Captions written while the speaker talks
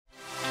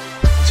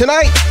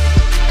Tonight,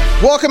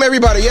 welcome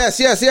everybody. Yes,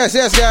 guys. So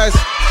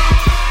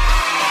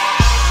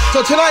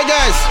tonight,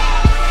 guys,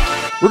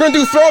 we're gonna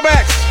do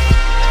throwbacks.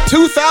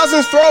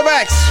 2000's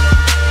throwbacks.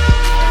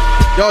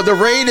 Yo, the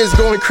raid is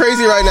going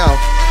crazy right now.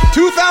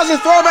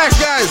 2000's throwbacks,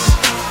 guys.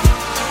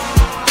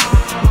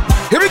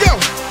 Here we go.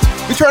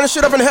 We turn this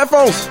shit up in the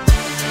headphones.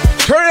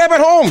 Turn it up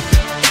at home.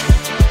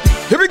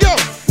 Here we go.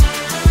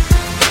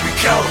 We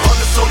count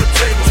hundreds on the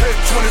table,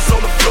 20s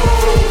on the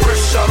floor.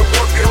 Fresh out of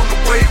work on the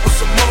way with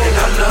some more. And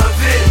I love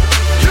it.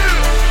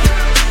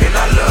 And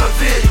I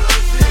love it.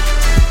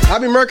 I'll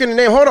be murking the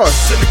name. Hold on.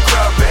 In the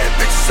crowd, bad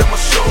bitches at my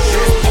show.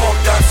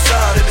 Parked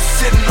outside and it's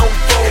sitting on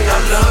phone. And I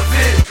love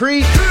it.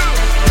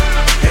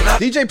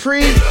 DJ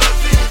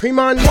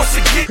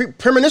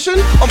Premonition?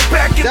 I'm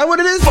back. Is that what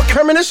it is?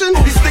 Premonition?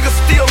 These niggas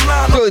still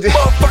lying on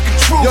motherfucking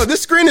truth. Yo,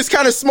 this screen is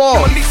kind of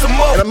small.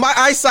 And my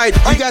eyesight,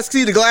 you guys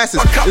see the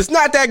glasses. It's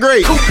not that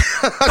great.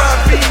 Trying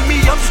to be me,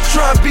 I'm just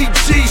trying to be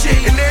G.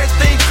 And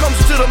everything comes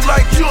to the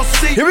light, you'll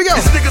see. Here we go.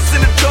 These niggas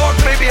in the dark,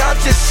 baby, I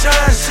just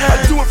shine.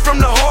 I do it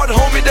from the heart,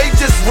 homie, they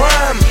just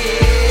rhyme.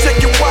 Check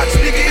your watch,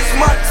 nigga, it's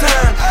my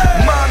time.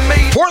 Mind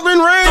made.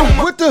 Portland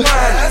Rain with the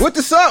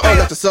sub. Oh,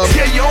 not the sub.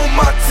 Yeah, you on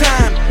my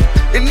time.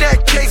 In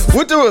that case,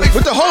 with the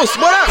host,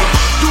 what up?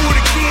 Do it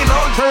again,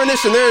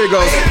 Premonition, there you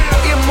go.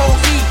 MOE,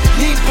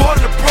 he ain't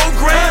part of the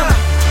program.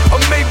 Or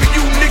maybe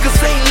you niggas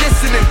ain't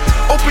listening.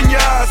 Open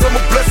your eyes, I'm a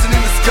blessing in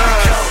the sky.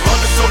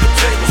 Hundreds on the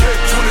table,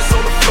 20s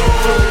on the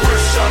floor.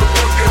 Fresh out of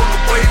work on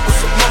the way with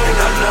some more. And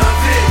I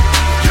love it.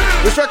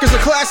 This record's a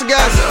classic,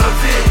 guys. I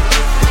love it.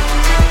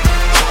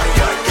 I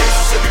got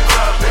gangsters in the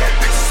crowd, bad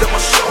bitches at my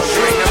show.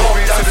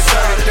 Walked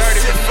outside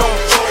and sitting on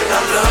phone. And I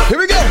love it. Here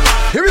we go.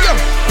 Here we go.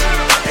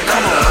 And I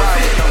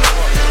love it.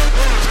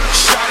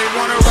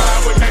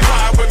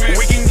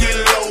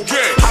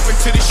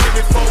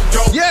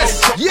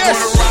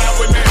 Yes.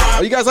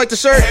 Oh, you guys like the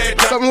shirt?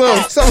 Something a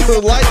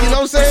little light, you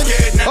know what I'm saying?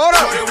 Hold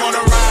up.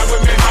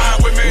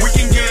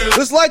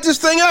 Let's light this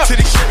thing up.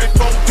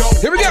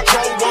 Here we go.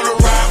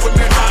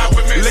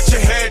 Let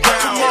your head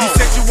down. He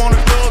said you want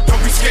to thug,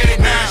 don't be scared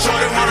now.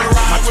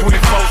 My 24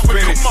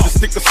 spinning, the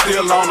sticker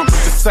still on him.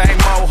 The same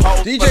old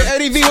hoe. DJ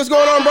Eddie V, what's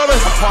going on, brother?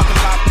 I'm parking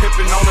lot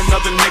pipping on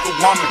another nigga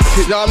woman.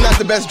 No, I'm not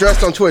the best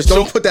dressed on Twitch.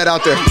 Don't put that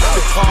out there.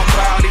 The car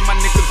rowdy, my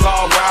niggas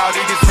all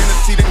rowdy. This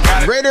Tennessee done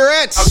got it.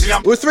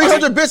 Raiderettes with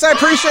 300 bits, I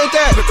appreciate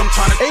that.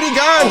 80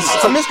 Guns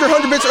from Mr.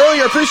 100 bits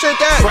earlier, appreciate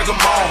that.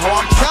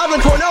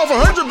 Calvin Cornell for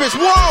 100 bits,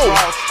 whoa!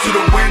 To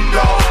the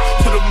window,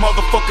 to the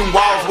motherfucking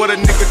walls. What a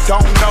nigga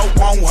don't know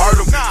won't hurt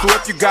him. So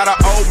if you got an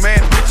old man,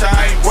 bitch,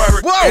 I ain't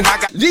worried. Whoa! And I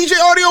got DJ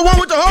Audio 1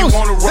 with the host.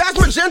 That's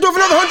Magento for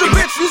another 100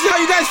 bits. You see how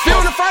you guys feel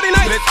on a Friday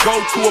night? Let's go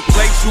to a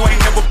place you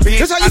ain't never been.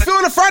 This how you feel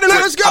on a Friday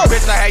night? Let's go. I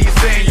bet I had you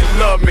saying you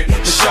love me.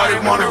 The shawty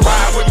wanna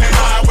ride with me.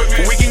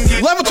 We can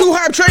get Level 2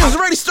 hype train is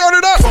already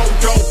started up.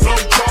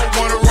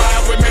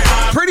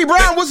 Pretty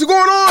Brown, what's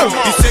going on?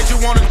 You said you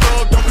wanna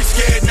thug, don't be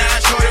scared now.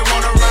 Shawty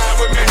wanna ride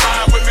with me.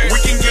 We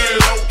can get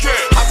low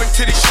cut. Hop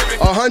into the shit.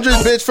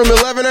 100 bits from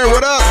 11er,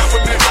 what up?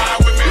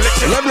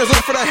 11er's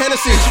looking for that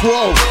Hennessy.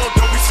 Whoa.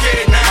 Don't be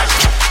scared now.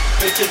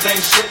 Bitches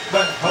ain't shit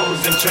but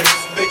hoes and tricks.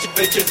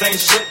 Bitches ain't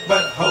shit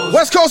but hoes.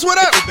 West Coast, what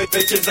up?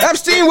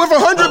 Epstein with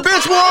 100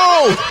 bits,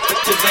 whoa.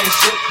 Bitches ain't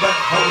shit but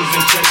hoes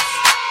and tricks.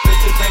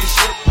 Bitches ain't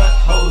shit but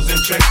hoes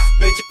and tricks.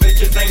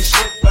 Bitches ain't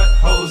shit but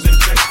hoes and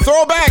tricks.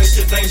 Throwbacks,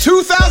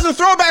 2000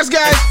 throwbacks,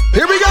 guys.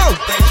 Here we go.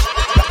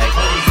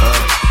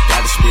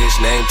 Got this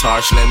bitch named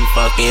Tarsha, let me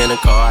fuck in a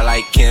car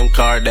like Kim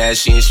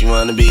Kardashian. She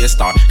wanna be a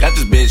star. Got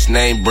this bitch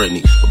named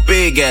Brittany, a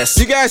big ass.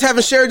 You guys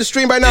haven't shared the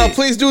stream by now,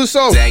 please do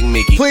so. Zach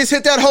Mickey. Please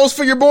hit that host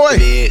for your boy.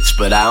 Bitch,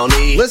 but I don't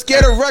need. Let's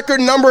get a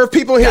record number of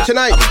people here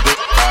tonight.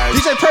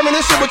 DJ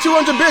Premonition with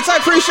 200 bits, I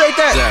appreciate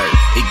that.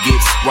 It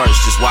gets worse,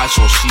 just watch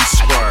when she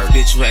swerve.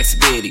 Bitch, you ex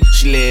bitty,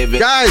 she live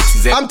in.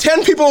 Guys, I'm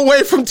 10 people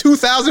away from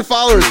 2,000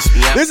 followers.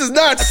 This is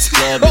nuts.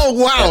 Oh,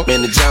 wow. Up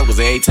in the jungles,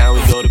 every time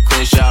we go to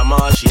Crenshaw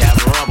Mall, she have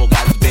a rumble.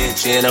 Got the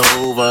bitch in the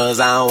Hoovers,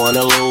 I don't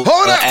wanna lose.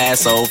 Hold up. Her ass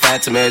so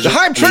fat to measure. The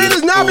hype train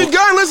has now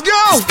begun, let's go.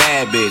 This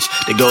bad bitch,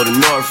 they go to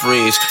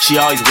Northridge. She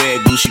always wear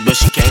Gucci, but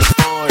she can't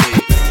afford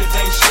it.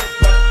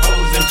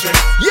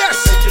 Yes.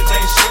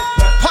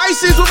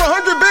 Pisces with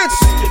 100 bits.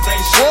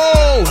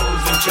 Whoa.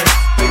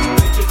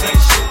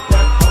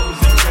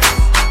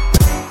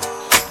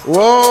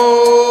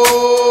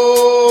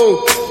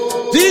 Whoa.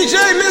 DJ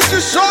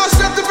Mr. Shaw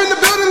stepped up in the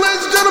building,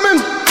 ladies and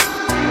gentlemen.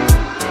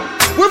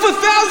 With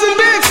 1,000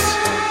 bits.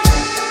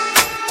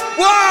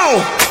 Wow.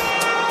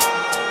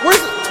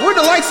 Where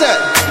the lights at?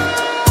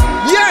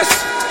 Yes.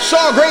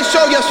 Shaw, great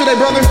show yesterday,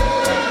 brother.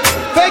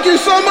 Thank you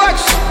so much.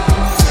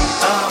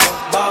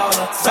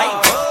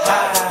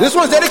 This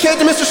one's dedicated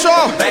to Mr.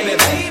 Shaw.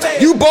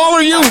 You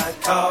baller, you.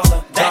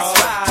 That's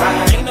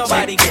right. Ain't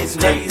nobody gets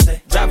lazy.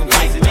 Driving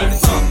like me.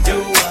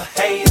 You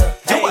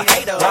a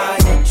hater. Why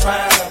you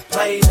trying to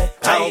play me?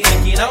 I don't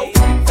think you know.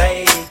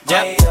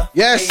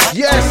 Yes.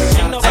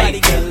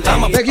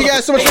 Thank you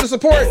guys so much for the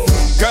support.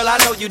 Girl, I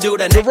know you do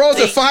the The road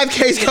to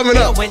 5K's coming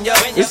up.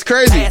 It's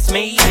crazy. Yes.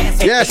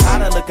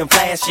 Looking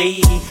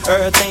flashy.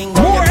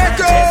 More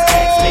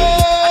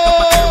echo.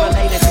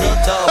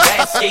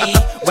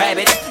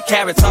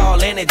 very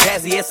tall and it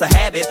jazzy, it's a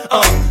habit.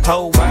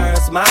 Whole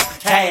words, my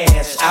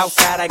cash.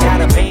 Outside I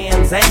got a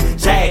Benz and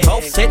Jag.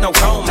 Both sitting on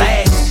chrome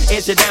mags.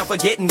 Is you down for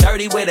getting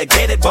dirty with a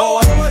get it,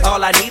 boy?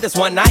 All I need is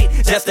one night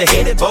just to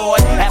hit it, boy.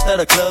 After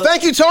the club.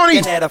 Thank you,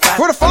 Tony,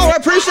 for the follow. I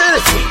appreciate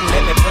it.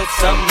 Let me put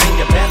something in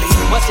your belly.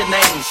 What's your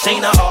name?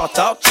 Sheena, or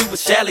thought you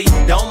was Shelly.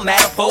 Don't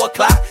matter, 4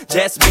 o'clock.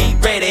 Just be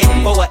ready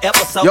for an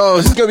episode. Yo,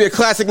 this is gonna be a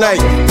classic night.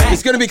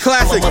 It's gonna be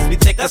classic. Must be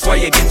thick, that's where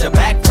you get your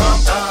back from.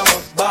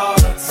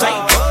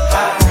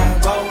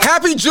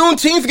 Happy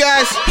Juneteenth,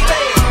 guys.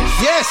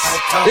 Yes,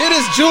 it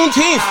is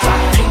Juneteenth.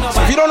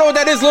 If you don't know what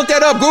that is, look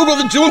that up. Google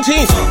the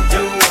Juneteenth.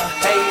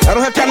 I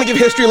don't have time to give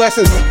history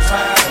lessons.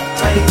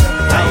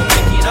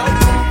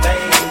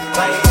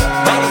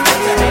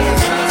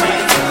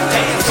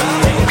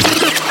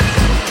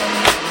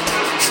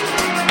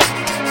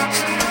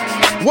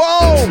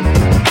 Whoa!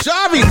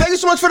 Javi, thank you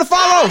so much for the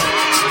follow.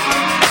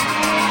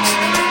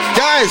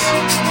 Guys,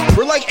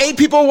 we're like 8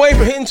 people away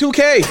from hitting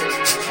 2K.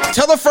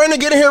 Tell a friend to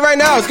get in here right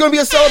now. It's going to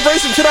be a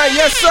celebration tonight.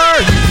 Yes,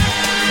 sir.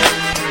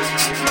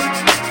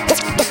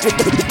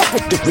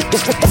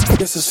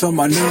 This is for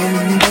my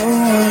number one.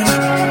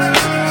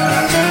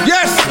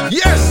 Yes,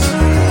 yes.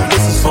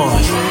 This is for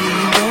my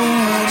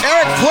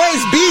Eric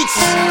plays beats.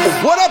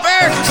 What up,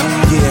 Eric?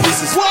 Yeah,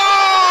 this is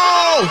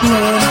Whoa!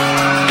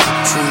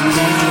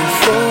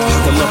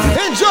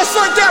 And just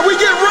like that, we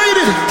get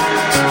rated.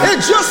 And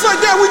just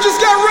like that, we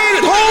just got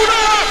rated. Hold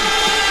up.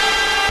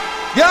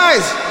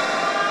 Guys,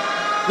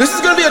 this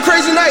is going to be a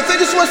crazy night. Thank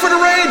you so much for the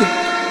raid.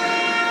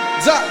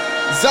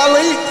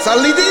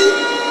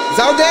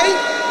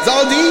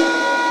 Zaldi.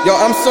 Yo,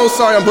 I'm so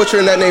sorry I'm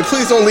butchering that name.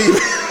 Please don't leave.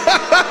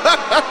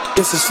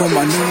 This is for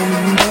my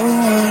number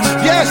one.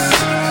 Yes.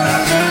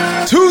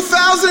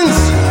 2000's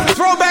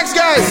throwbacks,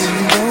 guys.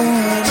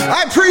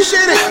 I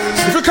appreciate it.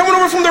 If you're coming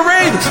over from the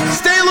raid,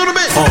 stay a little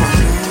bit.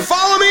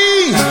 Follow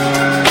me.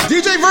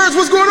 DJ Verge,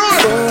 what's going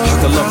on?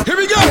 Here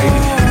we go.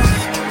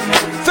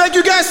 Thank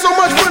you guys so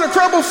much for an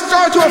incredible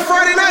start to a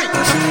Friday night.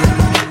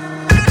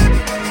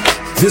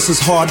 This is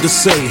hard to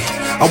say.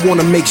 I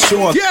want to make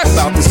sure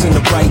about this in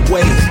the right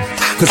way.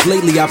 Cause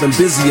lately I've been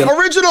busy.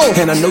 Original.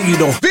 And I know you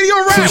don't. Video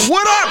rap,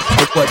 what up?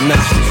 But now,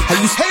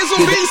 Hazel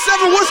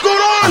B7, what's going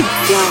on?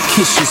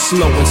 Kiss you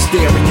slow and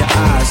stare in your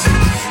eyes.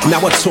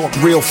 Now I talk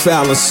real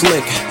foul and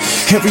slick.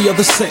 Every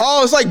other sentence.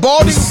 Oh, it's like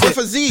Baldy with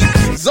a Z.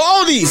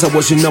 Zaldi. So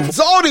what's your number?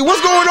 Zaldi,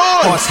 what's going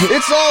on?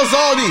 It's all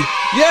Zaldi.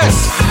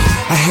 Yes.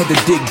 I had to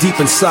dig deep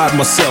inside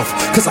myself,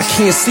 cause I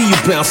can't see you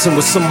bouncing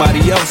with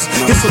somebody else.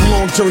 It's a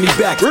long journey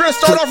back. We're gonna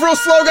start off real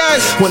slow, guys.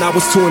 When I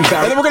was too embarrassed.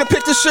 And then we're gonna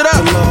pick this shit up.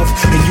 Love,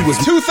 and you was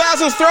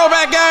 2000's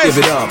throwback, guys.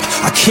 Give it up.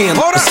 I can't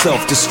let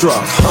myself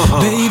destruct.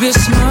 Baby,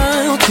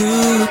 smile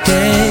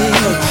today,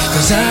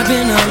 cause I've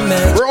been a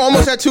mess. We're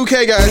almost at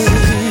 2K, guys.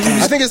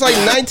 I think it's like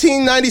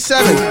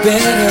 1997.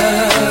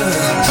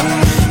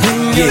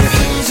 Yeah.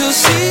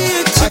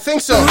 I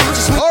think so.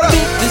 Hold up.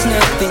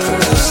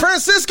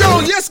 Francisco,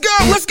 let's go.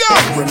 Let's go.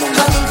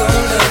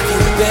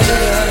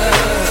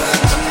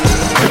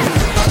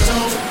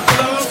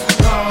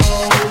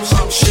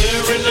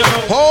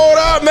 Hold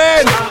up,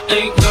 man.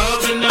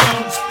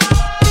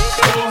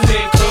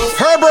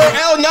 Herbert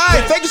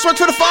L9, thank you so much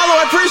for the follow.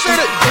 I appreciate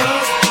it.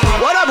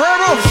 What up,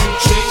 Herbert?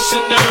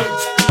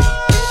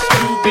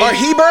 Or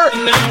Hebert?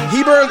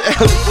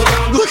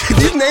 Look,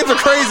 these names are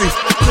crazy.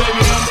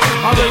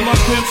 I lay my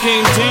pimp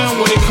game down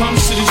when it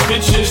comes to these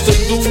bitches. They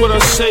do what I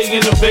say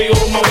and obey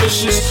all my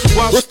wishes.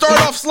 We'll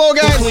start off slow,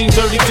 guys.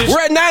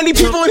 We're at 90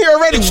 people in here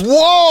already.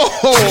 Whoa!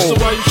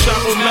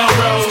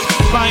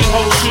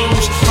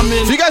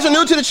 If you guys are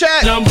new to the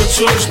chat,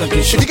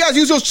 if you guys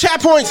use those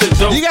chat points,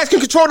 you guys can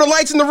control the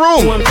lights in the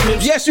room.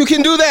 Yes, you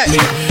can do that.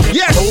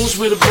 Yes. Those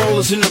where the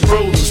ballers and the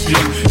bros be.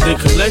 They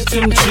collect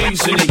them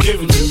G's and they give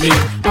them to me.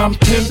 I'm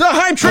pimpin'. The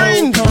hype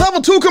train, level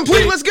 2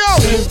 complete. Let's go.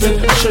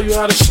 Pimpin', I'll show you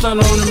how to stun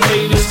on them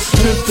haters.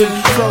 Pimpin',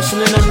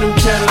 crossin' in that new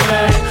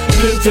Cadillac.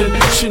 Pimpin',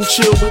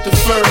 chinchill with the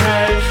fur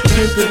hat.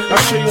 Pimpin',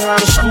 I'll show you how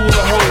to school a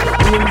hoe.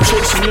 And when you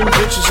chasing them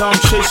bitches, I'm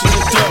chasing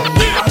the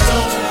dough. I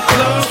don't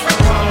love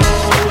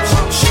hoes,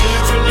 I'm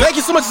sharing. Thank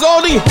you so much,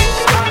 Zaldi.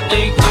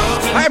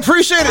 I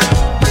appreciate it.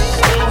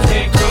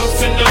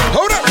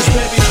 Hold up.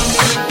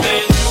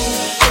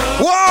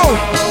 Whoa.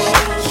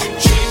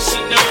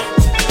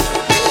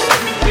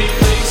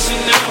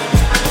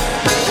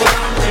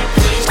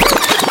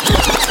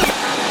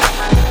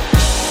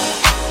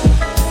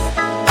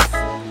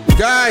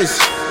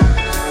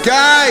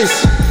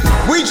 Guys,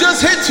 we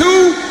just hit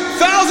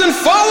 2,000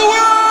 followers!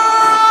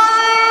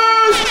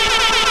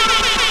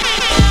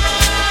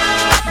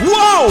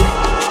 Whoa!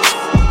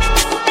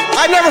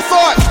 I never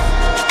thought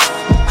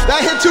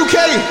that hit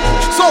 2K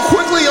so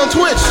quickly on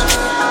Twitch.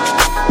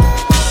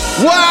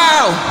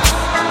 Wow!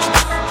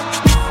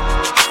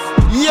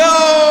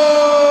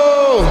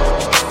 Yo!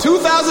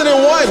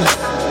 2001.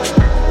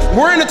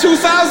 We're in the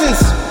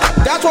 2000s.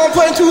 That's why I'm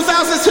playing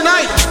 2000s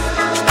tonight.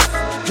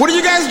 What are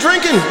you guys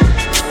drinking?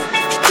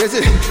 Is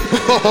it?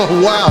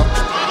 Oh, wow.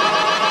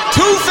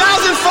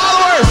 2,000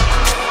 followers!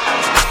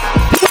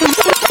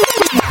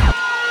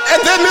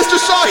 And then Mr.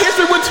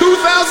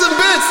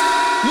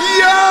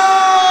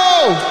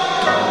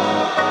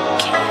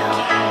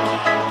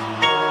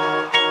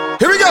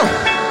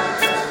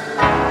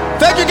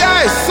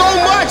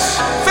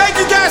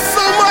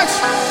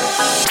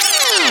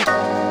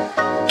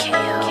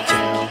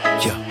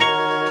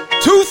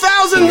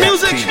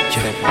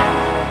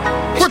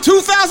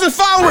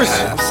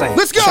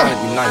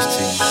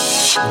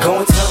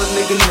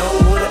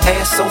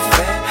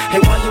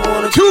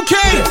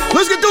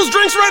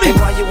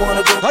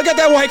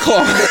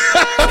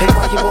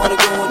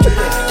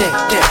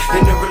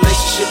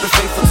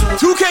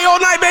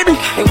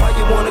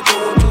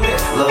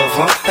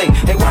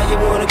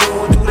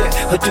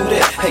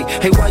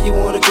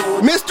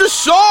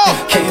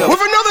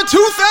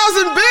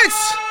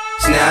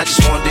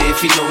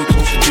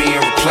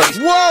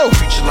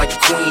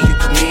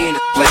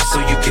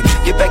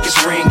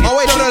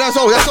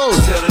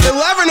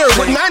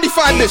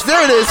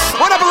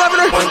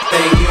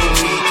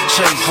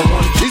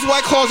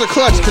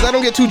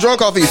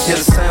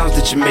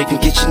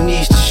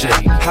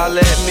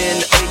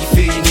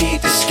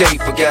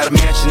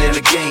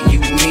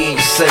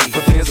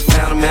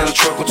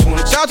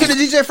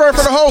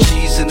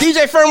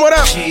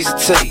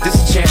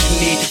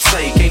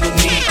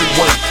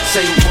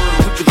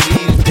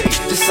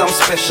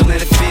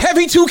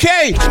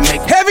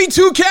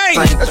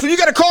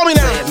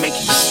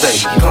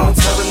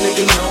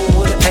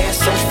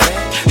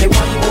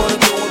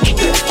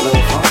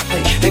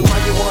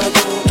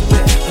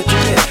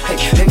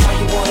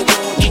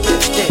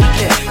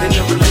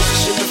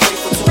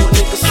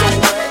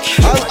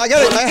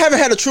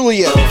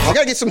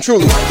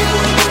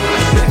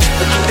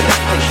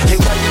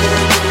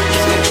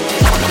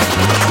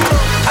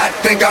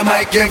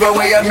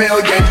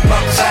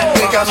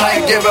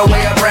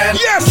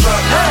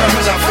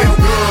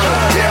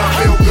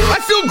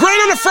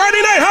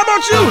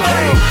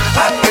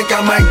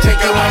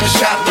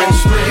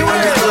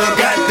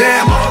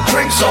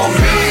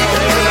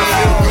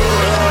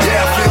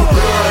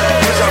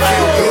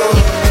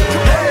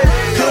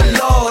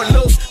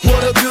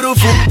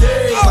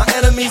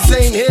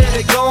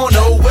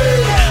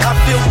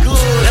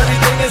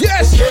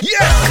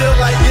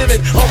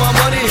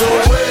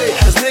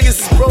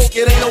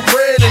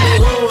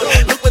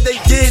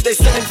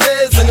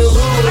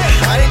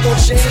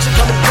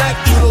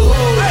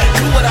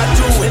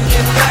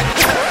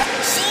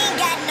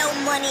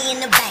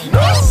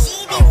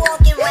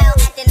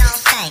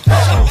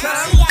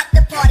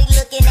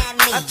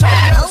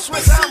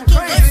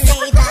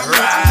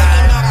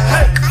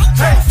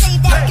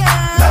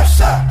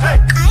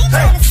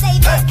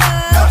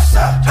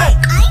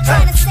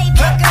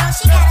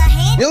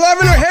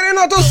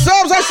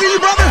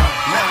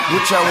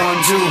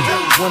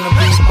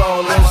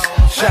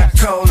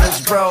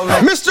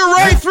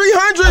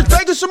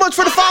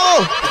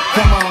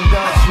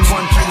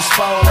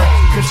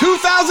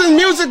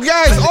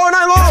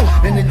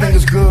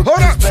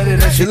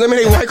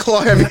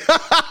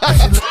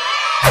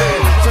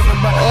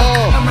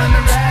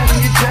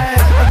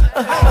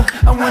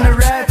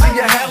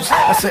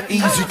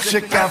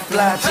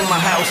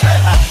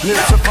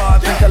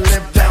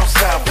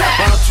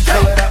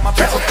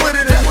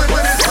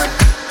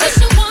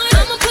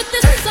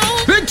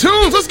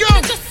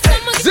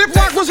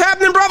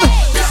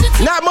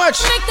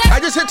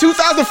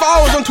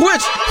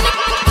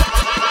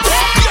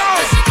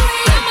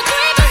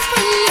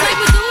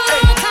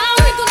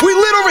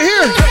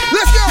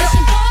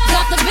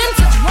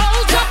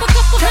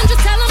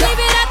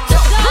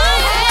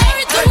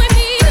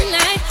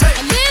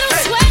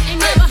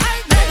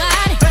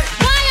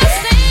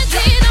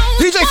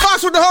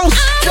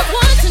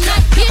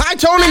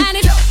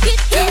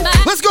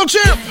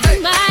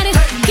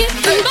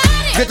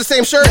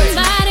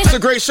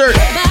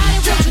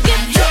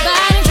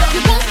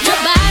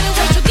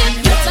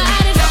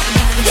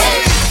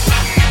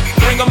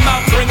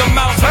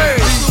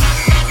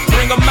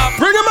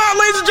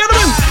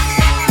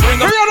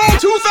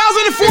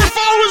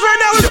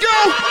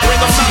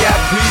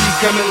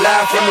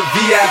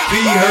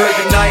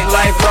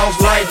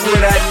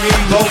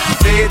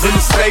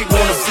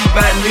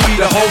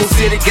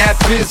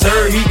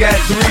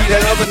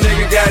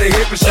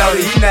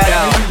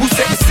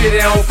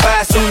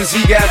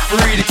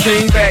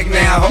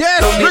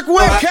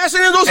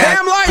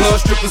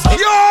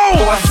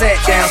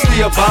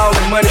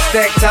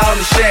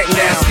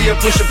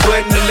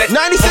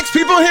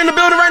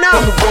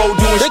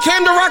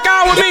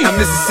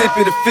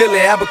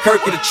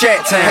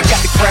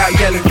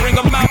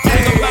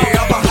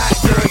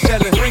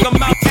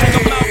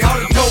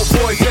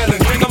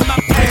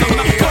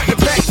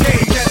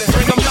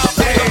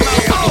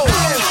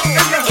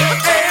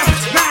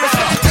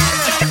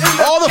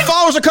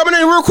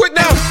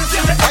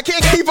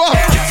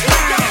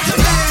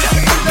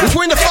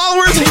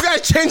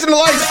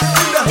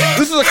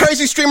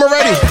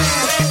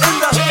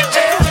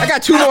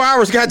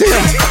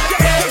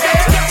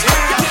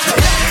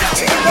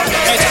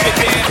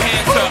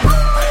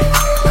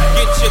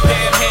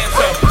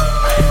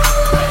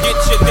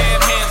 Get your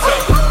damn hands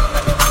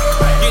up.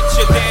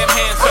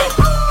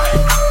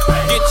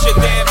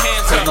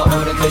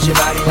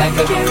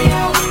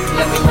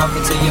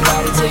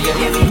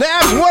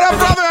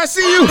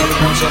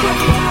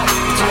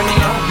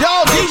 Yo,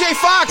 DJ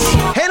Fox,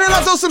 handing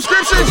out those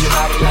subscriptions.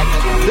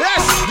 Yes,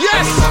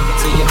 yes.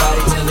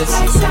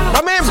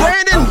 My man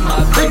Brandon,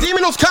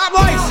 redeeming those cop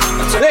lights.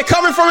 They're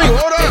coming for me.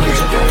 Hold on.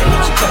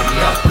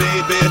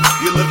 Baby,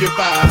 you looking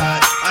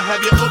fine. I have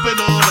you open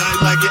all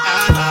night like your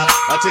eye.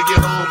 I'll take you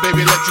home,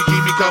 baby, let you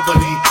keep me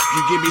company.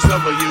 You give me some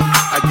of you,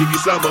 I give you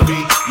some of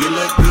me. You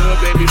look good,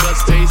 baby,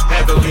 must taste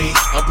heavenly.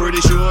 I'm pretty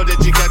sure that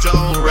you got your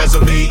own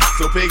recipe.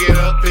 So pick it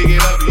up,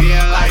 yeah,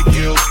 I like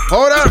you.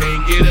 Hold up.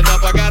 Can't get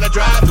enough, I gotta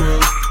drive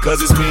through.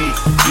 Cause it's me,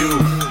 you,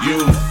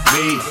 me,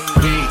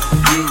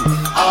 you.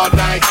 All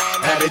night,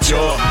 have it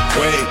your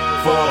way.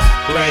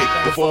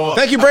 Before.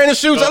 Thank you, Brandon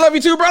Shoots. I love you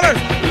too, brother.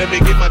 Let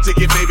me get my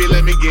ticket, baby.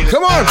 Let me get it.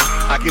 Come on.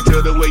 I can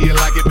tell the way you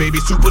like it, baby.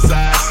 Super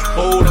size.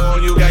 Hold on,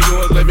 you got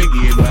yours. Let me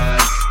get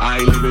mine. I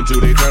ain't leaving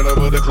till they turn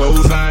over the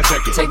clothesline. Check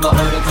it. Take my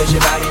order, push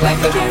your body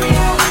like a carry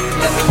out.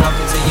 Let me walk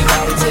into your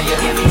body till you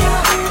give me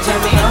out.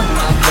 Turn me on,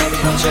 my baby,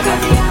 don't you let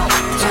me out.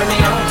 Turn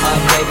me on, my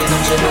baby,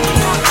 don't you let me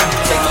out.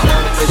 Take my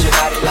order, push your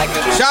body like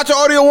a. Shout out to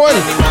Audio One.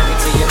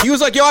 He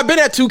was like, yo, I've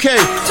been at 2K.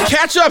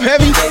 Catch up,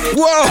 Heavy.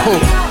 Whoa.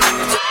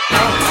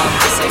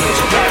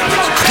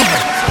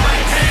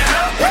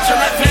 Put your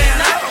left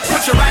hand up,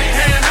 put your right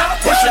hand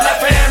up, put your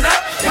left hand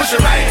up, put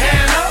your right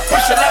hand up,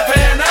 put your left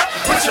hand up,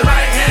 put your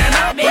right hand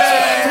up.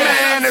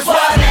 Man, it's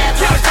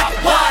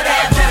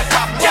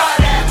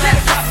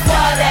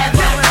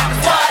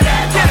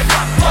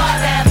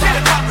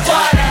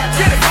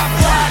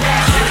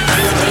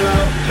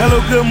Hello,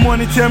 good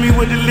morning, tell me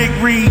what the lick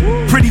read.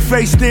 Pretty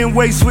face, thin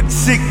waist with the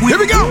sick weed. Here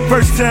we go.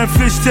 First time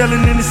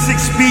fishtailing in the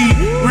 6-speed.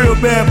 Real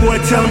bad boy,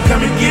 tell him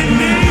come and get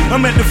me.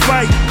 I'm at the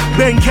fight,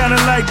 betting kinda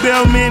like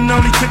Bellman.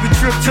 Only took a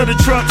trip to the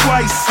truck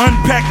twice.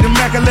 Unpacked the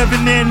Mac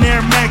 11 in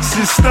Air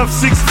Maxes. Stuffed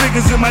 6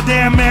 figures in my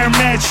damn air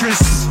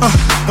mattress.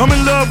 I'm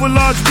in love with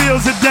large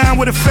bills. A dime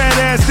with a fat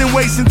ass, then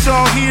waist and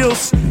tall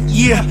heels.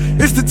 Yeah,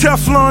 it's the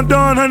Teflon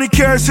Don, 100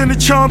 carats in the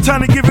charm.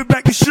 Time to give it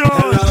back to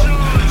Sean.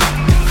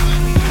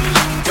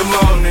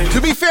 To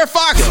be fair,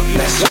 Fox,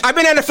 I've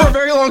been at it for a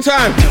very long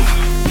time.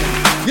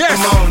 Yes.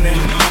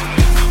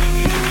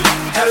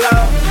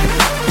 Hello.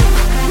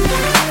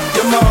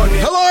 Good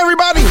morning. Hello,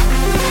 everybody.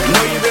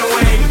 Know you've been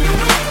waiting.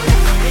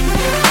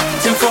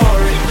 Tim for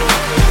it.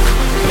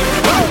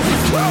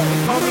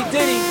 Homie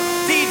Diddy.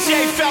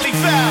 DJ Felly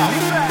Foul.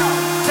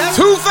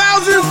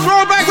 2000's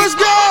throwback. Let's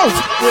go.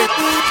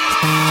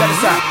 Check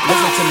this out,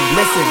 listen to me,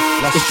 listen.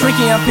 It's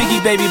tricky, I'm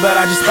picky, baby, but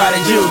I just spotted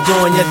you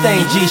doing your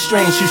thing.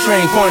 G-string,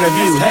 shoestring, point of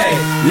view. Hey,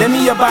 lend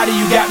me your body,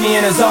 you got me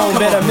in a zone.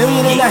 Bet $1.5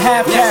 million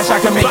cash, I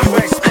can make you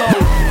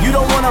explode. You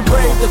don't wanna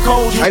brave the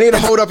cold. I need a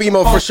hold up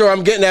emo for sure.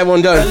 I'm getting that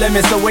one done. The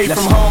limits away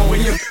from home.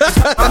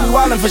 I'm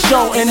wildin' for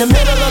show in the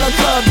middle of the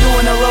club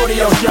doing a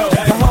rodeo show.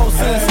 The whole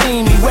scene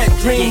steamy, wet,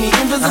 dreamy,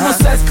 invisible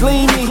sex,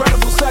 gleamy.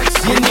 Incredible sex.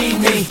 You need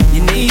me,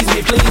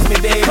 please me,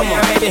 baby. Come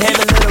on, maybe have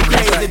a little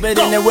crazy, but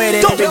in the way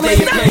that every day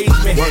you please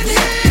me.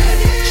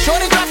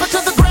 Shorty drop it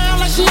to the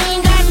ground like she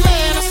ain't got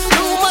manners.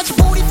 Too much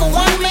booty for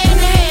one man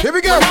hand. Here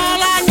we go. But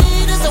all I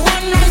need is a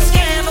one-night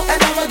scandal,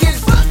 and I'ma get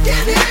fucked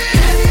in it.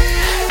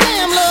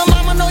 Damn, little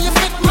mama, know you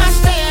fit my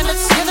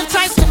standards. You're the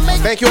type to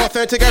make. Thank you,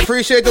 Authentic. I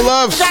appreciate the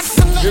love.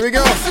 Here we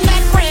go.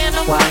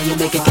 Why you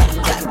make it clap,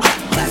 clap, clap,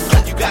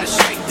 clap? You gotta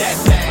shake that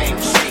thing,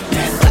 shake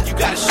that. You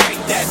gotta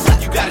shake that.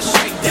 You gotta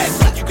shake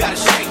that. You gotta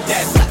shake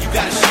that. You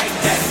gotta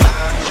shake that.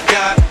 I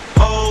got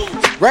holes.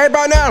 Right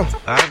about now.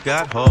 I've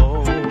got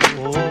holes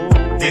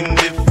in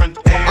different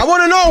areas. I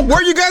want to know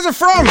where you guys are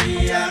from.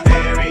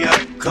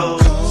 Area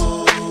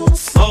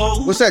codes.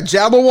 What's that,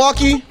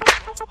 Jabberwocky?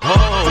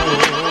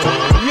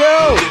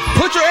 Yo,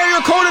 put your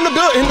area code in the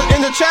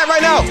chat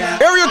right now.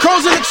 Area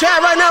code's in the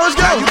chat right now. Let's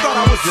go. You thought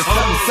I was just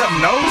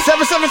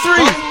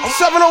 770?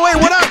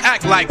 773-708. What up?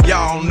 Act like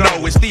y'all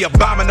know it's the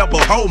abominable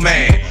hoe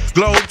man.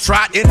 Globe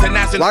Trot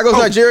International. Lagos,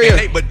 Nigeria.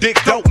 Neighbor Dick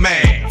Dope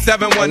Man.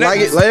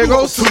 718.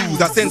 Lagos.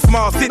 I send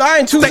small cities.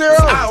 920.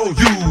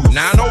 IOU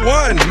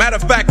 901. Matter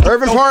of fact,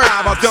 Urban Park.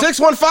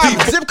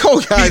 615. Zip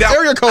code, guys.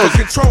 Area code.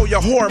 Control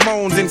your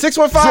hormones in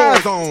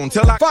 615.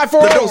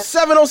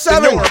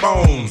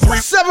 540-707.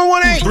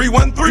 718.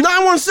 313.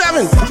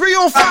 917.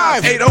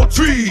 305.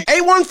 803.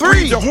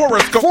 813. Your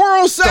horoscope.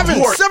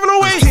 407.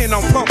 708. 10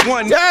 on pump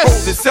 1. Yes.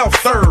 Hold it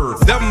self-serve.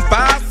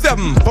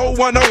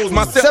 757-410's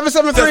my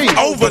 773.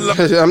 Overlook.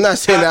 I'm not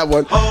saying that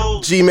one.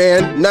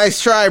 G-Man. Nice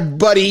try,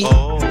 buddy.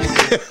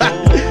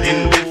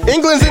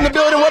 England's in the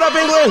building. What up,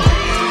 England?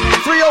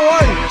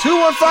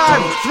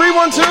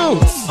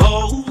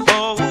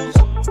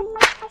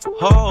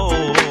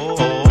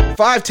 301-215-312.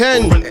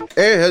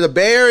 510. The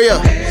Bay Area.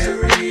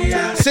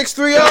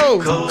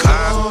 630.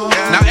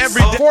 Now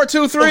every day.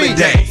 423.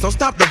 Day. So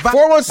stop the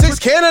 416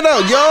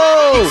 Canada.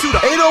 Yo.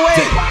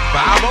 808.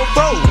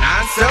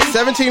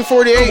 504-97.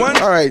 1748.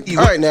 All right,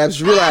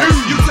 Nabs, relax.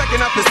 You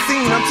checking out the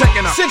scene, I'm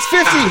checking out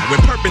 650.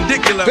 With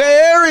perpendicular.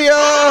 Bay Area.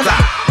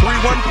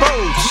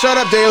 314. Shut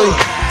up, Daily.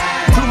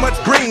 Too much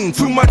green,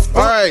 too much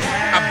fun. Alright.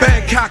 I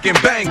Bangkok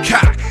and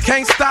Bangkok.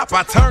 Can't stop,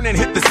 I turn and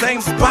hit the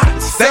same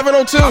spot.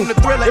 702. I'm the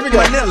thriller Here we in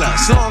go. Manila,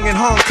 slong in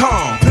Hong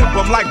Kong. Pimp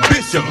 'em like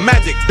Bishop,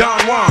 Magic, Don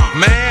Juan.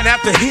 Man,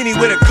 after Henny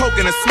with a Coke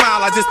and a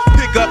smile, I just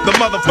pick up the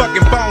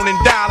motherfucking phone and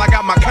dial. I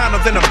got my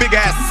condoms in a big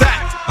ass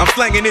sack. I'm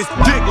slanging this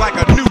dick like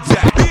a new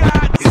jack.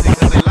 Is it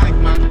 'cause they like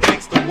my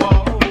gangsta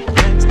wall?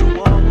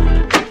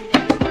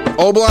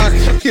 O Block. Like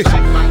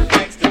my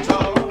gangsta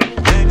talk?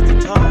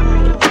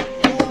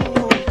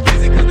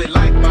 Is it 'cause they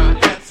like my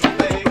handsome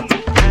face?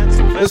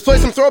 Let's play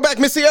some throwback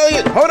Missy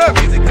Elliott. Hold up.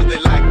 Is it 'cause they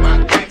like my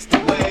gangsta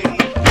way?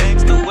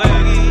 Gangsta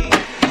way.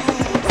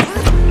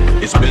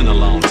 It's been a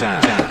long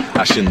time,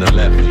 I shouldn't have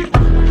left you.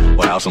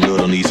 Without some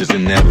little nieces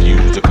and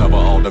nephews to cover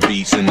all the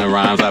beats and the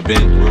rhymes I've been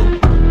through.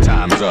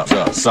 Time's up,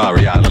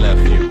 sorry I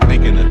left you.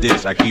 Thinking of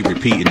this, I keep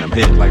repeating them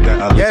hits like that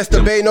other. Yes,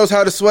 the Bay knows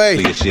how to sway.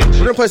 We're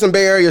gonna play some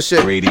Bay Area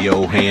shit.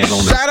 Radio, hands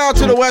on the. Shout out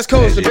to the West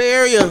Coast, the Bay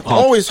Area,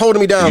 always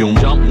holding me down. You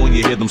jump when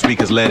you hear them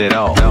speakers, let it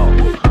off.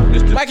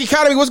 Black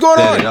Economy, what's going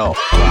Let on? it off.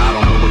 Well, I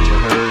don't know what you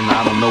heard and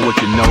I don't know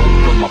what you know,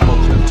 but my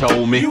folks done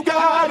told me. You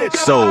got it.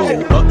 So,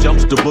 up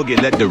jumps the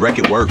boogie, let the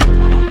record work.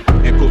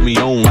 And put me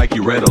on like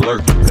you red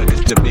alert. Cause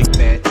it's the big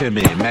bad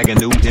Timmy,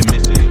 Maganu and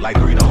Missy. Like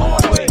 3 the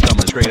hard way,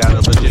 coming straight out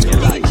of Virginia.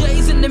 Like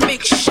DJs in the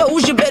mix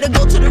shows, you better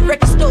go to the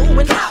record store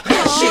and pop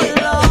that shit.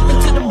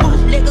 Into the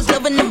bootleggers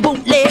loving the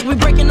bootleg, we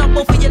breaking up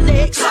both of your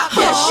legs. Pop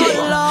that shit.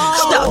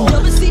 Stop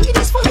double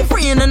CDs for my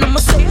friend, and I'ma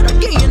say it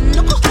again.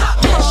 No,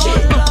 pop that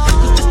shit.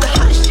 Cause this the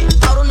hottest shit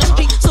out on the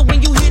street, so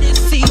when you hear this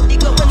CD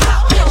go and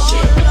pop that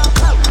shit.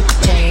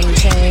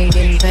 Chain,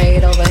 getting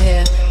paid over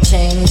here.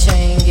 Chain,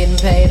 getting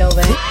paid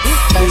over here.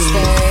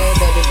 Thursday,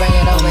 baby, bring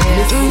it over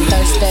here.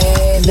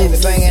 Thursday, baby,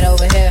 bring it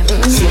over here.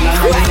 See my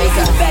money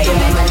maker, do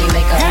my money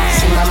maker.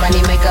 See my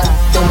money maker,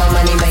 do my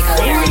money maker.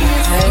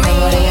 Hey,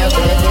 nobody up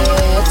with it.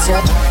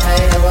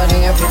 Hey,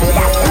 nobody up with it.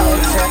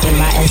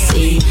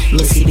 M-I-S-E,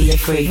 Missy be a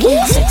freak.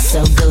 Sex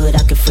so good,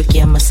 I can freak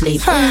you in my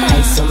sleep.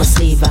 Ice on my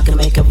sleeve, I can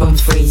make a room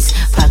freeze.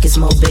 Pockets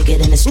more bigger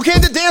than a Who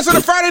came to dance on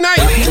a Friday night?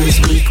 This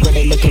week when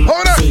they look at my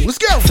Hold up, let's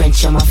go.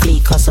 French on my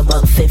feet cost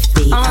about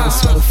 50. I don't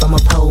swing from a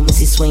pole,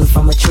 Missy swing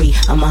from a tree.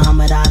 I'm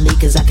Muhammad Ali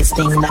cause I can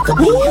sting like a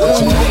bee.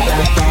 What you know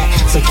about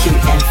that? So cute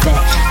and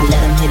fat. I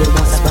let him hit it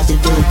once, about to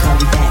do come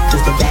back.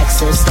 Cause the back's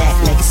so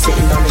stacked like it's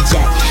sitting on the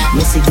jack.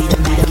 Missy be the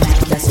Mac,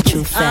 that's a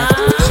true fact.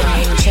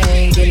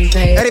 Chain, getting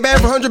paid. Eddie Bad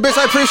for 100 bits,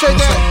 I appreciate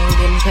that. Chain,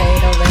 getting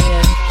paid over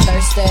here.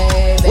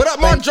 Thursday, baby, What up,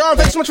 Mark John?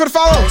 Thanks so much for the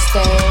follow.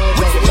 Thursday,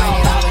 baby, bring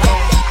it over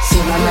here. See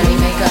my money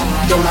maker,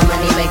 do my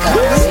money maker.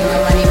 See my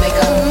money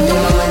maker, do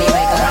my money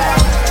maker.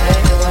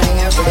 Hey,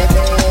 nobody up with it.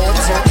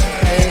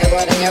 Hey,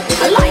 nobody up with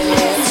it.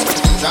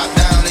 Drop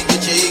down and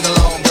get your eagle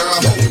on,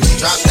 girl.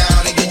 Drop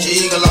down and get your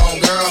eagle on,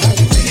 girl.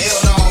 Hell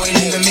no, ain't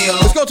leaving me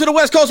alone. Let's go to the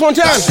West Coast one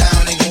time. Drop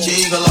down and get your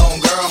eagle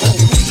on, girl.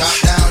 Drop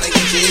down and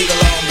get your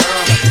eagle on,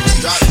 girl.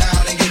 Drop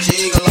down and get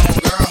your eagle on,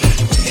 girl.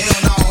 Hell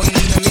no, ain't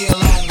leaving me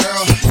alone,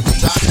 girl.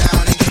 Drop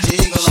down and get your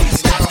eagle on,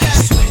 girl.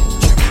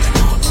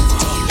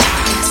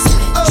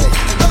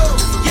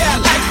 Yeah,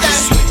 I like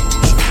that.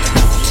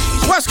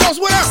 West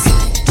Coast, what up?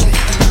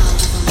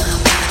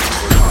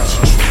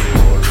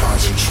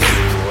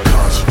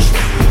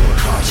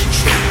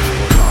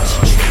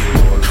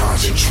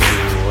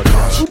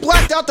 Who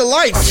blacked out the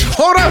lights?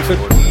 Hold up.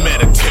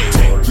 Meditate,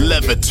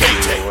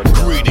 levitate,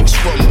 greetings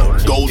from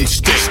the Golden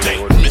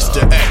State,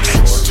 Mr.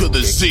 X to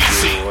the Z.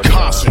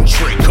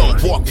 Concentrate, come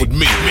walk with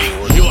me.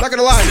 Not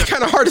gonna lie, it's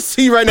kind of hard to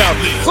see right now.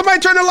 Somebody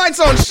turn the lights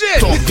on. Shit.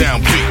 Talk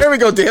down beat. Here we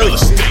go, Daily.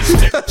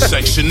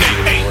 Section 8,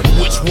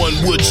 which one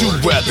would you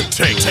rather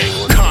take?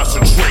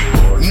 Concentrate,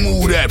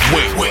 move that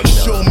way.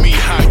 Show me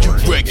how you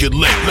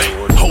regulate.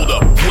 Hold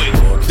up, wait.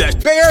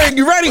 That Bay Area,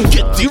 you ready?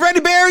 You ready,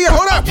 Bay Area?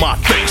 Hold up. my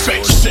face,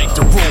 shake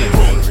the room.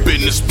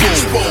 Business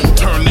boom.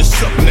 Turn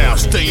this up now,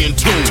 stay in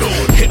tune.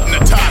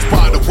 Hypnotized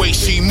by the way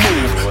she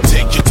move.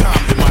 Take your time,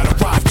 you might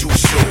arrive too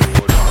soon.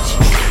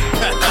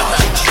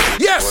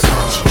 Yes.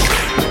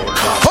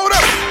 Hold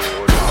up.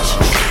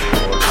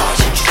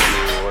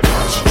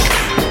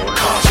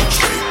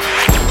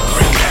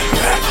 Bring that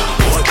back.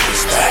 What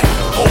was that?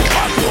 Oh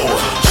my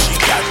lord, she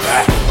got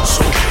back.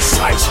 So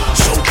precise,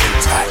 so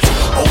intact.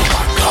 Oh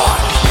my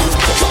god.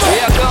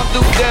 Yeah, I come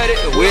through dirty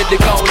with the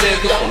cold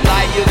liquor.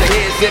 Light years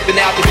ahead, sipping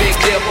out the big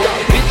dipper.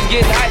 Bitches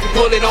getting hype and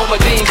pulling on my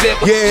jeans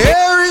zipper. Yeah,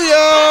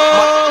 area.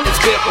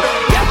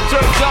 Got the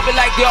turf jumping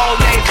like the old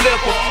name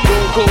Flipper.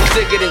 Cool,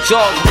 sicker than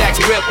Charles and Jack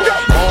the Ripper.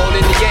 All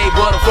in the game,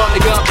 but I'm from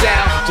the gum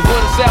town. So for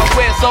the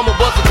Southwest, I'ma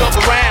bust a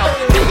couple round.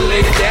 Nigga,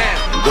 lay it down,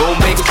 don't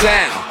make a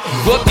sound.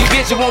 Fuck you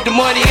bitch, I want the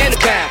money and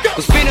the pound.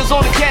 Cause spinners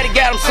on the caddy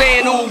got them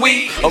saying ooh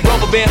wee. A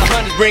rubber band of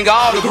hundreds bring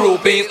all the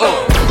groupies.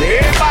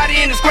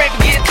 Everybody in the scrape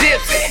get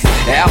tipsy.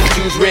 Apple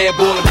juice, Red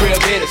Bull, and Real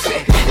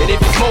Medicine. And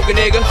if you smoke a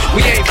nigga,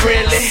 we ain't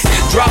friendly.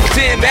 Drop a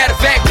 10, matter of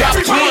fact, drop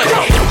a 20.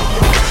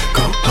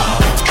 Go,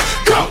 dog,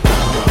 go.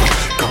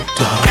 Go,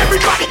 dog.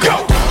 Everybody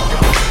go.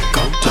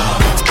 Go,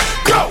 dog,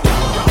 go.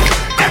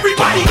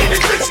 Everybody in the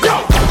streets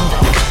go.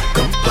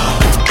 Go,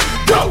 dog,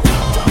 go.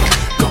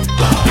 Go,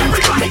 dog.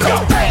 Everybody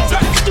go.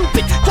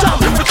 Stupid, dumb,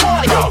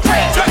 retarded, go.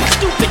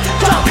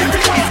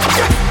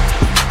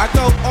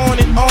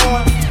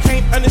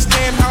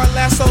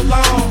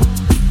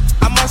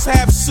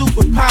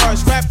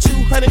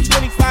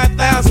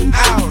 125,000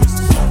 hours.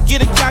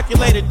 Get a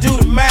calculator, do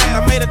the math.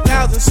 I made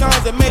 1,000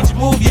 songs that made you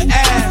move your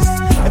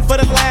ass. And for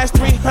the last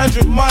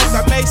 300 months,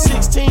 I made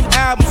 16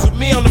 albums with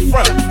me on the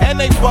front, and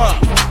they bump.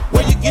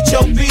 Where you get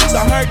your beats?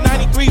 I heard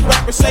 93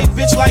 rappers say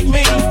bitch like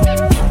me.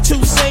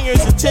 2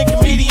 singers and 10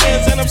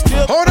 comedians, and I'm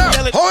still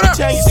yelling every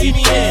time you see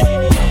me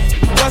in.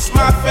 What's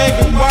my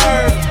favorite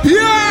word?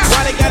 Yeah!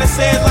 Why they gotta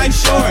say it like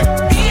short?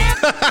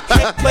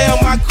 Can't play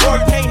on my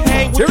court, can't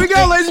hang with Here we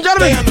go, ladies and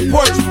gentlemen. Stay on the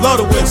porch, blow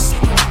the whistle.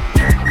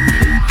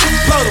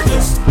 Blow the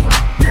whistle.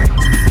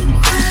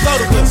 Blow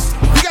the whistle.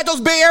 You got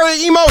those Bay Area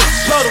emos?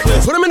 Blow the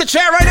whistle. Put them in the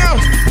chat right now.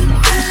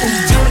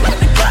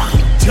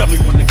 Tell me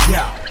when to go.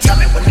 Tell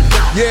me when to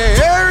go.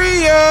 Yeah,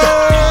 area.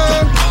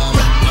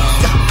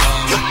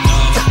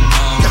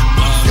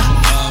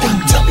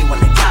 Tell me when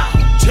to go.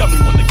 Tell me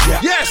when to go.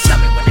 Yes. Tell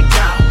me when to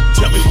go.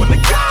 Tell me when to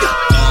go.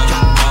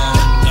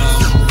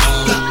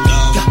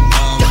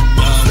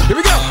 Here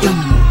we go.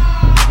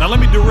 Now let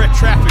me direct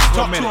traffic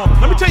for a minute.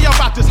 Let me tell y'all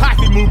about this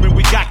hockey movement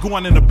we got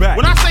going in the back.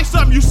 When I say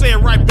something, you say it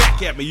right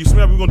back at me. You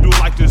smell? We're gonna do it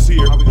like this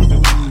here.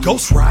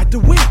 Ghost ride the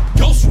whip.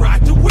 Ghost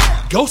ride the whip.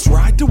 Ghost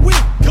ride the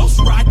whip. Ghost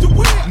ride the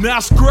whip.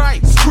 Now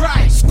scrape,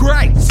 scrape,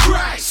 scrape,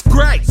 scrape,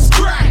 scrape,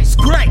 scrape,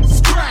 scrape,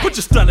 scrape. Put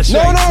your stunner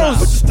shades on.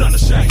 Put your stunner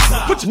shades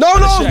on. Put your No,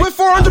 with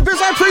 400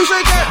 bits, I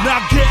appreciate that. Now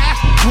gas,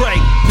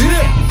 brake,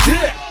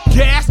 dip.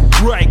 Gas,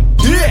 brake,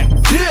 dip.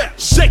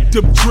 Shake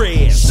them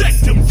dreads. Shake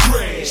them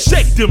dreads.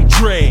 Shake them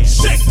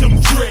dreads. Shake them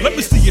dreads. Let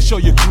me see you show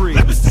your grid.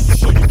 Let me see you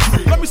show your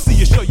grid. Let me see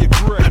you show your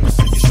grid. Let me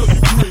see you show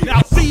your grid.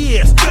 Now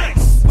this.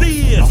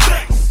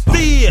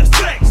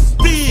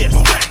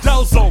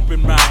 Doors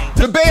open, man.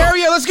 The Bay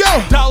Area, let's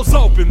go. Doors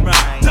open,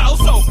 man.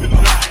 Doors open,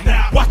 man.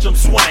 Now watch them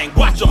swing.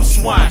 Watch them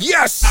swing.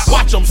 Yes.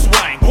 Watch them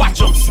swing. Watch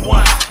them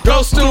swing.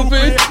 Go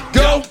stupid.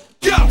 Go.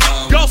 Go.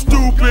 Go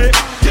stupid.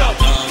 Go.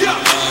 Go.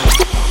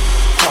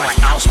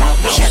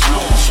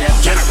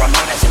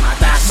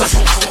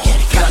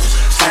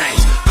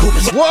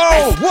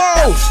 Whoa,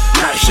 whoa.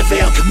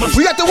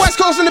 We got the West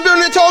Coast in the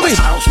building, they told me.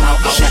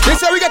 They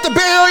said we got the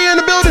Bay Area in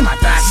the building.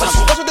 That's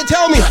what they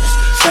tell me.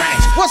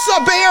 What's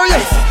up, Bay Area?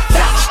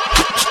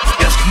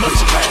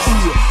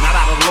 Not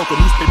out of the local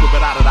newspaper,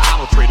 but out of the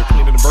auto trader.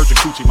 Cleaning the virgin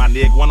coochie, my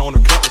nig, one owner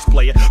cutlass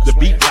player. The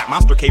beat, black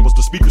monster cables,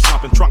 the speakers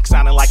thumping, trunk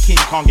sounding like King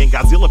Kong and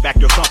Godzilla back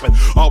there thumping.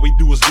 All we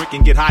do is drink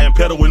and get high and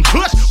pedal and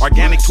push.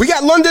 Organic. We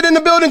got London in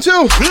the building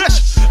too.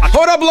 Push.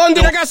 Hold up,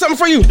 London, I got something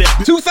for you.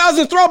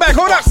 2000's throwback,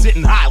 hold up.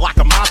 Sitting high like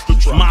a monster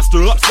truck.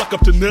 Monster up, suck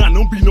up to none,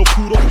 don't be no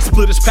poodle.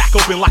 Split his pack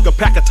open like a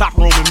pack of top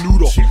Roman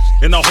noodle.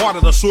 In the heart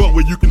of the soil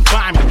where you can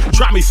find me.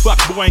 Try me, fuck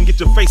boy, and get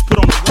your face put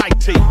on the white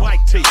tape.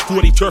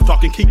 40 turf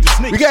talk and keep the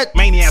sneak. We got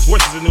maniacs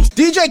voices in them.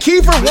 DJ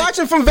Kiefer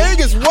watching from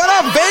Vegas. What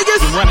up,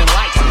 Vegas? Running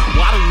lights.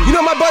 You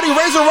know my buddy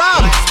Razor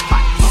Rob.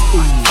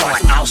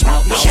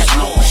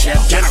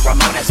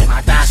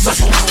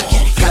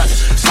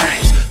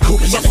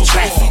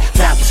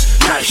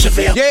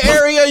 Yeah,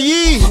 Area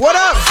Yee. What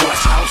up?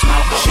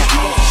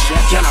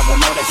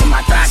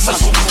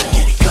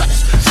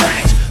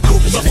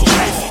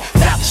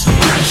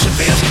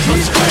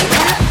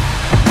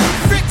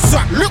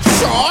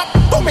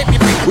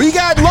 We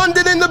got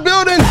London in the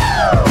building.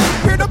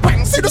 Hear the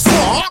bang, see the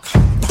spark.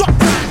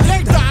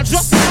 Lay down,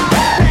 just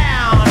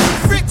down.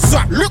 Fix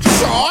up, look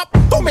sharp.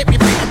 Don't make me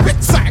feel a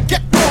bit sad,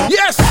 get gone.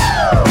 Yes.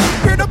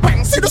 Hear the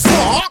bang, see the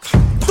spark.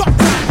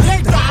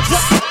 Lay down,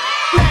 just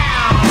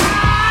down.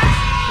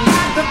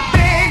 Got the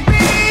big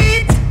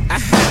beat.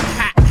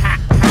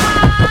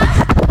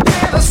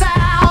 Hear the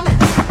sound.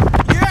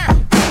 Yeah.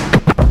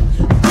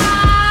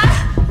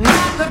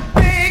 Got the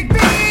big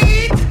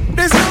beat.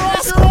 This is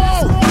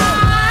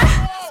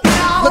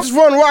Let's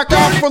run rock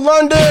out for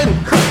London.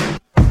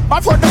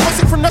 I've heard the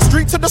music from the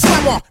street to the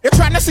slammer. They're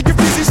trying to see if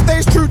Easy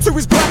stays true to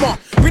his glamour.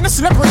 Being a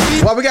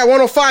celebrity. Well, we got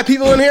 105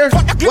 people in here.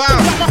 Wow.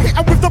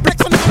 With the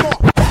blitz on the hammer.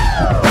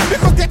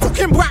 Because they're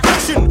talking black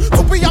Russian.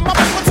 To be on my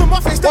back to my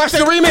face. Watch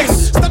the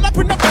remix. Stand up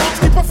in the box,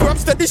 keep a firm,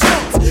 steady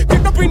shots.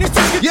 Keep the beanies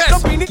to get the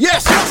beanie.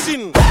 Yes.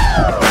 Russian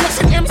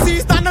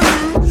MCs down the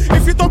loo.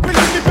 If you don't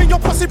believe me, bring your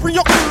posse, bring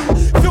your crew.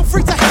 Feel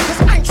free to hate,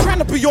 cause I ain't trying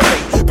to be your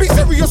mate. Be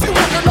serious, you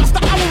won't have lost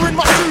the hour in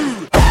my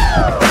shoe.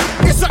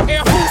 It's an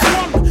Air Force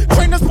One.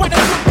 Trainers by the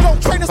clock,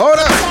 trainers by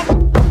the sun.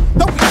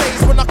 There'll be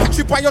days when I catch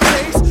you by your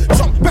days.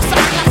 Jump best to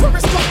hang out where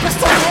it's not best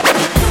to run.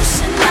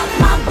 Loosen up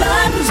my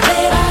buttons,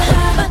 baby,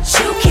 but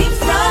you keep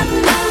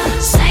running.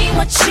 Say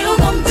what you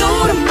gon' do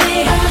to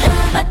me,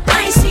 but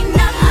I ain't seen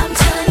nothing. I'm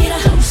telling you to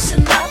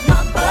loosen up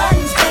my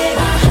buttons,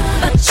 baby,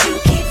 but you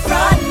keep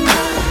running.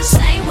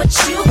 Say what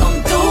you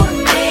gon' do to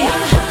me,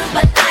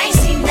 but I ain't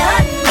seen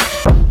nothing.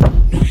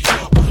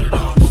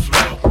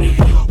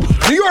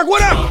 New York,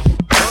 what up?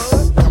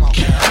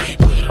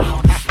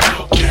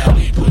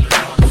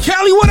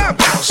 Cali, what up?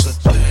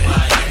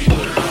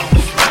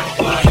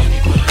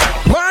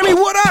 Miami,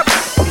 what up?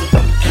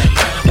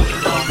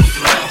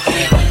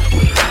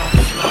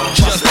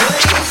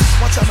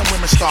 One time the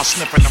women start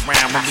start sniffing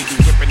around. When we be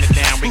whipping it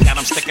down, we got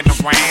them sticking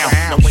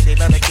around. The way they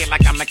love to get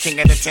like I'm the king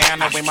of the town.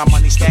 The way my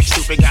money stacks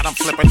stupid, got them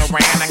flipping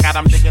around. I got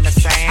them digging the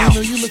sound.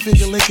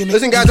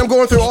 Listen, guys, I'm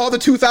going through all the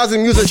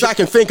 2000 music I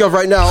can think of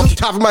right now off the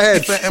top of my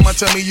head. So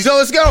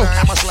let's go.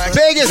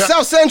 Vegas,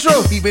 South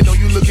Central,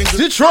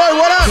 Detroit,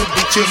 what up?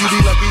 You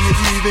be lucky if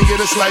you even get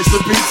a slice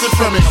of pizza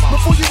from it.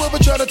 Before you ever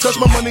try to touch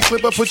my money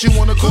clip, I put you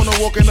on the corner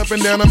walking up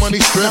and down the money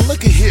strip. Now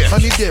look at here,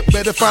 honey dip,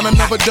 better find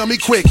another dummy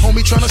quick.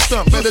 Homie tryna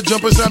stump, better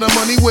jump us out of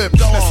money whip.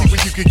 Let's see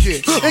what you can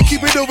get. And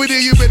keep it over there,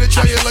 you better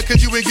try your luck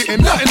cause you ain't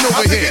getting nothing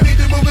over here. You need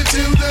to move it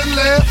to the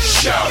left,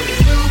 shout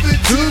it. Move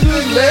it to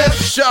the left,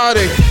 shout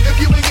it. If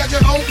you ain't got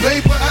your own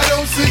paper, I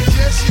don't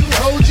suggest you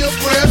hold your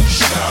breath,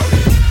 shout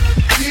it.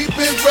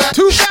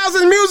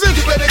 2000 music.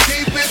 You better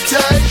keep it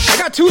tight. I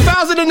got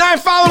 2009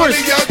 followers.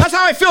 That's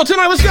how I feel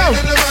tonight. Let's go. Bump,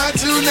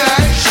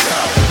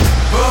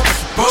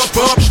 bump,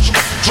 bump,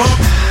 bump,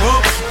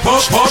 bump,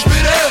 bump, bump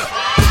it up.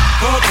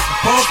 Bump,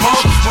 bump,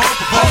 bump, bump,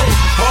 bump,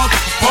 bump,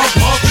 bump,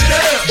 bump it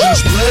up.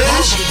 Just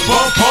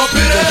bump, bump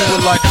it up. Do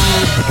it like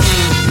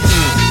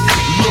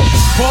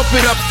Bump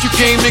it up if you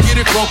came to get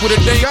it bump with a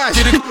day. Guys,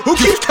 who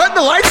keeps cutting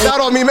the lights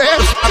out on me, man?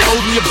 I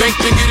told you your bank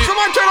to get it.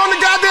 Someone turn on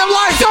the goddamn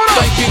lights. Hold up.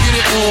 Like to get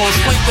it on,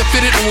 spank to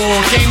fit it on,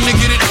 came to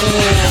get it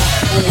on.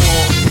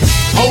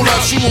 Hold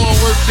up, she wanna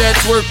work that,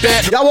 twerk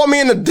that. Y'all want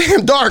me in the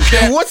damn dark.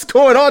 What's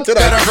going on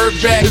today? Gotta hurt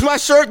back. Is my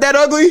shirt that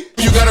ugly?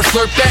 You gotta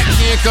slurp that.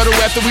 Can't cut her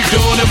after we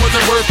doing it.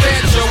 Wasn't worth that.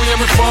 Joey, I'm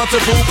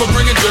responsible for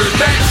bringing dirt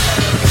back.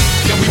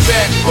 Can we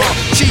back up?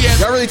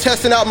 Y'all really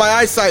testing out my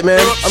eyesight, man.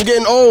 I'm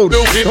getting old.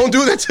 Don't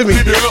do that to me.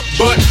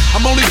 But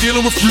I'm only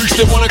dealing with freaks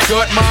that wanna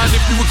cut mine.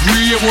 If you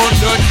agree and want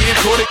nut, can't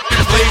cut it.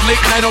 Play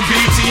late night on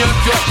BT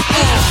Uncut.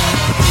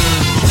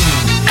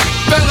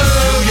 Fella,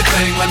 do your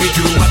thing, let me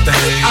do my thing.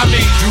 I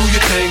mean, do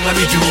your thing, let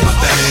me do my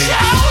thing.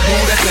 Do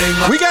that thing.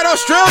 We got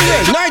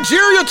Australia,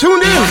 Nigeria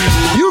tuned in,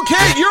 UK,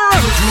 Europe.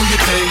 Do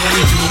your thing, let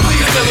me do my thing.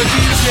 Please tell a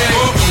DJ.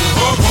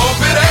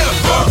 Pump it up.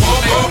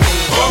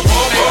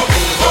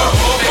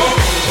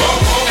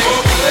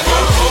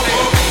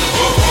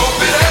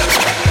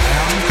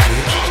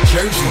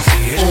 Jersey's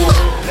here.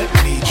 Let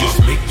me just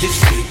make this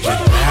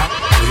statement now.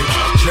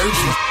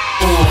 Jersey.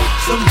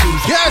 Some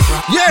dudes. Yes,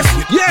 yes,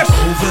 yes.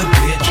 Over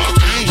there.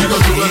 You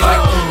gon' do it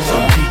like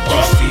some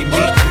people see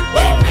me.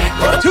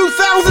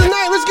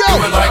 2009, let's go.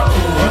 Do it like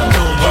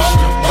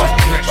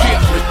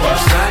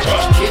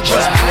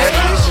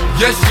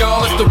yes,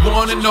 y'all, it's the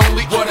one and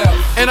only. What up?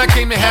 And I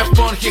came to have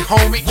fun here,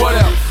 homie. What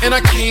up? And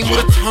I came with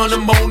a ton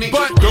of money.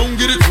 But don't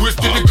get it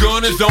twisted, the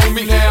gun is on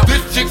me now.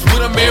 This chick's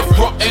with a man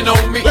frontin'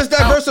 on me. Let's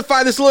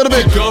diversify this a little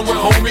bit. Gun with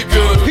homie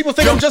good. People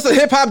think I'm just a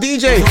hip hop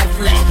DJ.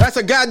 That's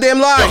a goddamn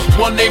lie.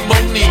 One name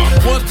Monique.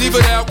 Once leave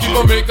it out, keep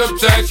her makeup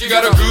tight. She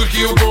got a good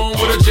heel going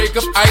with a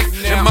Jacob Ice.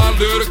 In my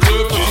little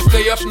club, so she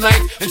stay up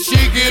night. And she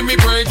give me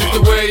brains just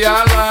the way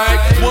I like.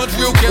 One's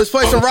real. Let's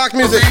play some rock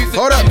music.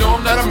 Hold up. You know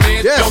I'm not a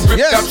man. Yes, don't rip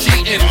out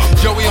cheating.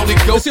 Joey only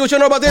goes. Let's see what you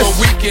know about this. On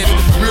weekends,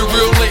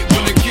 real late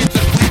when the kids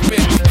are sleeping.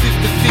 This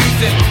the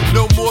season,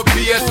 no more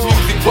BS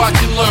music. Watch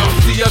and learn,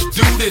 see us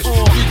do this.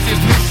 Streets is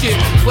new shit.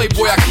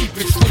 Playboy, I keep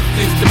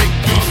exclusives to make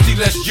you see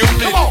less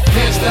units. Come on,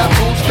 can't stop,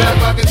 won't stop,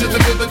 rockin' to the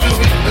rhythm, do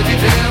it. Look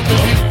it down,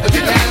 look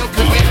it down,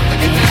 look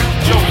it down.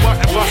 Joe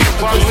Martin, look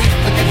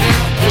it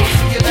down, you'll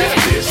see it now.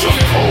 There's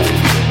some holes in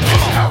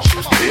this house.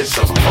 There's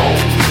some holes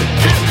in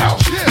this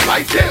house.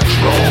 Like that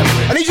roll.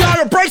 I need y'all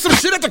to break some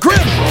shit at the crib.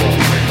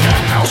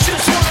 It's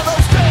just one of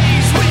those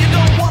days where you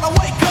don't wanna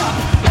wake up.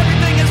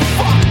 Everything is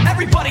fucked,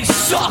 everybody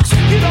sucks.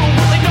 You don't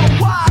really know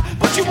why,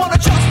 but you wanna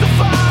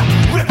justify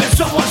ripping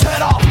someone's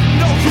head off.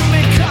 No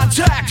human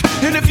contact,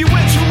 and if you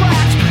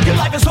interact, your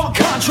life is on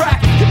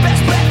contract. Your best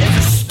bet is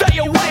to stay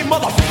away,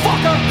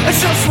 motherfucker.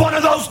 It's just one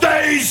of those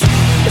days.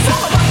 It's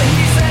all about the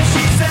he said,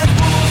 she said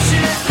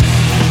bullshit.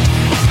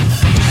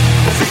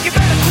 I think you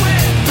better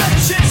quit, let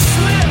shit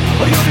slip,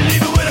 or you'll be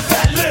leaving with a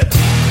fat lip.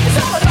 It's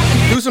all about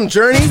the Do some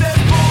Journey.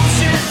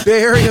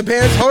 Bay Area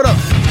bands. Hold up.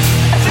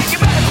 I think you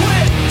better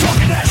quit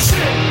talking that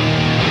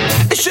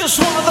shit. It's just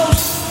one of those.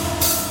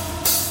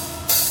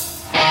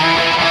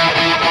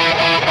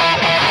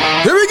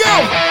 Here we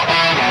go.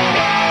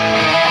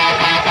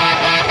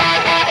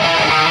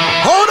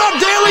 Hold up,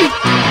 Daily.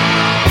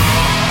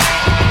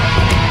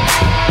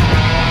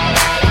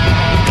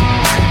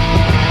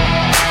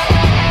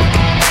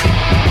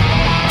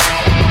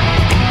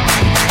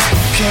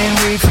 Can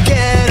we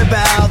forget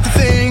about the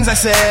things I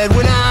said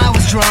when I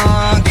was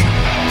drunk?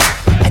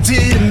 I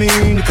didn't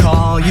mean to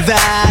call you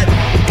that.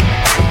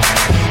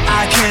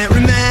 I can't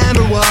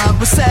remember what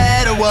was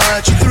said or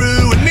what you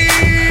threw at me.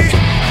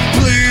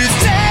 Please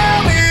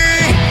tell me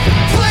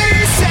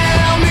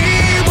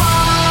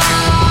why.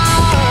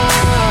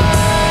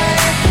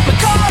 My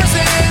car's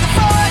in the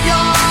front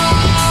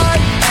yard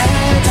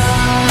and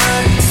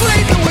I'm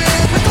sleeping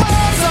with my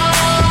clothes on.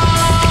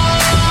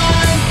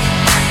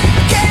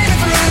 Came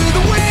through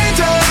the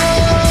window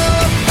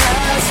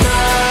last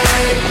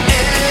night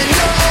and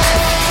I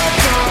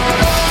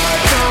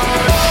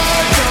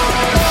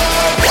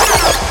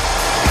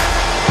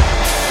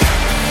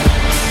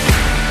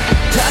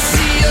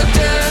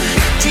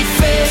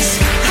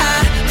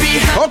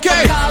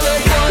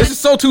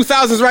so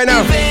 2000s right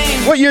now.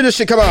 What year did this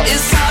shit come out?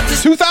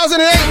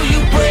 2008?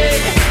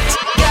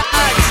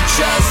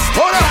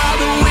 Hold up.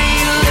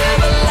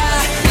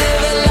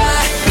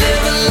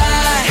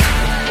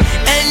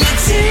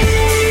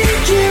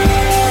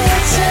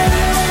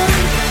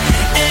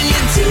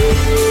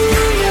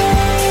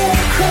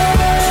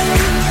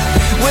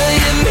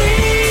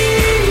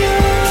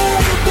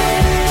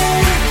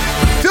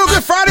 Feel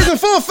Good Fridays in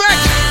full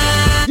effect.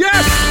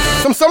 Yes.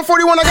 Some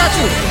 41, I got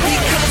you.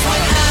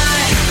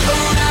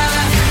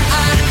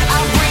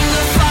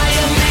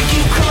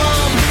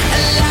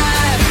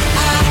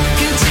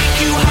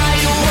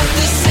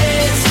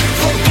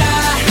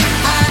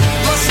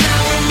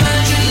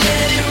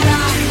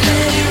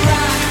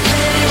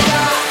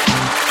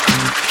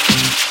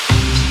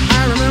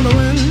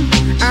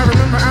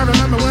 I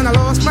remember when I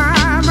lost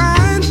my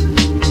mind.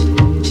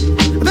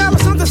 There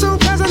was something so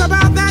pleasant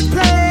about that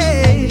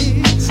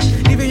place.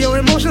 Even your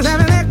emotions have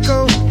an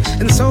echo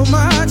in so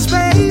much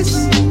space.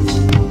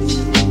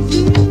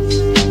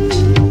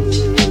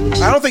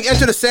 I don't think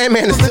Enter the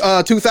Sandman is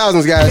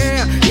 2000s, guys.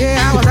 Yeah,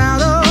 I was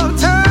out of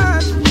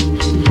touch.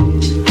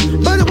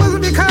 But it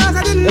wasn't because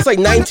I didn't. It's like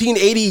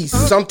 1980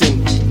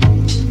 something.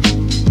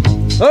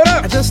 Hold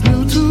up. I just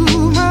knew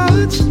too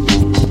much.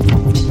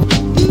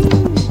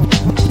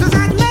 Does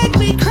that make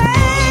me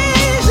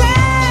crazy?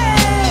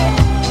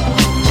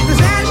 Does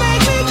that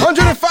make me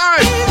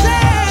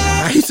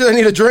 105. He said I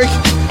need a drink.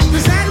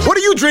 What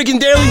are you drinking,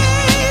 Daily?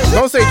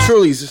 Don't say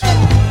Truly's.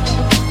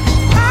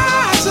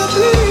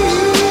 possibly?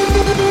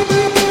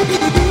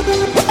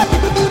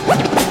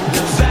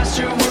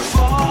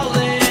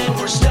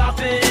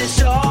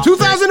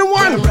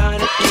 2001.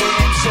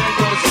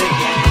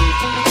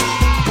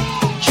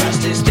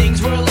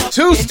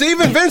 2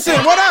 Steven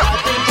Vincent, what up?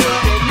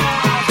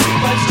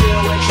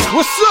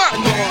 What's up?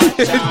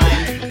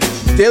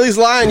 Daly's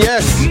lying,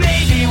 yes.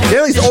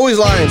 Daly's always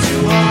lying.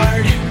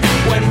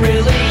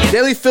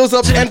 Daly fills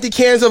up empty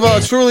cans of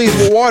Truly's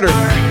with water.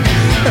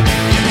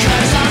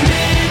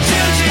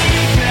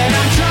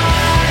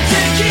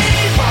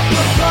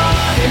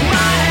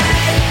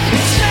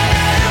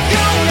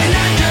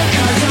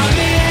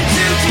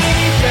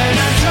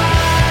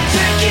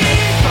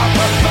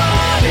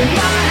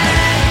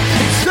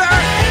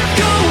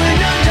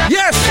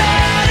 Yes!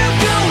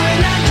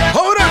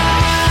 Hold up!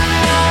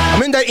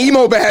 I'm in that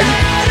emo bag.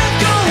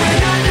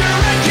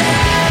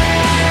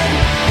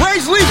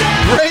 Rage Leap,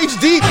 Rage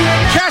Deep,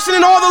 cashing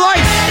in all the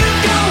lights.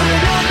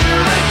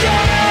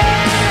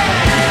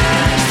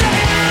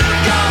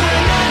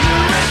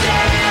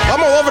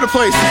 I'm all over the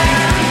place.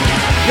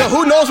 Yo,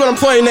 who knows what I'm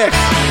playing next?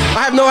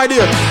 I have no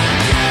idea.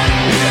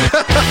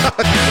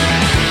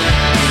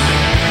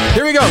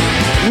 Here we go.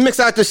 Mix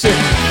out this shit.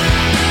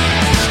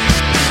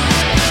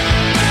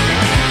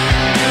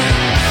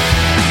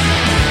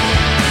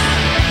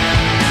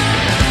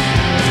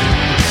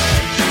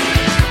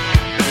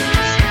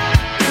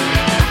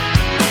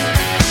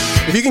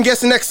 If you can guess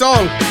the next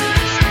song.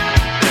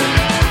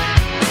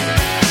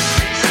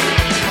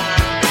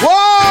 Whoa!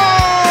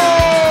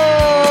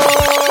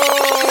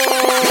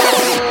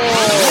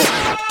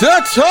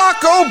 The Talk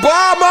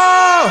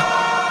Obama!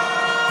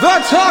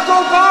 The Talk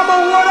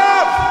Obama, what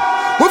up?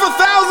 With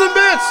 1,000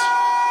 bits!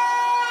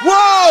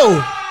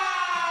 Whoa!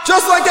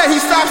 Just like that, he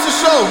stops the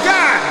show.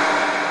 God!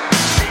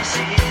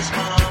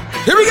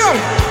 Here we go!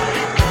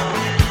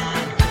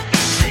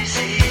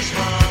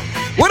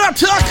 What up,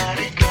 Tuck?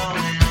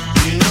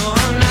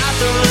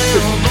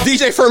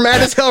 DJ for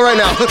mad as hell right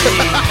now.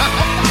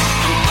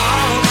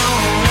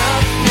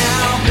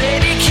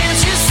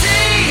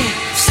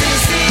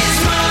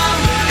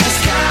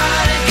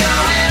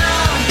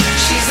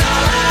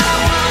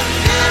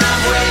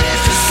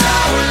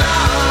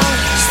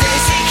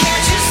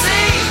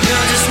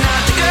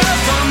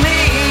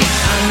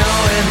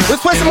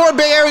 Let's play some more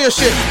Bay Area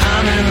shit.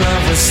 I'm in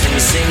love with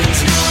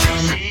Stacy's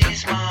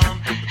mom.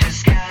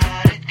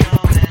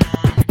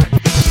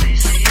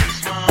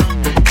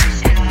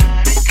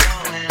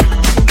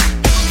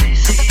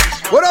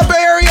 What up,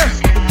 Bay Area?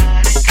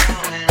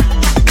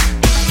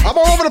 I'm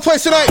all over the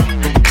place tonight.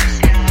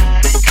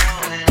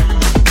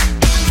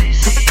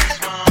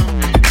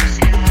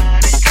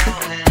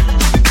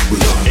 We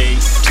got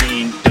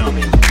 18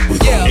 dummy. We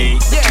got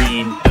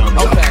 18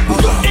 dummy. Okay. We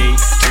got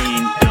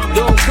 18 dummy.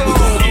 We got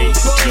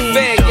 18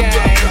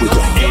 dummy. We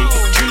got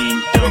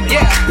 18 dummy.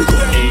 Yeah. We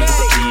got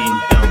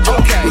 18 dummy.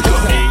 Okay. We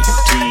got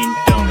 18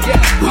 dummy.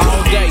 Yeah. All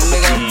day,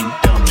 nigga.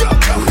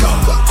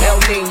 El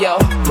Nino,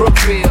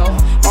 Brookville,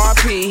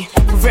 RP.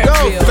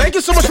 Yo, thank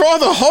you so much for all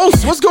the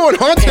hosts. What's going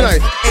on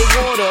tonight?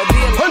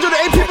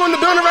 108 people in the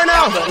building right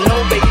now.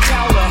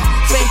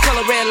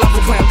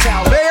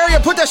 Bay Area,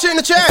 put that shit in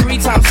the chat. 3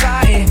 times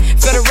sign,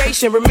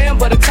 Federation,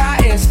 remember the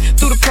Titans.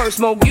 Through the purse,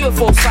 smoke,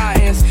 UFO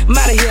science. I'm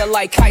out of here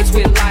like kites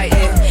with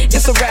lighting.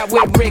 It's a rap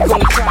with Rick on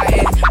the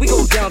trying. We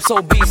go dump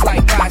so beats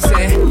like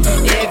Bison.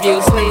 If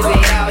you sleazy,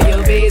 how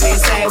you busy,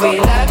 say we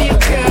love you,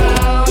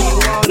 girl.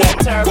 You want a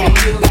turkey,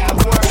 you got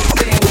work,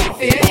 then we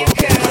feel you,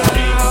 girl.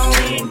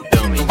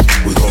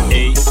 We got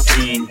 18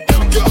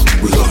 dummies.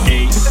 We got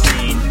 18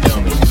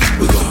 dummies.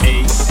 We got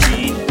 18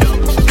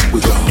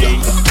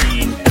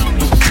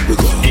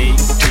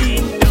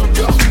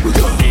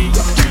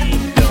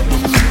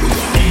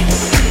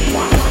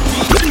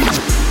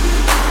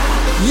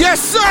 Yes,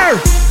 sir.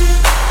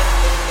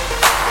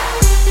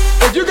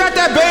 If you got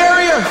that Bay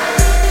Area,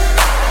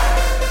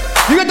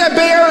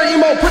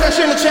 emo, put that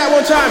shit in the chat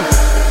one time.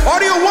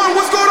 Audio 1,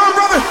 what's going on,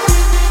 brother?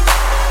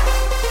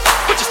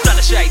 What you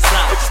started shades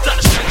now? What you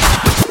started shades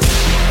now?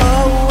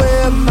 I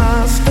wear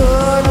my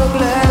stunner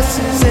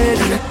glasses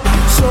and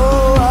so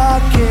I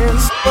can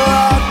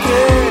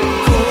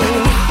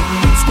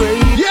scrape.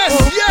 Yes.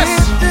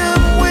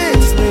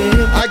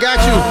 I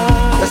got you.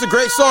 That's a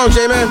great song,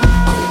 J-Man.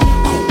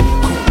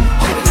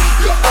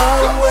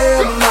 I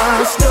wear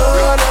my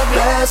stunner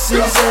glasses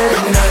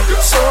and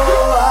so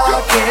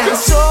I can.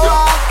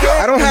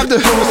 I don't have the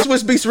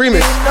Swiss Beats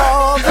remix.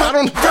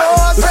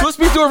 The Swiss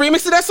Beats do a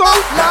remix to that song?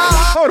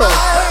 Hold on.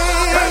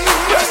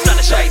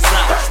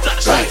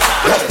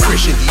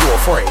 Christian Dior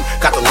frame,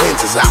 got the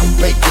lenses out,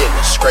 baked in,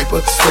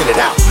 scraper, spin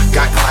it out.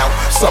 Got clout,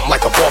 something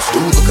like a boss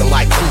dude, looking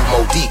like Blue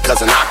Mo D,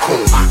 cousin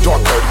Akun. Dark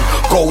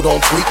 30, gold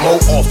on tweak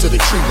mode, off to the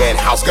tree man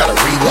house, gotta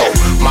reload.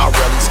 My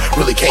rallies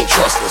really can't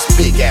trust us.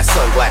 Big ass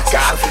sunglasses,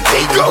 got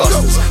baby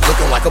busters,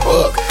 looking like a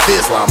bug.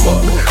 Islam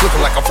mug, looking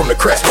like I'm from the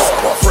crest.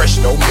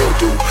 Fresh, no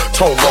mildew,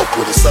 tone low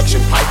with a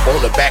suction pipe on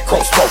the back,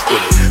 chrome smoke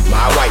with it.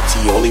 My white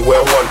tee only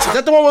wear one time.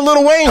 Is that the one with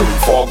Lil Wayne?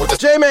 Fog with the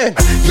J-Man.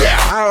 Yeah,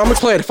 I'm gonna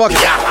play it. Fuck it.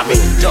 Yeah, I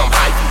mean dumb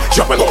hype,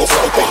 jumping on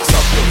something.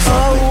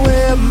 I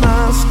wear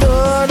my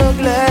stunner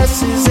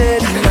glasses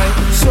at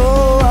night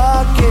so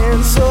I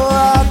can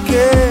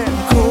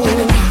cool.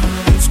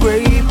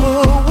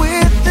 Scraper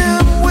with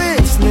them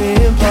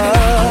whistling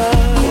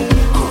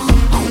pipes.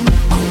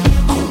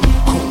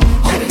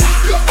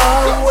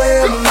 I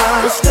wear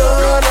my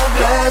stunner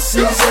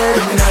glasses at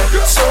night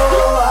so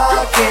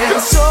I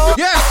can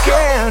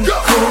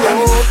cool.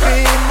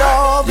 Open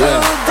all the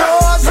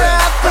doors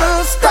at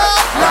the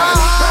stoplight.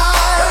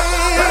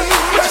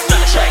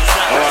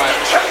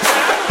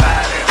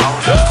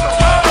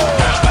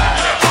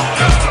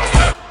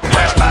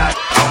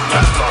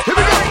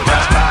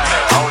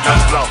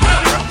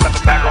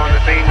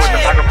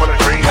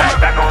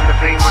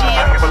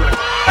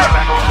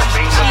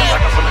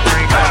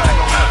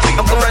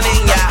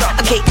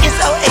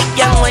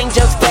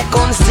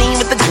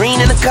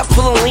 Cup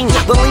full of lean,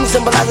 the lean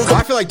symbolizes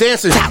I feel like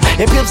dancing.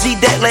 And Pimp C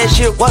that last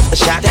year was a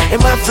shot.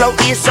 And my flow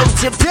is so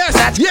tip. Yes.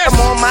 I'm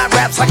on my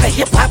raps like a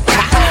hip hop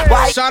cop.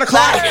 White shot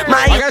o'clock.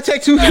 I gotta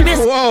take two.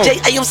 Whoa. J,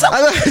 I am so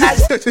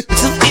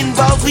to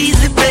involve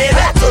Weezy, baby.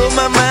 I told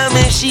my mom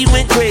and she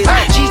went crazy.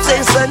 She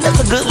said, son, that's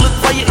a good look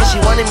for you. And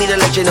she wanted me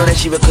to let you know that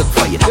she would cook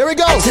for you. There we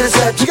go.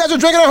 You guys are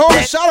drinking at home.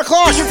 Shot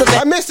o'clock.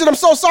 I missed it. I'm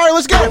so sorry.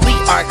 Let's go. We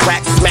are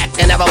crack, smack,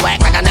 and never whack.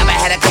 Like I never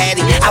had a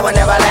caddy. I would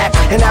never laugh.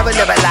 And I would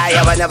never lie.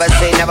 I would never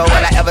say, never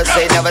will I ever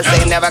say, never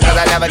cause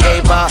I never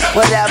gave up.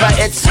 Whatever,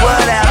 it's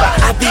whatever.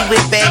 I be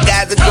with bad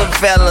guys and good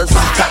fellas.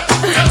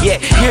 Yeah,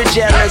 you're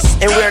jealous,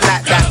 and we're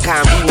not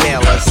 .com.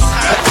 Email us.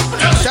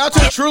 Shout out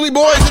to the Truly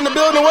Boys in the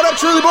building. What up,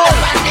 Truly Boys?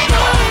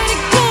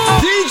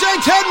 DJ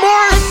Ted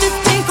Morris.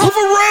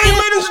 Wolverine,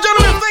 ladies and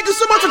gentlemen. Thank you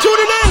so much for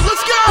tuning in.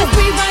 Let's go.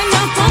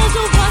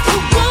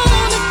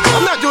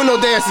 I'm not doing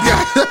no dancing,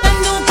 guys.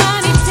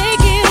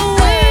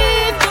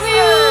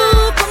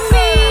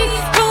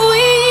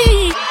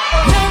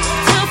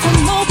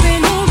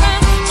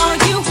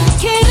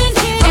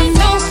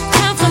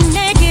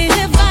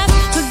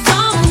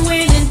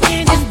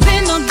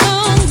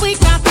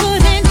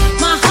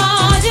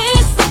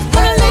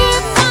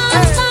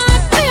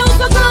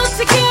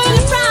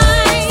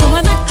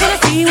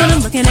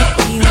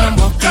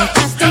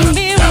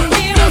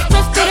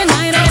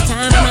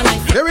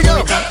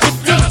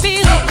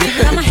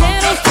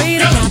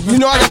 You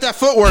know I got that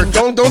footwork.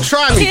 Don't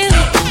try me.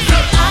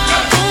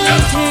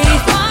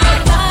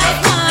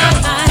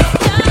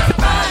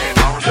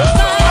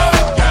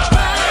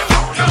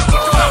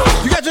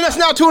 You guys are just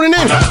now tuning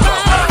in.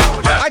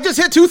 I just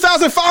hit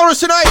 2,000 followers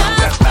tonight.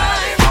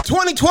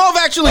 2012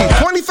 actually,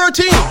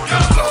 2013.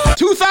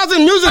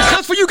 2000 music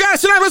just for you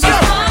guys tonight. Let's go.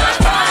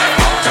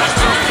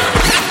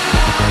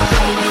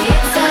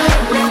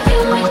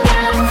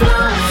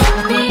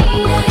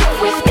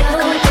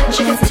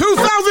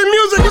 2000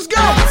 music, let's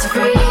go!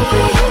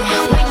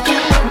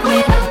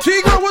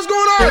 Tigo, what's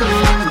going on?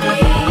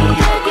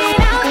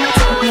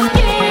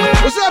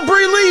 What's up,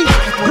 Bree Lee?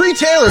 Bree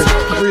Taylor.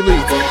 Bree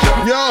Lee.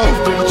 Yo,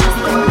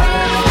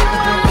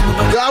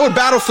 I would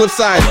battle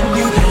Flipside.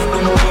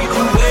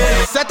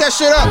 Set that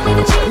shit up.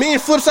 Me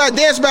and Flipside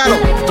dance battle.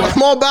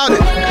 I'm all about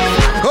it.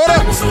 Hold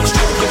up.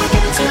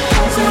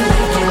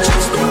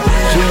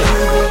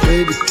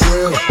 Baby,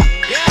 girl.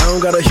 I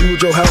don't got a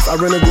huge old house, I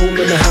rent a room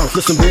in the house.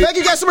 Listen, baby. Thank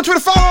you guys so much for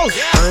the follows.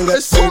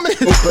 There's so much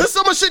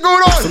shit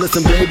going on. So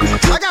listen, baby.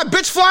 I got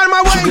bitch flying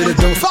my way.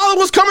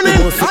 Followers coming in.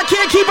 I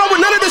can't keep up with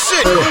none of this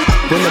shit.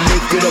 When I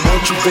make it, I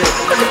want you there.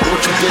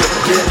 Want you there,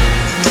 yeah.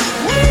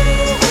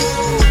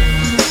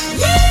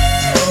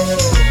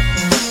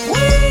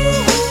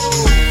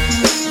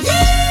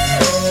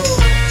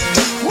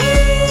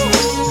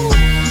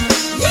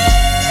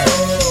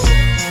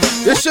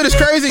 This shit is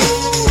crazy.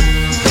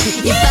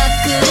 If I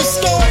could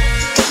escape,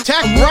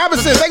 Tack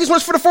Robinson, thank you so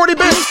much for the 40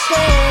 bits.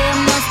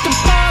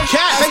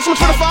 Cat, thanks so much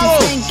for the follow.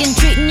 Thinking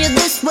treating you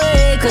this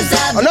way,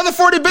 Another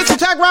 40 bits from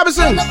Tack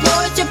Robinson.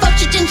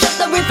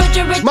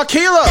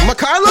 Makila.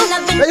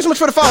 Thanks so much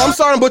for the follow. I'm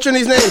sorry I'm butchering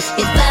these names.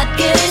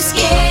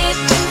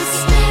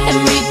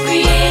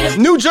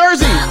 New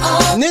Jersey.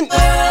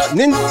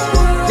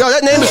 Yo,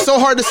 that name is so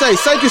hard to say.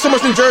 Thank you so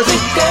much, New Jersey.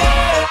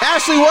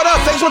 Ashley, what up?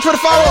 Thanks so much for the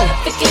follow.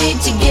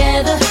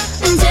 Together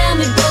and tell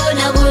me, boy,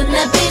 now wouldn't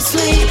that be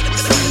sweet?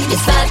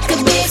 If I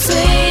could be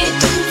sweet,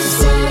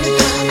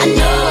 I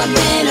know I've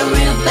been a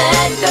real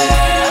bad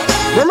girl.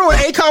 Remember when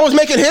Akon was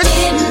making hits?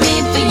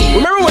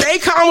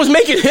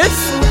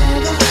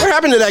 What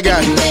happened to that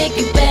guy? Make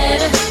it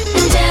better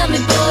and tell me,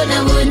 boy,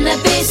 now wouldn't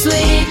that be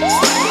sweet?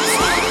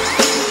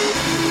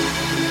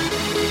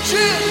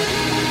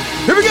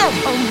 Here we go.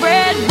 A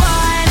red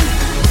wine.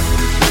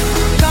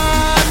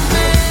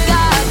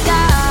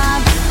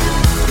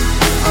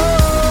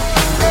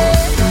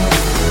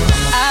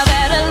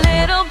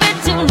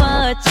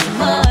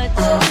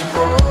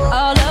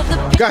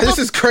 Guys, this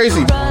is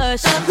crazy.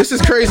 This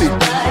is crazy.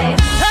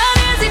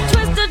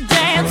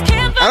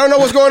 I don't know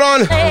what's going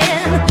on.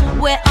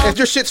 If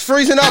your shit's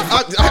freezing up,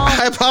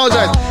 I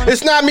apologize.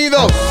 It's not me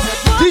though.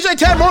 DJ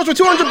Ted Morris with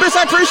 200 bits,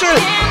 I appreciate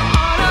it.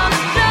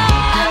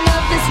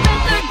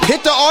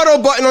 Hit the auto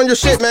button on your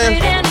shit, man.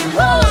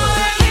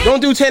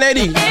 Don't do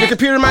 1080. Your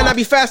computer might not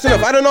be fast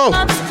enough. I don't know.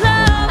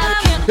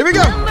 Here we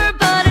go.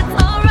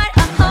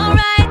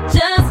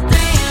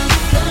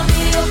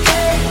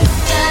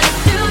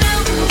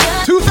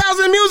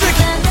 2000 music.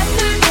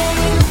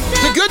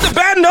 The good, the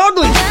bad, and the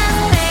ugly.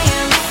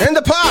 And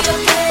the pop.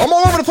 I'm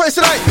all over the place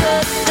tonight. I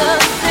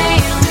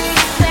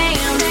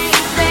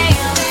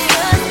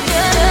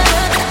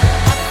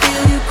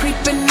feel you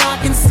creeping, I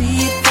can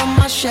see it from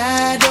my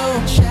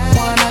shadow.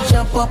 Wanna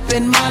jump up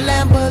in my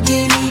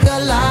Lamborghini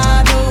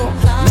Gallardo.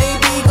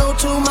 Maybe go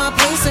to my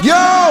place.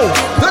 Yo,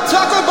 the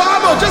Tuck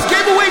Obama just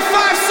gave away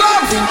 5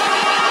 subs.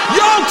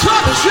 Yo,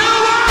 Tuck,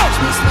 chill out.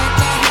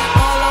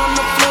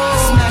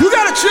 You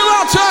gotta chill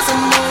out, Tuck.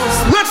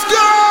 Let's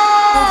go.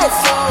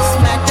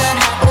 Smack that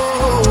hat,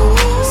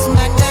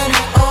 smack that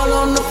hat all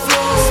on the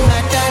floor.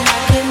 Smack that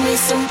hat, give me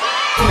some.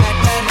 Smack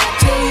that hat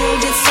till you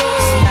get so.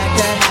 Smack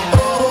that hat,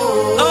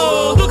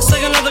 oh, looks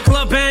like another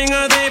club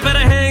banger. They better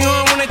hang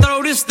on when they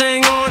throw this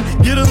thing on.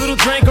 Get a little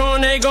drink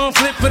on, they gon'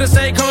 flip for the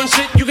Akon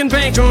shit. You can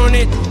bank on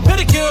it.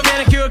 Pedicure,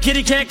 manicure,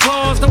 kitty cat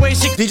claws. The way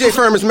she DJ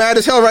Firm is mad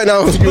as hell right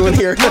now with you in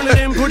here. One of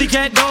them booty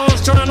cat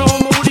dolls. Turn on the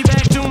whole moody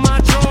back to my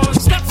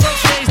drawers. Steps on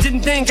stage,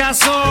 didn't think I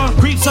saw.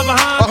 Creeps up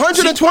behind.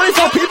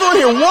 124 people in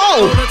here.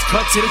 Whoa. Let's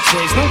cut to the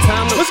chase. No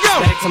time to Let's go.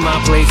 Back to my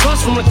place.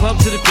 Cross from the club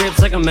to the cribs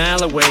like a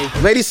mile away.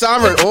 Lady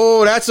Sovereign.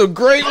 Oh, that's a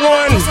great one.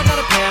 I got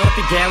a pal at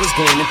the Gallus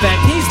game. In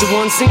fact, he's the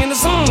one singing the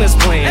song that's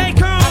playing. Hey,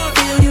 come on. I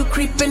feel you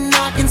creeping,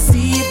 I can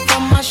see it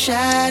from my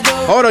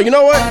shadow. Hold on, you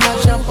know what?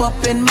 Wanna jump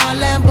up in my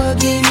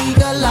Lamborghini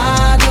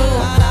Gallardo.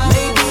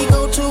 Maybe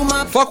go to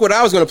my. Fuck what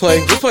I was gonna play.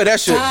 Let's play that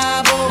shit.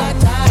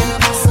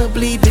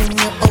 Possibly bring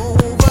you over.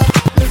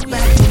 Look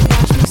back and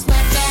watch me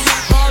smack that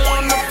hat all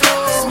on the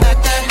floor. Smack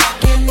that hat,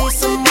 give me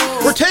some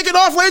more. We're taking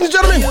off, ladies and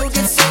gentlemen.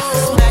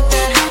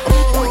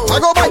 I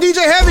go by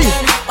DJ Heavy.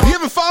 If you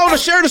haven't followed or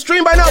shared the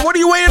stream by now, what are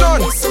you waiting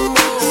on?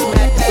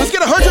 Let's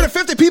get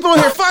 150 people in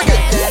here. Fuck it.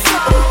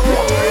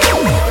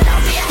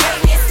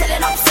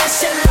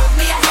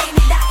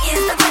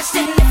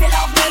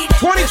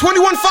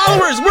 2021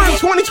 followers. We're in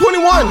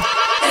 2021.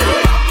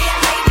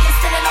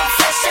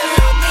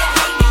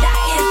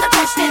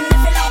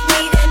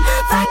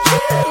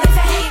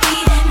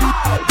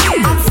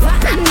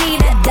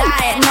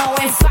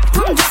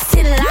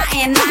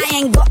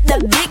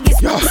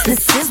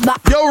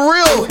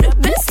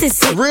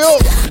 Yo,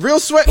 real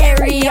sweat. Yo,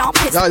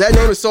 that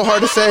name is so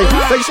hard to say.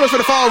 Thank you so much for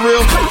the follow,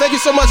 Real. Thank you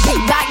so much.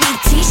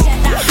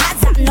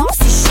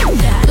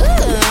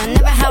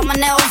 Never held my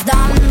nails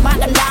done,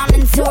 bottom down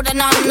into the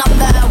number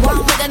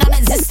one with an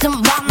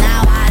unexistent bomb.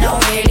 Now I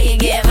don't really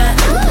give a.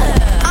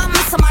 I'm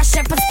missing my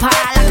shepherd's pie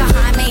like a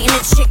high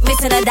maintenance chick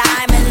missing the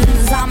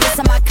diamonds. I'm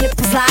missing my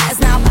clippers lighters.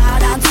 Now bow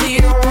down to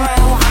your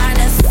royal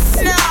highness.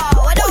 No,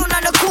 I don't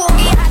know the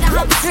corgi. Had to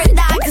hump straight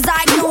down cause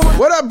I knew it.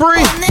 What up, Bree?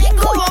 And then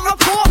go and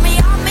report me.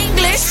 I'm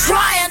English,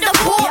 try and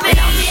deport me.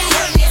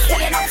 Still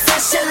an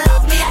obsession,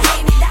 love me or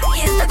hate me. That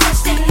is the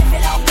question. If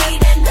you love me,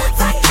 then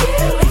fuck you.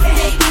 If you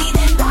hate me,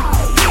 then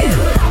love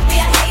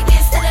me or hate me.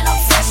 Still an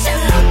obsession,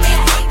 love me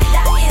or hate me.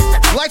 That is the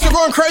question. Lights are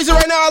going crazy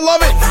right now. I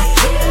love it.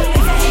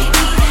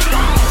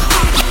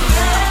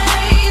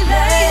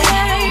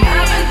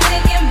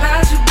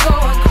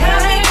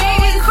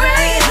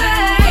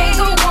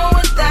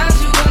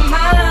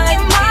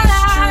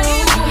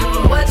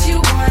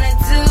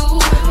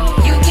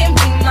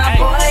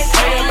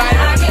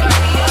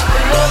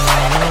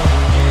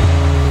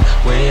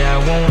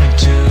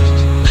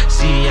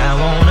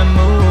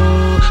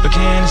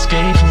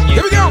 Escape from you.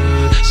 Here we go.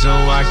 So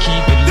I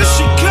keep it low,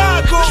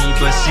 Chicago.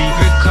 keep a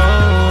secret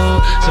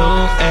code, so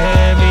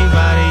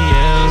everybody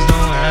else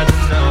don't have to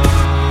know.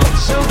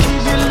 So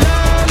keep your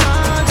love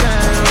locked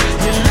down,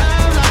 your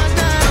love locked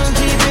down,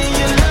 keeping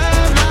your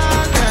love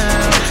locked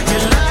down,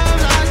 your love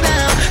locked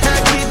down. Now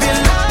keep your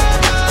love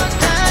locked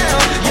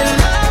down, your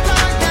love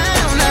locked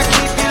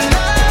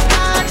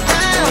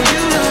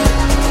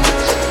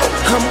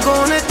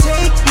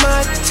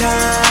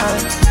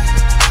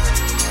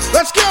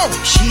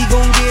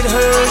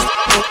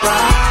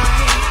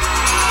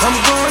I'm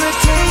gonna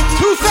take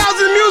 2000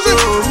 music.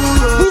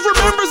 Who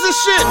remembers this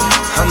shit?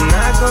 I'm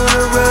not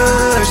gonna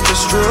rush the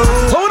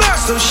stroke. Hold up.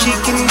 So she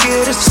can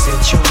get a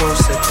sensual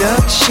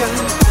seduction.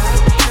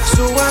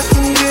 So I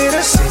can get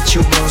a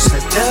sensual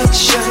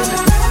seduction.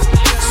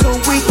 So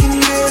we can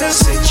get a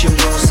sensual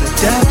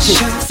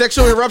seduction.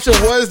 Sexual Eruption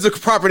was the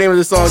proper name of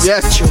the song,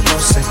 yes. Sensual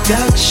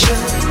seduction.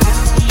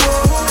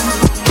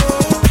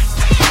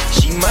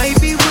 She might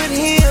be with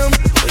him,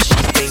 but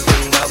she's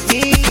thinking about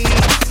me.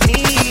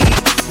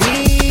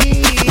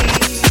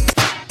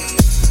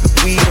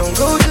 We don't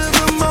go to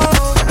the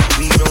mall,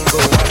 we don't go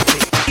out to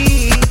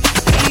eat.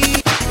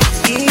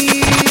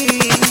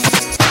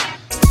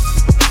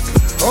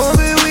 All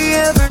that we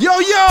ever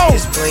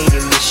is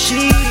playing the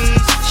sheets.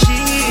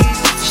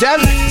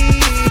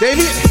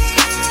 Davey,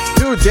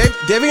 dude,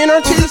 Devian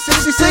RT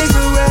 66?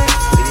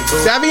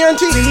 Davian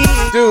T?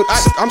 Dude,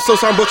 I'm so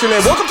sorry I'm butchering your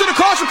name. Welcome to the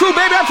Culture Crew,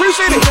 baby, I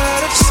appreciate it.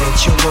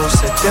 Sensual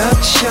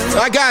seduction.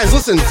 Alright guys,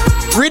 listen,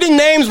 reading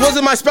names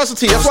wasn't my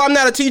specialty, that's why I'm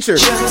not a teacher.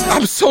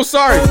 I'm so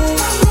sorry.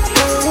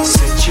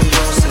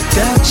 Sensual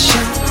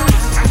seduction.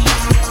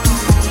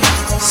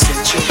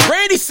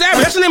 Randy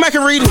Savage, that's the name I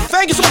can read.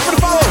 Thank you so much for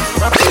the follow.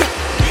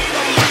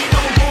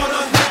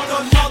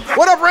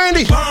 What up,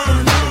 Randy?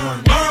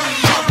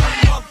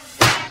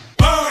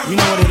 You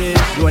know what it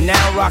is. You are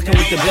now rocking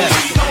with the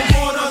best.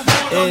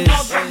 Is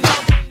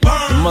the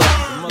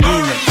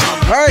movement.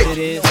 All right. It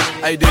is.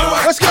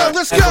 Let's go.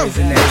 It's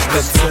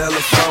the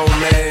telephone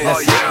man. Oh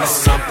yeah.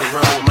 Something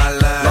wrong with my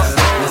line.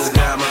 Let's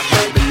got my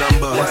baby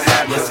number.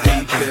 Let's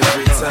beep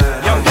every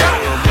time. Yo,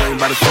 brain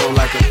by the phone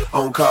like a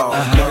on call.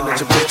 Looking at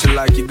your picture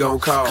like you gon'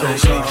 call.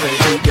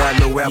 Ain't got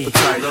no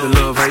appetite. The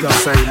love ain't the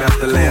same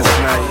after last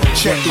night.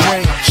 Check the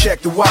ring,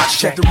 check the watch,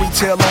 check the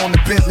retail on the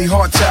Bentley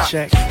hardtop.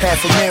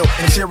 Half a mil,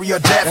 interior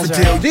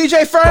daffodil.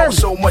 DJ Firm,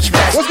 so much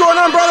mass. What's going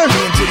on, brother? Me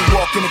and Diddy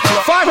walk in the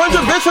club.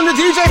 500 bits from the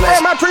DJ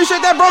Firm. I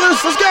appreciate that, brothers.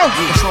 Let's go.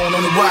 Control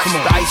on the watch,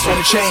 the ice on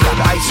the chain,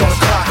 the ice on the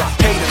clock.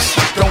 Haters,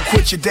 don't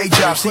quit your day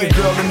job. See a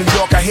girl in New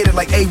York, I hit it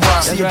like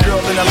A-Rod. See a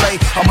girl in LA,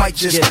 I might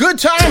just good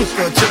times.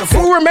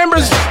 Who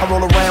remembers? I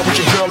roll around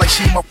with your girl like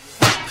she my.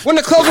 When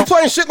the clubs were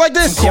playing shit like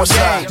this,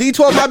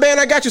 D12 my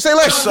band, I got you. Say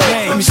less.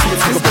 Let me see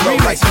if you can blow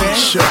like me.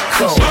 Sure.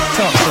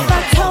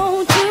 I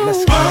told you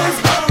once,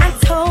 I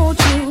told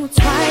you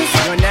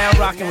twice. You're now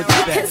rocking with the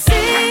You can best.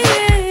 see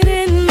it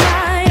in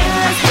my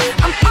eyes.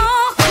 I'm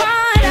all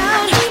cried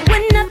out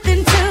with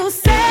nothing to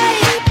say.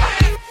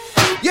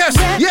 Yes,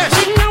 yes.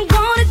 Everything I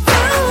wanted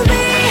to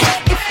be,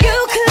 if you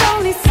could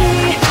only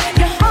see,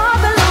 your heart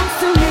belongs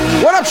to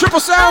me. What up, Triple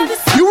Sound?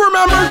 You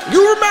remember?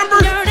 You remember?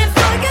 Yearning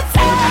for your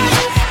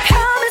touch,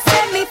 come and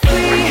set me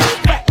free.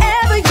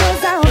 Wherever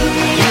yours I'll be.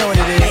 You know what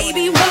it is.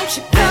 Baby, won't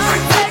you come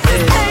take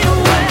this pain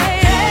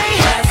away?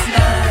 Last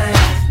night,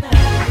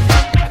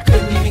 I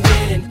couldn't even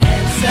get an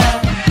answer.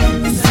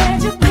 You said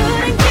you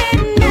couldn't get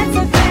an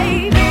answer,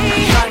 baby.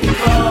 Tried to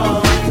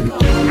call,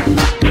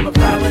 but my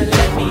pride wouldn't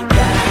let me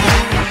die.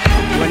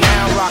 You're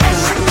now rocking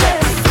with the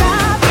best.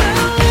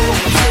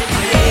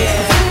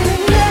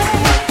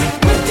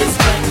 With this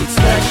strange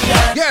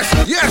expression. Yes,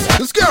 yes.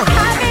 Let's go. I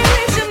can't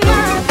reach your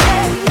mind,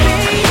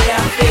 baby. Yeah,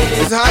 I feel it.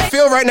 This is how I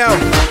feel right now.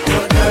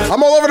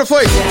 I'm all over the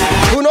place.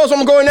 Who knows where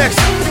I'm going next?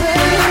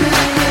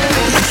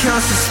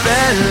 Cast a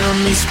spell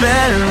on me,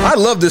 spell on me. I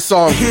love this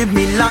song. Hit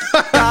me like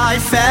I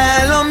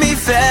fell on me,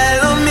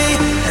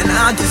 and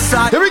I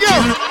decided. Here we go.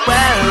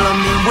 Well on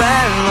me.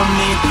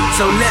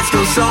 So let's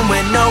go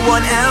somewhere no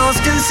one else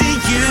can see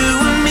you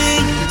and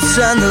me.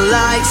 Turn the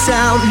lights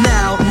out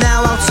now.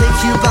 Now I'll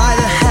take you by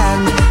the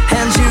hand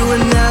you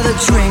another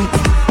drink.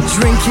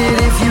 Drink it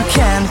if you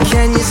can.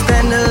 Can you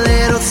spend a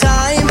little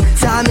time?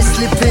 Time is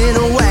slipping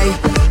away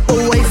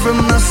from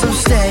us. So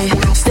stay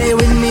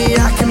with me.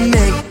 I can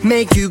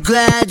make you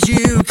glad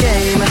you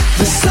came.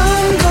 The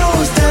sun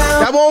goes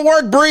down. That won't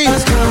work, Bree.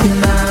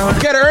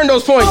 You gotta earn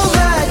those points. All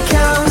that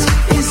counts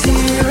is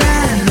here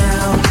and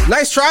now.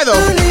 Nice try, though.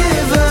 The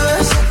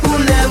universe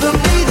will never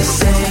be the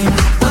same.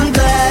 I'm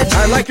glad you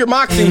I like your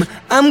moxie.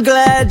 I'm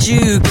glad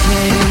you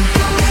came.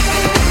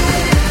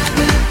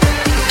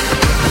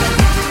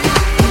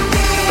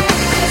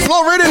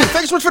 Slow ridden.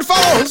 Thanks so much for the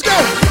follow. Let's go.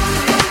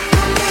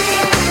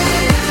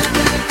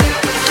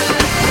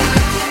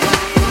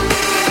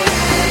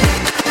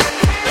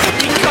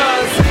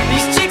 Because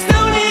these chicks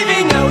don't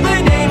even know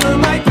the name of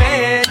my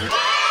band,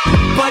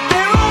 but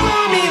they're all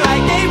on me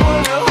like they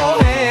wanna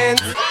hold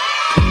hands.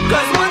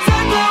 Cause once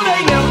I blow,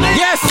 they know they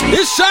Yes,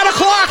 it's shot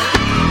o'clock.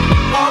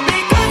 all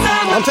because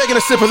I'm taking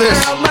a sip of this.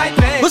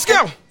 Let's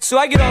go. So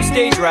I get off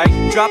stage, right?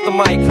 Drop the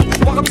mic,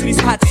 walk up to these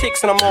hot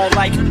chicks, and I'm all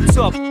like, "What's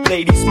up,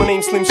 ladies? My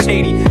name's Slim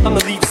Shady. I'm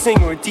the lead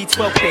singer of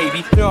D12,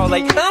 baby." They're all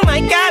like, "Oh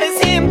my God,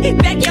 it's him!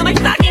 Becky, oh my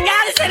fucking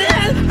God, it's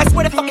him!" I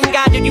swear to fucking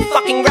God, dude, you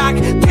fucking rock.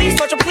 Please,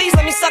 don't you please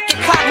let me suck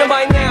your cock. Now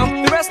by now,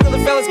 the rest of the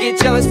fellas get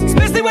jealous,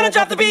 especially when I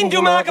drop the beat and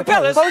do my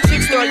acapellas. All the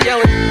chicks start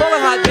yelling, all the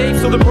hot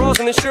babes, so the bras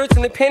and the their shirts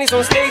and their panties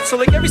on stage. So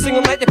like every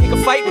single night they pick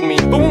a fight with me.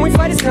 But when we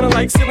fight it's kinda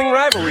like sibling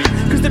rivalry,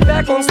 cause they're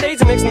back on stage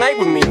the next night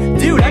with me.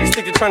 Dude, I just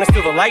think they're trying to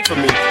steal the light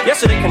from me.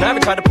 Yesterday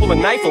Conniva tried to pull a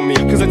knife on me,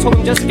 cause I told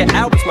him Jessica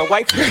Albert's my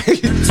wife.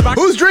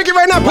 Who's drinking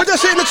right now? Put that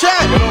shit in the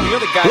chat.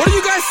 What are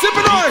you guys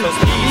sipping on?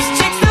 These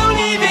chicks don't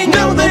even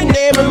know the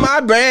name of my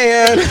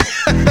brand.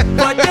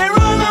 But they're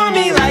all on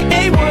me like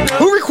they wanna.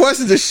 Who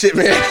requested this shit,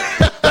 man?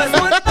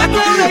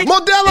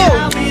 Modelo!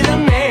 I'll be the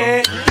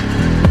man.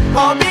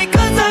 All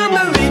because I'm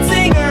the lead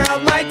singer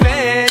of my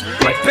band.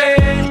 My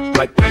band,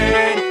 my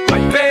band, my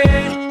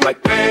band, my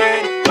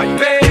band, my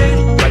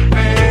band, my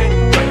band,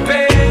 my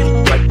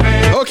band, my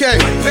band. Okay.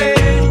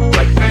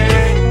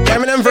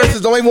 Eminem verse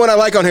is the only one I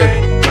like on here.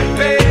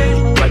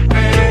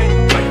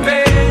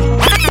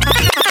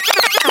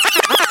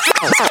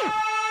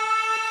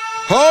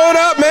 Hold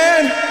up,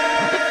 man.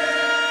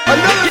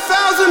 Another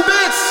 1,000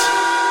 bits.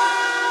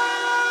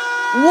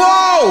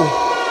 Whoa.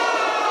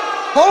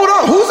 Hold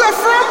on. Who's that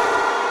from?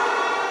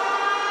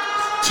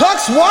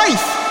 Tuck's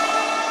wife.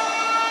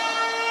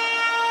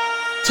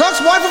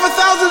 Tuck's wife of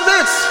 1,000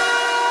 bits.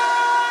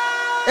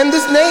 And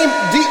this name,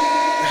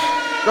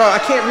 bro, I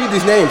can't read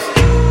these names.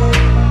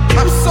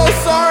 I'm so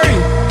sorry.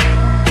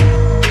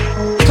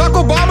 Tuck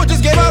Obama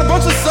just gave out a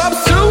bunch of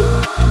subs too.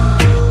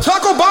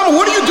 Tuck Obama,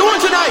 what are you doing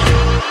tonight?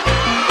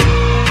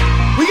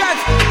 We got,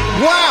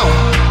 wow.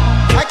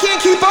 I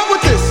can't keep up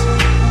with this.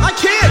 I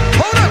can't.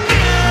 Hold up.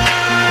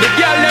 The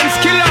girl them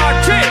skill our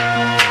trick.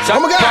 Oh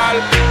my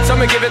God. Some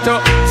give it to,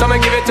 some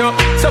give it to,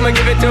 some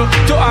give it to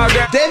our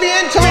girl.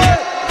 Davian Turk.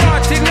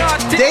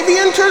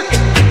 Davian Turk.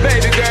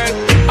 Baby girl,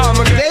 I'm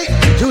a girl.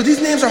 Dude,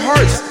 these names are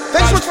hard.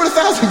 Thanks so much for the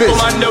 1,000 bits.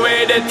 Come on the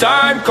way the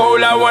time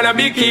cold, I wanna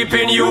be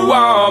keeping you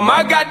warm.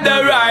 I got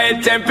the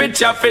right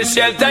temperature for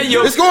shelter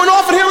you. It's going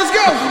off in here, let's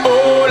go.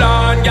 Hold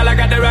on, girl, I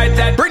got the right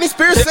temperature. Britney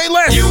Spears, say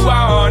less. You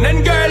on,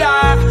 and girl,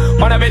 I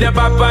wanna be the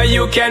papa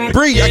you can.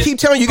 Bree, I keep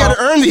telling you, you gotta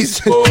earn these.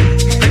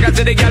 I got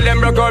to the girl, them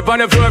broke out on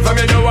the floor. From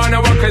you don't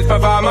wanna work as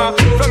performer.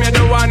 From you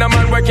don't wanna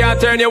man, we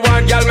can't turn you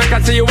on. Girl, make I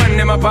see you when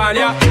them upon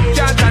ya.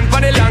 Can't stand for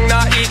the long,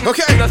 not eat.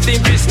 Okay. No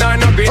steam fish, no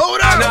green.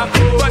 Hold on.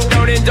 But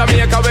down in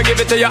Jamaica, we give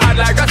it to you hot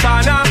like a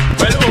sauna.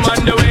 Well,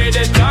 on the way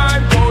the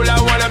time cold, I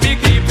wanna be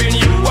keeping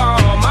you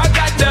warm. I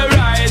got the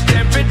right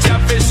temperature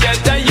for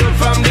shelter you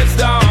from the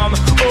storm.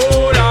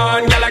 Hold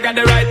on, girl, I got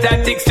the right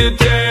tactics to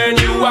turn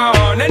you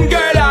on. And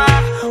girl,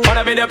 I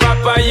wanna be the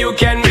papa, you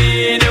can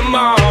be the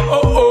mom.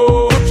 Oh,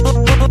 oh.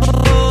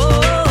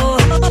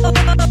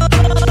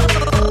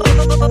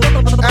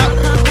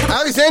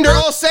 Alexander,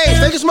 all safe.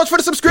 Thank you so much for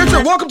the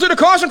subscription. Welcome to the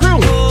Caution Crew.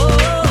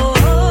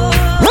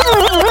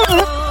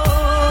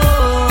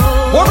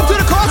 Welcome to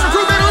the Caution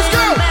Crew, baby. Let's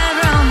go.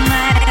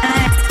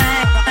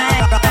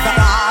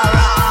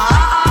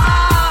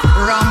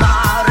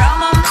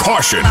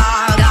 Caution.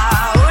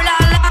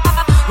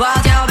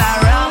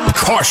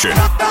 Caution.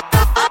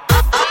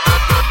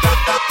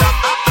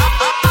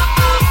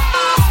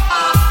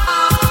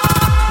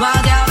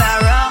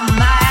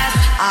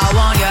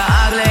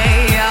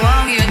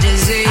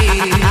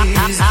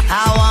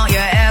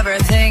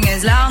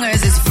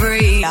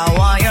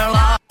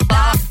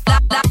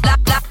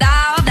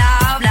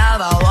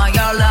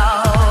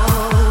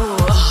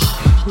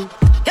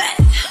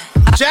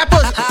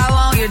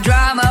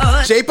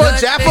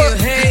 Japa.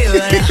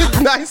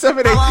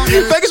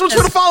 978. Thank you so much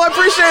for the follow. I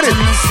appreciate it.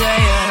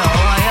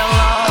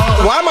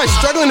 Why am I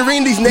struggling to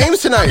read these names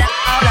tonight?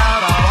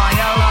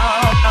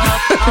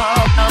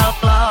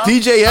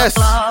 DJS.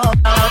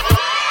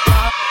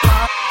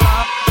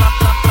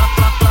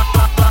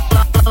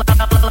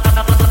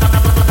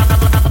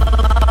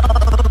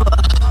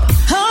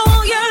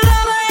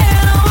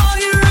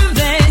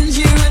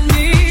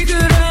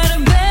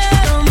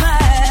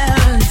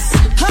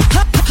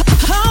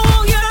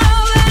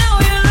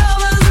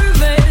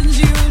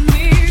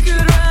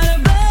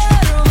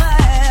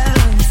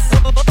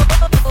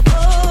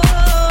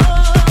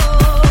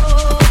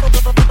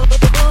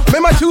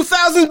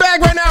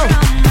 Bag right now.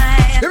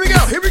 Here we go.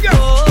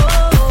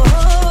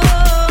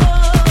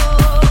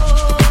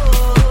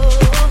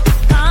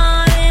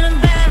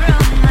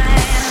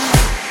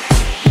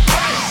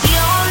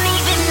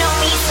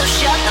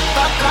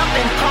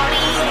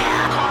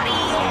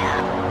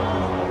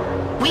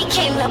 We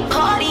came to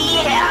party,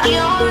 yeah. You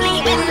don't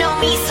even know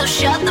me, so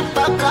shut the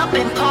fuck up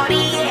and party,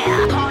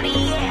 yeah. Party,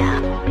 yeah.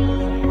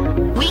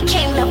 We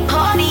came to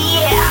party,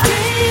 yeah.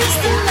 Dance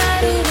the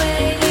night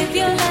away, live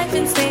your life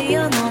and stay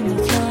on the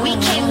floor. We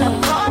came to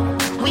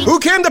party. Who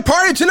came to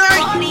party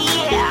tonight? Party,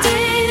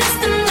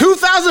 yeah.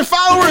 2,000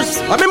 followers.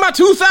 I'm in my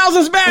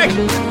 2000s bag.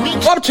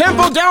 Up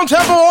tempo, down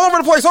tempo, all over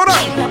the place. Hold up.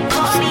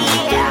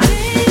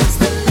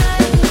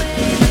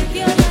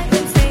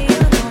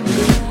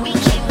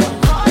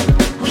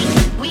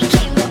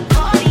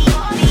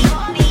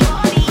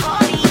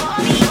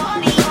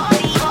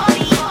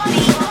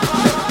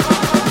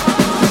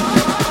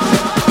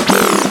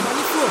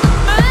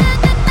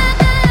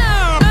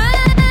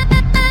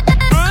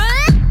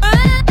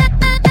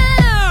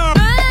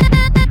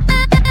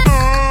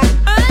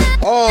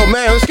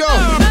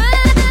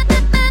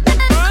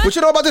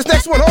 about this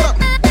next one. Hold up.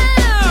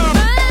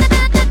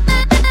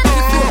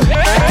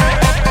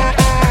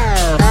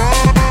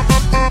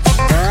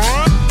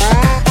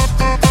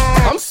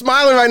 I'm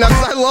smiling right now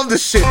because I love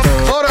this shit.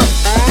 Hold up.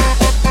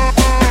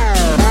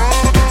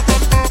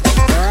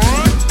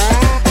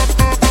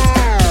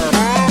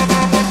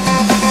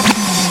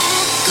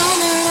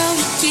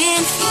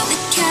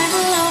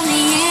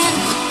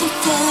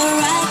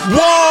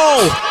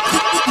 Whoa!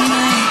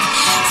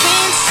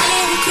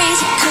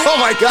 Oh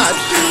my God!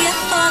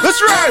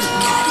 Let's ride!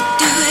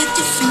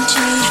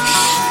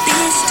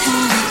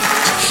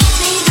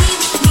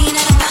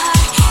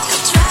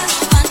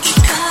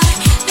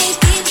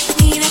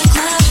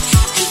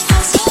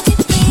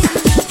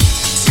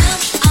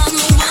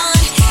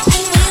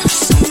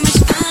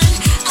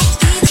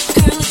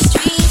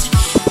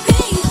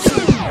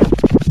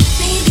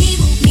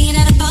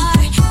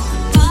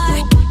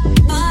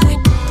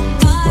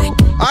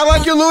 I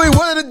like you, Louis.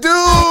 What did it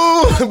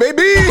do,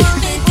 baby?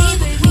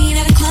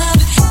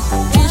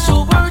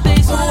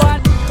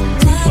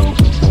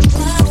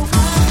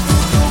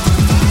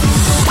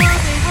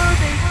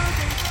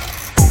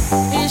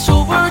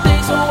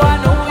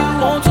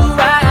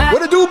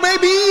 What it do,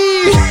 baby?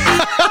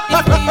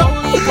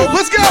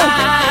 Let's go.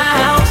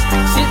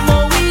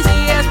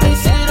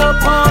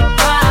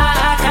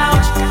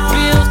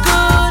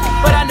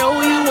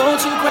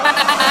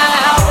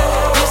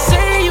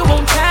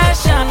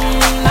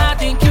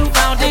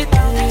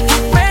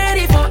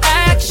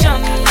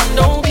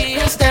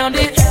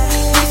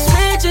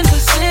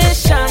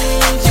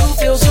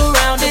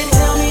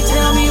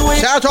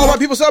 Shout out to all my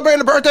people celebrating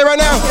the birthday right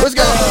now. Let's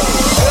go.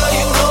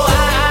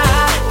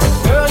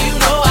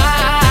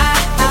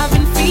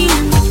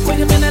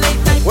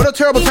 What a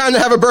terrible time to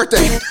have a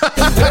birthday.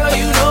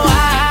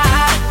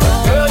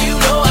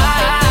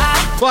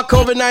 Fuck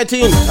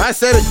COVID-19. I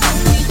said it.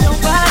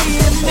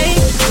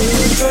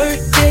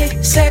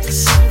 Birthday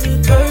sex.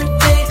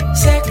 Birthday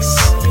sex.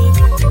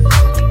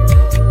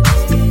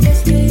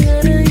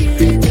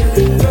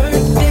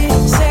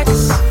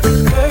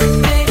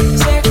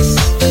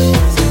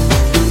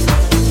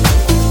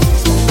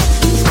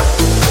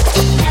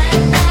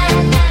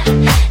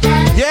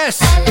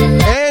 Yes,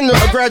 and a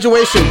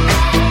graduation.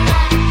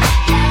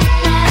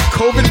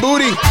 COVID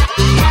booty.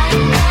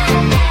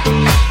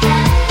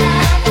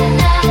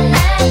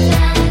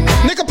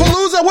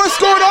 Nickapalooza, what's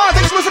going on?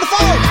 Thanks so much for the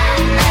follow.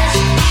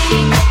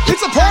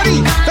 It's a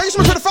party. Thanks so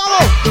much for the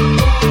follow.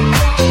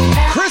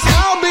 Chris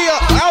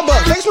Alba,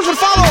 thanks so much for the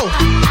follow.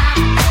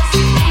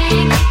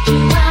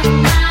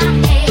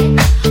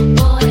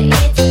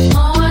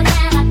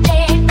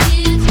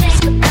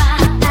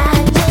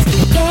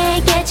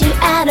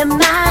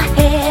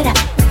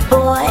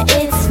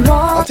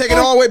 I'm taking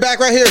it all the way back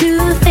right here.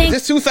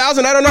 This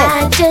 2000, I don't know.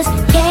 I just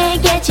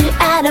can't get you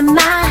out of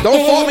my head.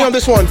 Don't fault me on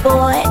this one.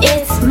 Boy,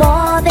 it's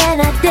more than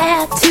I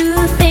dare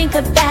to think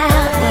about.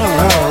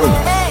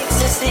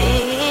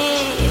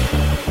 Ecstasy,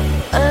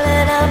 a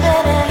little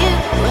bit of you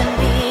and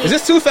me. Is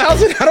this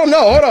 2000? I don't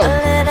know. Hold on. A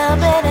little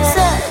bit of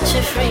such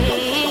a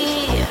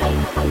free.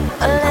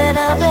 A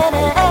little bit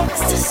of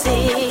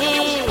ecstasy.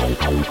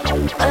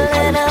 A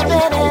little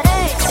bit of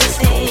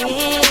ecstasy.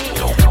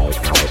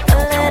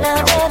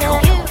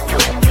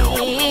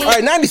 All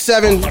right,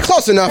 97,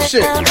 close enough.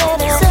 Shit.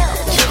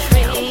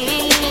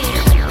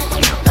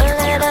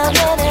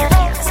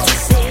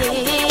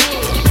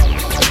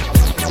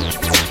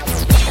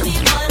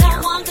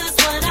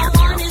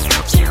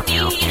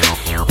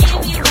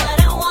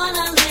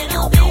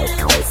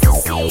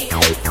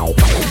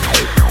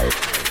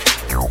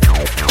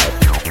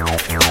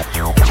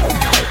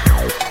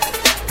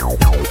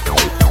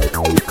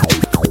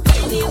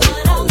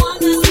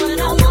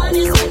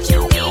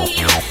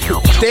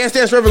 Dance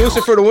Dance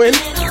Revolution for the win.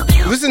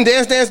 Listen,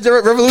 Dance Dance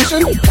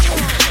Revolution.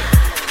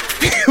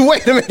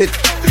 Wait a minute.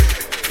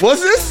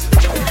 What's this?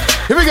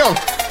 Here we go.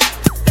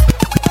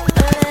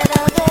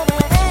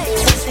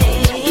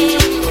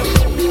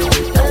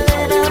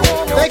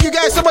 Thank you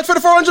guys so much for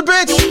the 400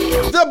 bits.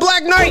 The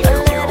Black Knight.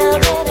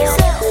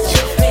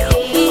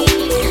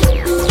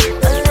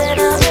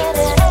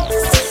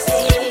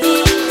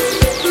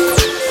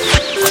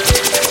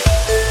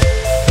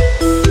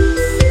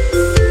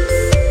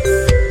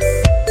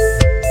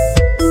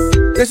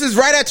 This is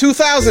right at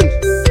 2000.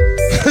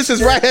 This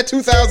is right at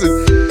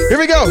 2000. Here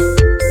we go.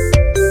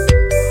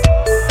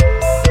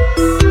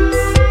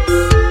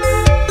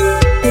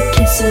 The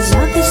kisses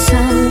of the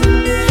sun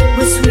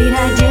were sweet.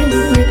 I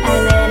didn't blink. I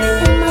let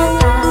it in my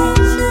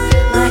eyes.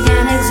 Like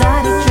an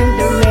exotic drink,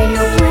 the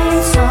radio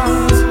playing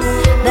songs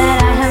that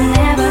I have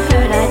never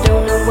heard. I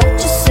don't know what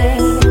to say.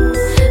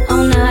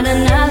 Oh, not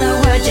another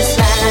word, just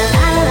la la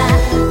la la.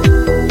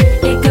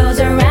 It goes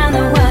around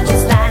the world,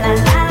 just la la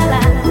la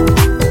la.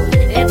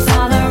 It's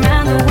all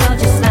around the world,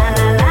 just la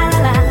la la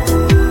la.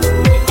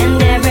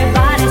 And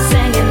everybody's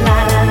singing la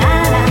la la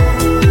la.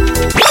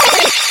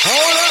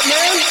 Hold up,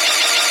 man.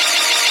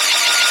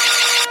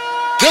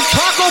 The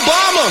Talk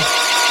Obama.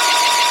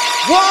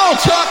 Whoa,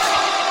 Chuck.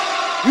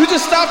 You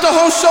just stopped the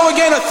whole show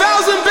again.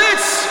 1,000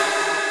 bits.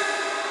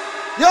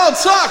 Yo,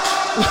 Chuck.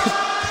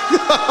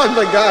 Oh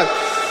my God.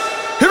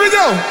 Here we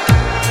go.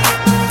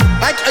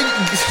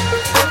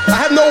 I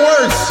have no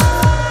words.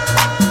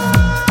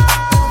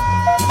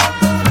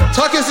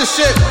 Tuck is the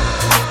shit.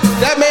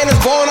 That man is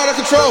balling out of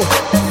control.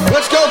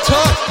 Let's go,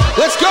 Tuck.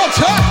 Let's go,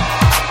 Tuck.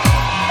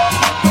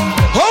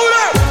 Hold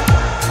up.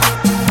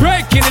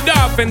 Breaking it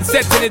off and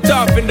setting it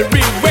off in the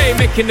real way,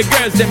 making the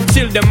girls them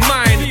chill their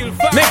mind,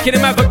 making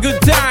them have a good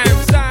time.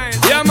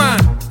 Yeah man,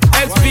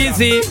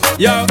 SPZ,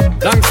 yo,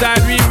 alongside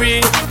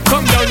Riri.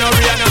 Come down now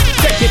Rihanna,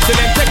 take it to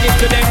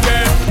them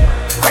girl.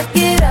 Break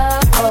it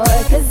up, boy,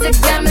 cause it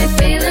got me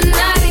feeling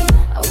naughty.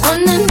 I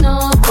wanna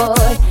know,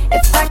 boy,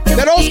 if I could.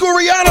 That old school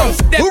Rihanna,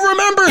 who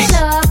remembers?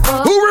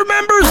 Who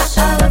remembers?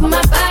 All of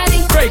my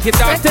body. Break it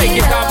off, take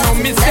it off, no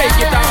mistake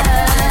it off.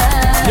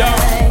 Yo.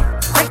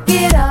 Break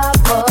it up,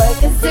 boy,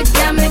 cause it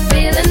got me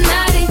feeling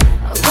naughty.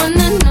 I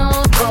wanna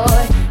know,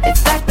 boy, if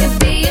I could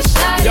be a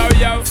shawty. Yo,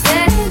 yo.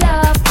 Set it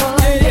up,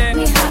 boy, get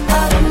me hot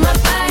all of my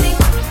body.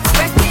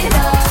 Break it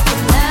up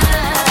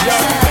tonight.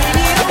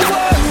 Baby, don't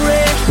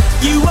worry,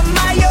 you are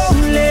my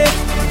only.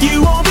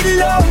 You won't be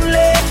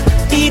lonely,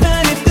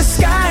 even if the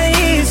sky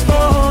is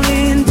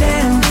falling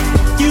down.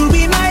 You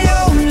be my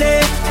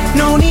only,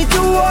 no need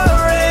to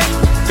worry.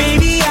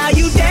 Baby, are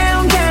you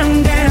down,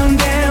 down, down,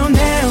 down,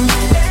 down?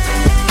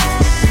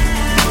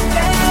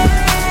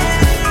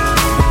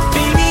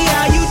 Baby,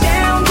 are you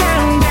down,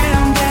 down,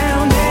 down,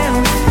 down,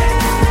 down?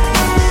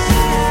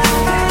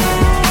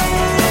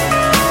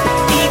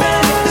 Even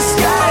if the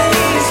sky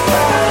is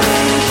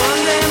falling.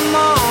 Monday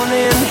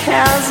morning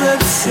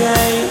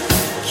hesitate,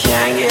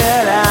 can't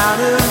get out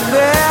of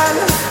bed.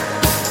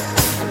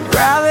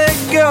 Rather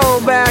go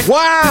back.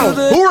 Wow,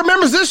 who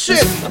remembers this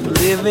shit? I'm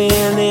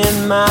living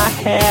in my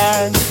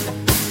head.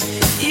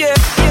 Yeah,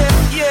 yeah,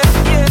 yeah,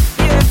 yeah,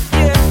 yeah,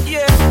 yeah,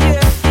 yeah,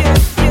 yeah,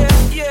 yeah,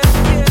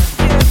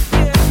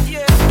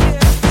 yeah,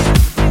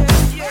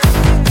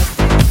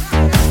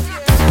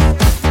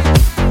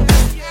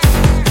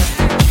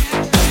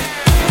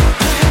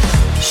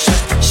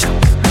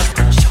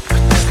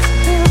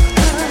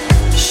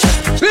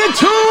 Big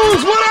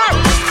Tunes, what up?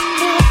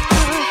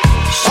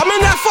 I'm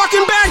in that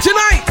fucking bag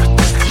tonight.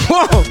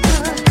 Whoa.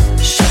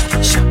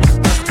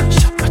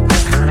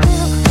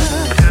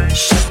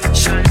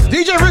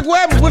 DJ Rick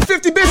Webb with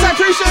 50 bits, I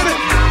appreciate it.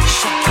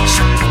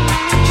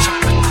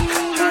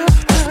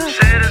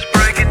 Sailors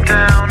break it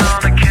down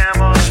on a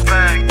camel's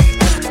back.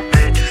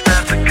 They just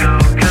have to go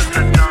cause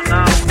they don't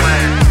know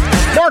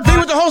where. Mark B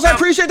with the host, I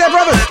appreciate that,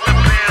 brother.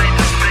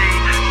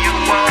 You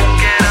won't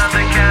get on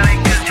the county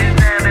cause you're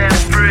dead and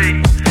free.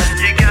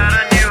 You got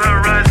a new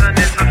horizon,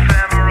 it's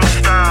ephemeral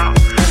style.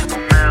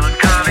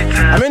 Melancholy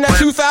town. I'm in that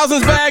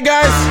 2000's bag,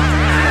 guys.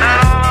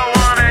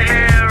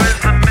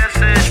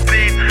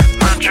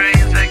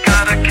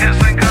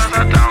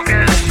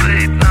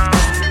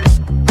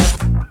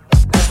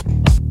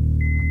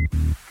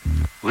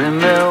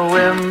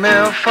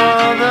 Windmill for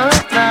the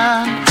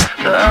land,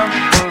 love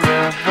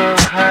forever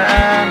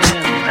hand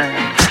in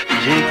hand.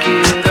 Take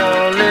it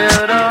all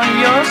out on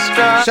your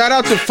stride. Shout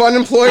out to Fun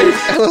Employees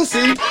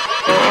LLC.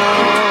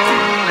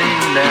 Holy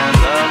land,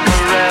 love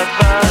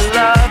forever,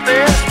 love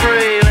is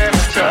free.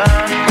 Let's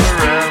turn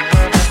forever,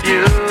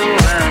 you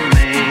and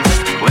me.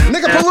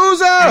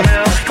 Nickapalooza,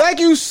 thank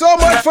you so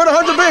much for the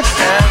 100 bits.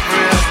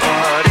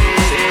 Everybody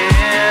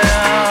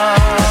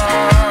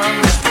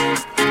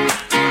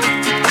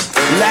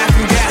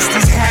laughing gas,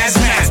 these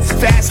hazmats,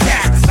 fast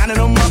cats, lining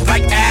them up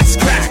like ass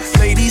crack.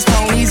 Ladies,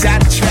 ponies at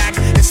the track,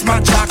 it's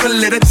my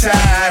chocolate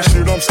attack.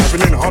 Shit, I'm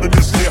stepping in harder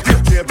this year.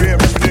 Yeah, bear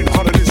ripping in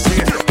harder this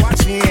year.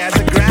 Watch me as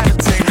I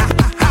gravitate.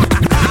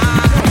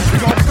 We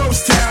gon'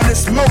 ghost town,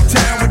 it's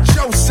Motown with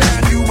your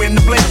sound. You in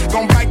the blink,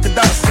 gon' bite the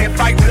dust, can't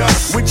fight with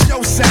us. With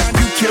your sound,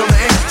 you kill the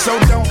ink, so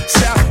don't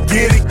shout,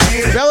 get it,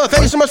 get it. Bella,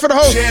 thank you so much for the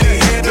host. Share the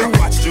head and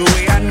watch the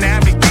way I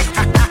navigate.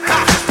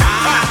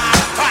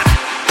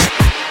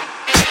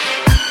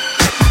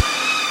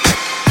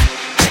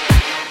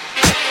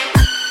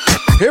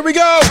 Here we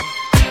go.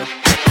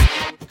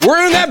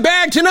 We're in that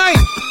bag tonight.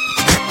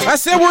 I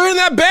said we're in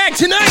that bag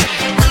tonight.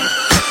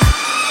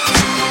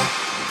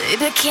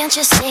 Baby, can't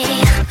you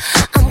see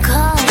I'm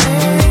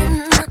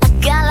calling? A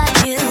guy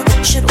like you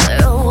should wear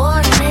a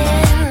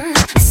warning.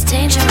 It's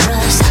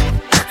dangerous,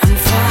 I'm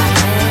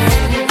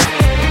falling.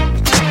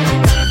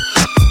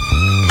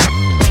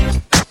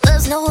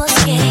 There's no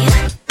escape,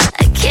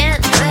 I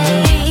can't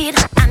wait.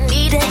 I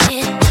need a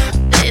hit,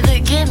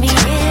 baby, give me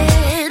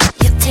it.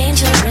 You're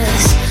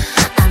dangerous,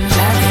 I'm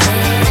loving it.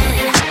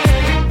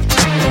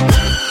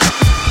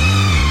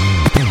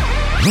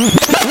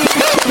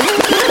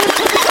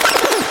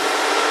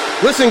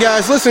 Listen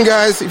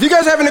guys, if you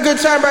guys are having a good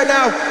time right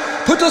now,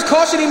 put those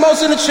caution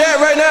emotes in the chat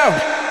right now.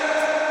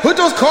 Put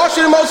those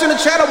caution emotes in the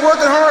chat, I'm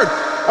working hard.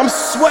 I'm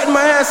sweating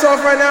my ass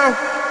off right now.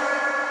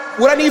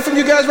 What I need from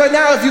you guys right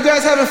now, if you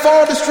guys haven't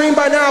followed the stream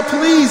by now,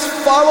 please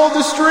follow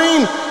the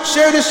stream.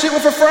 Share this shit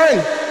with a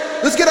friend.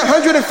 Let's get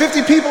 150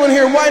 people in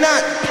here, why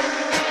not?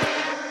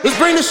 Let's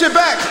bring this shit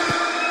back.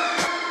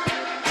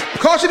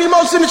 Caution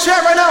emotes in the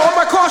chat right now, all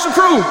my caution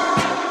crew.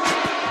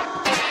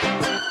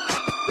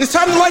 It's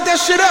time to light that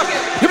shit up.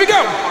 Here we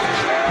go.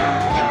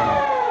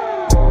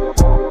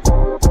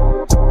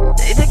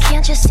 Baby,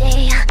 can't you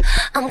see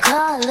I'm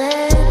calling?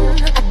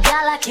 A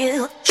guy like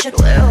you should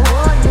wear a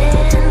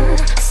warning.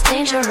 It's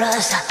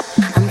dangerous,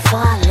 I'm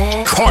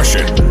falling.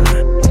 Caution.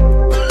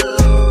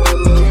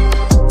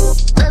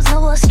 There's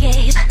no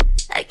escape,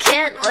 I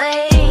can't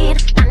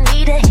wait. I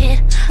need a hit,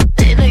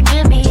 baby,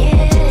 give me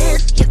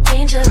it. You're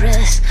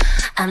dangerous,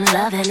 I'm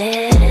loving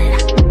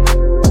it.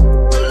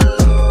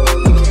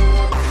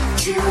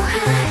 Too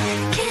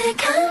high, can't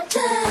come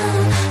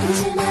down.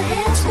 Until my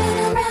head spin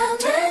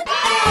around and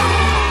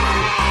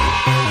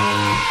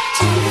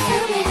do you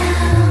feel me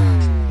now?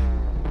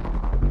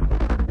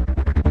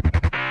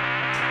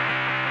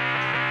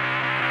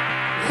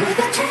 With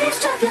a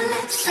taste of your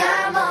lips,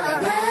 I'm on a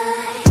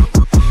ride.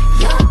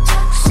 You're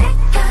toxic,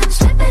 I'm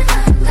slipping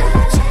under.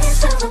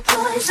 Taste of a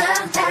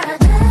poison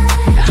paradise.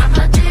 I'm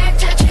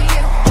addicted to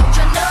you. Don't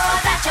you know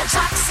that you're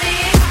toxic?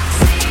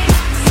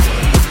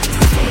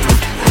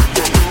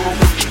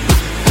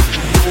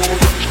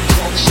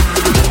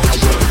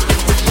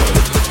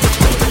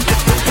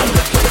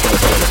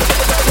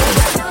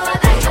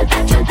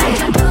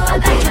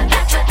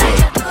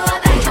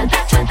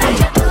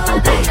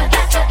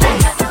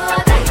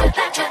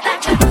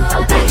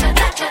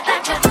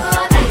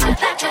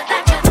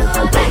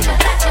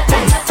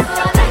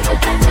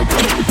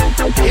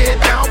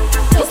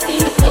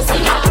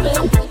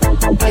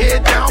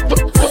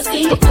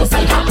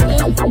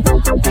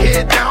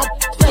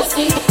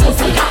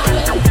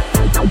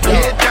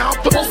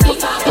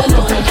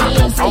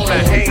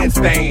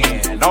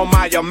 On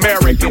my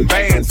American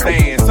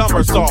bandstand,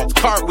 somersaults,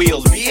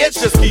 cartwheels, bitch,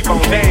 just keep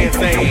on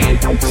dancing.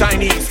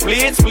 Chinese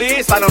splits,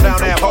 slide on down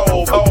that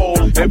hole,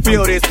 and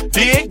feel this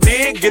dig,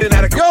 getting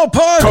out of Yo,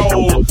 Pun.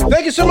 cold.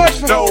 Thank you so much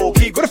for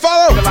keep good to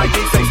follow. Like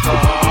me, say,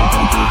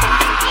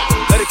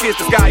 let it kiss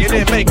the sky and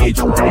then make it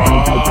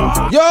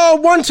drop. Yo,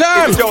 one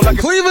time,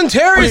 Cleveland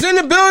Terry's in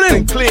the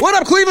building. What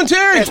up, Cleveland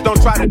Terry?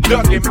 Don't try to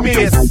duck and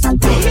miss.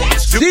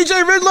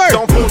 DJ Riddler.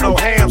 Don't pull no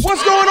hams.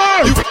 What's going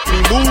on? You be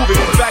moving,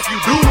 in fact you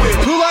do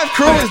it. Two Life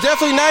Crew is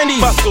definitely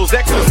 90s. Muscles,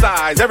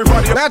 exercise,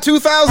 everybody. Not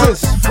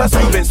 2000s. Plus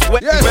you've been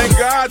sweating. Yes. Thank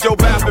God your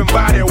bath and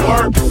body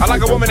work. I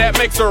like a woman that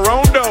makes her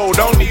own dough.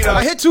 Don't need a.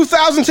 I hit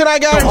 2000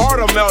 tonight, guys.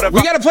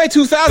 We gotta play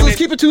 2000s. Let's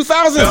keep it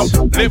 2000s.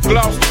 Lip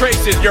gloss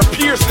traces. You're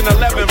pierced in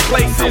 11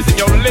 places, and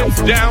your lips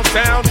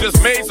downtown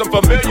just made some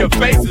familiar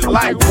faces.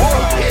 Like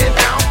what? Head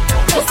down,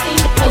 pussy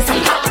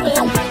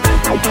hoppin'.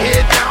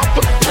 Head down,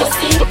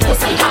 pussy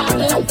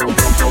hoppin'.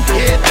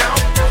 Head down,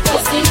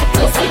 pussy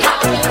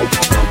hoppin'.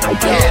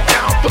 Head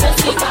down,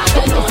 pussy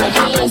hoppin'.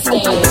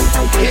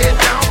 Head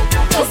down,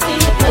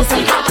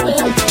 pussy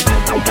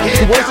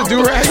hoppin'. Where's the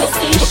do-rag?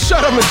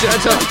 Shut up,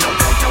 Magenta.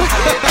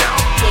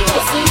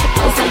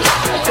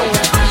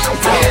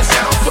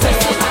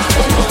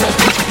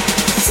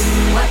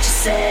 What you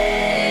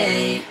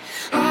say?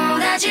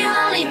 That you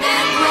only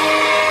meant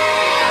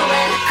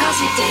well, cause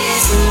you did.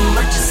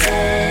 What you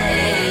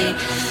say?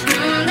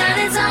 That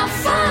it's all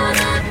for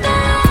the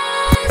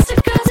best,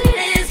 because it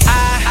is. I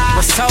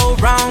was so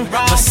wrong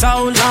for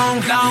so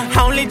long,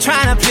 only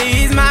trying to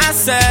please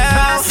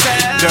myself.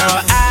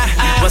 Girl,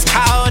 I was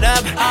caught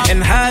up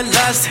in her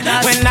lust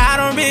when I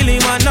don't really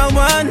want no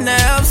one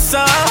else. So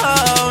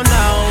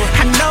no,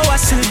 I know I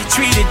should have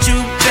treated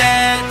you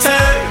better,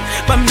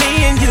 but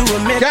me and you were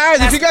meant. Guys,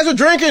 if you guys are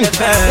drinking,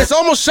 it's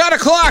almost shot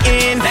o'clock.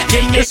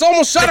 It's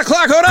almost shot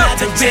o'clock. Hold up.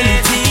 Cause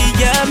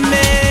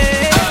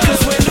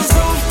when the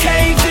roof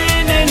caved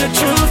in and the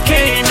truth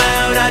came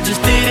out, I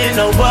just didn't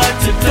know what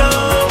to do.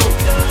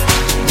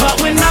 But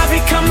when I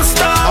become a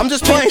star, I'm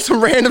just playing some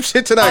random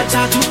shit tonight.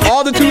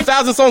 All the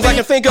 2000 songs I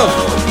can think of.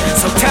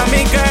 So tell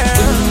me,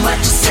 girl, what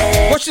you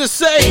say? What you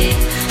say?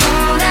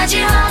 That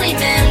you only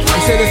meant well.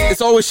 You said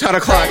it's always shot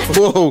o'clock.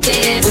 Whoa.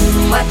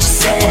 What you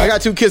say? I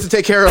got two kids to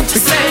take care of.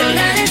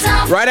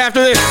 Right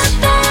after this.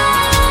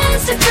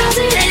 Because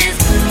it is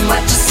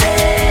what you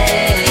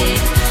say.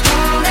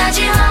 That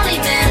you only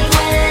meant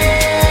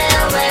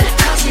well,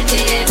 because you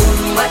did.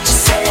 What you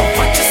say?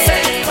 What you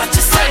say? What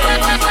you say?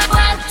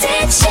 What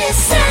did she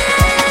say?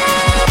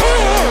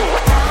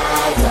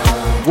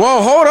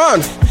 Whoa, hold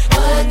on.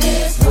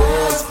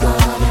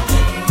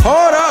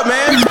 Hold up,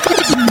 man.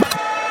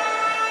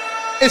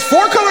 Is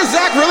Four Color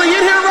Zach really in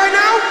here right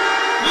now?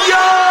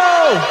 Yo!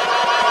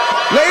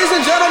 Ladies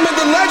and gentlemen,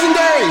 the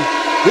legendary,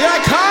 the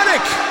iconic,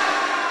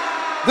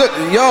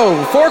 yo,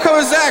 Four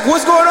Color Zach,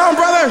 what's going on,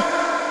 brother?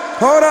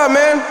 Hold up,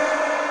 man.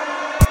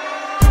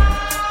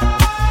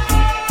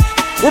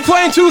 We're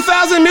playing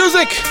 2000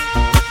 music.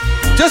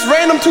 Just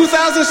random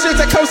 2000 shit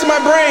that comes to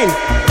my brain.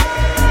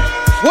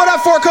 What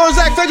up, Four Color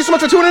Zach? Thank you so much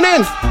for tuning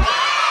in.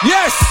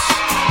 Yes!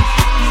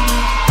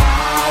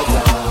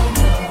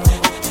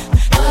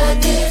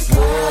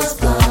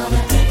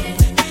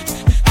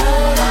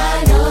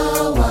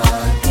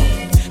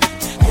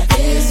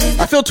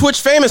 I feel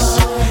Twitch famous.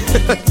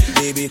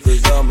 Baby,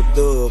 cause I'm a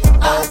thug.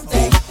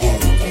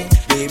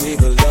 Baby,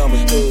 cause I'm a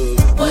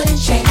thug. Wouldn't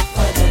change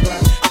for the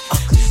world.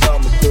 Cause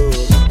I'm a thug.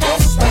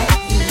 That's right.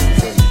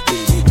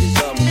 Baby, cause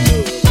I'm a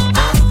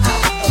thug.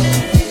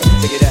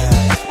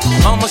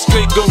 I'm a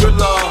straight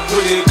gorilla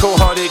with it,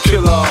 cold-hearted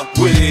killer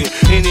with it.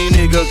 Any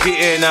nigga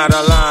getting out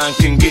of line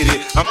can get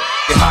it. I'm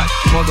hot,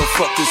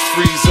 motherfuckers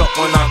freeze up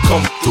when I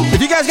come through. If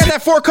you guys got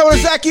that 4-color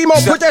Zach emo,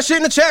 put that shit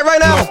in the chat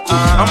right now.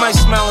 I might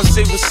smile and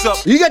say what's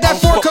up. You got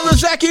that 4-color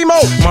Zach emo?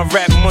 My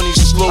rap money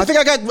slow. I think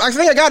I got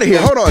it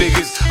here. Hold on.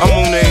 I'm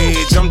on the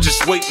edge. I'm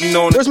just waiting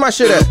on. Where's my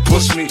shit at?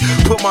 Push me.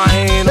 Put my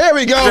hand. There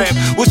we go. Grab.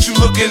 What you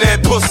looking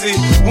at, pussy?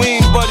 We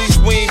ain't buddies.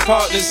 We ain't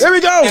partners. There we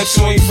go. And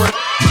so ain't friends.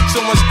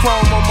 So much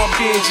chrome on my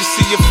beard, you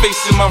see your face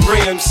in my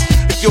rims.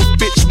 If your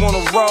bitch wanna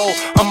roll,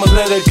 I'ma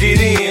let her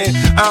get in.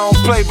 I don't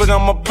play, but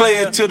I'ma play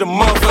it to the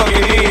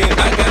motherfucking end.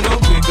 I got no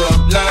pickup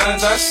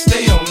lines, I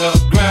stay on the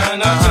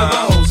grind. I tell the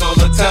hoes all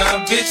the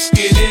time, bitch,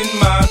 get in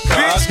my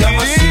car. I got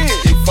my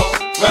 64,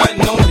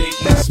 riding on late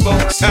night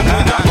spokes. And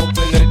when I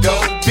open the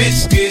door,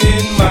 bitch, get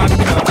in my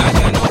car. I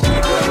got no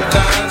pickup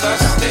lines, I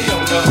stay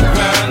on the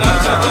grind. I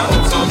tell the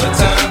hoes all the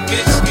time,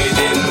 bitch, get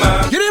in my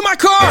car. Get in my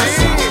car!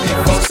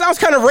 Sounds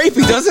kind of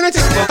rapey, doesn't it?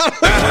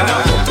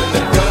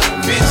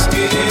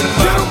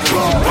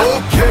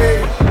 Okay,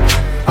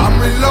 I'm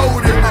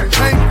reloaded, my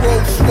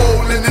bankroll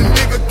swollen, and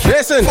nigga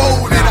can't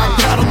fold it. I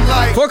got him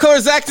like 4-color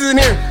Zach is in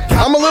here.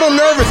 I'm a little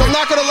nervous, I'm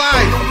not gonna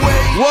lie.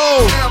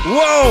 Whoa.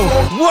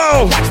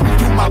 Watch me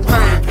do my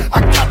thing.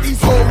 I got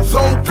these hoes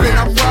open.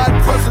 I'm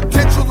riding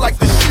presidential like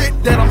the shit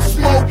that I'm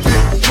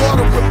smoking.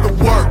 Water with the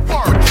work,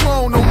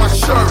 Patron on my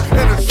shirt,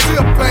 and a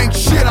sip ain't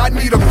shit. I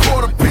need a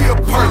quarter P a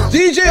purse.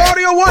 DJ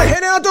Audio 1,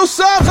 handing out those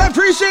subs, I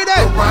appreciate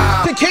that.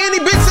 To Candy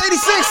Bits 86.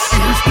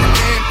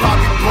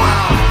 Bobby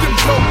Brown, them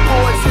dope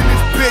boys in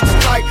this bitch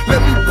like,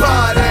 let me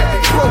buy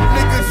that. Broke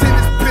niggas in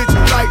this bitch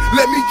like,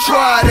 let me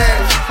try that.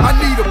 I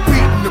need a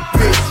beat in the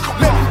bitch,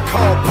 let me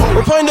call police.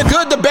 We're playing the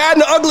good, the bad,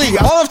 and the ugly,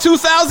 all of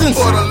 2000s.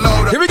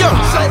 Here we go.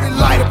 Shorty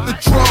light up the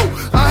drove,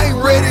 I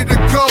ain't ready to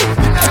go.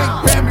 You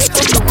can't ban me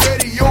from the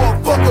radio or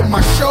fuck up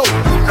my show.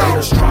 You know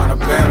it's trying to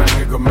ban a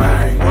nigga,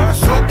 man.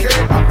 It's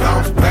okay, I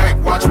bounce back,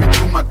 watch me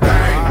do my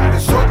thing.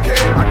 It's okay,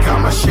 I got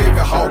my Chevy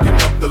hogging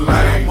up the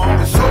lane.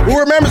 It's okay. Who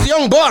remembers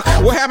Young Buck?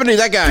 What happened to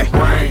that guy?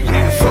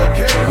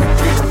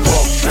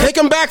 Take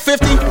him back,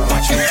 50.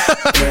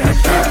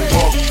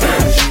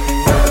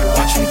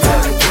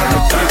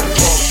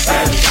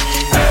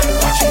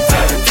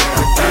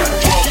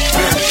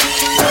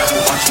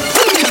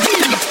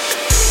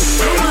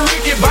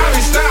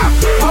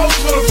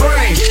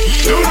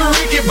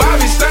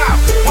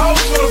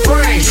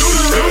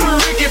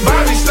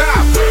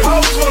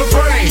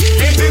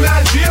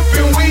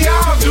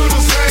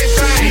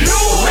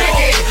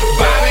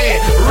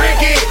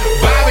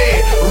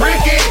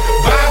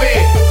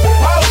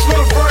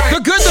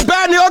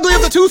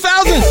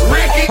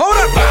 Hold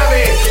up,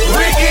 Bobby,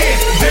 Ricky,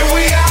 then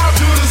we all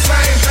do the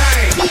same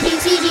thing.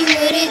 TG,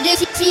 what it do?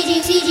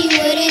 TG,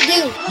 what it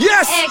do?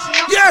 Yes,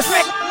 yes.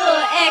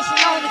 Action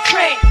on the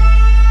track.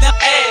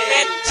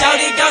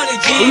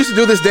 We used to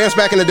do this dance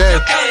back in the day.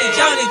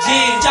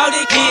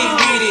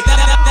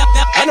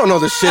 I don't know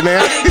this shit,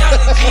 man.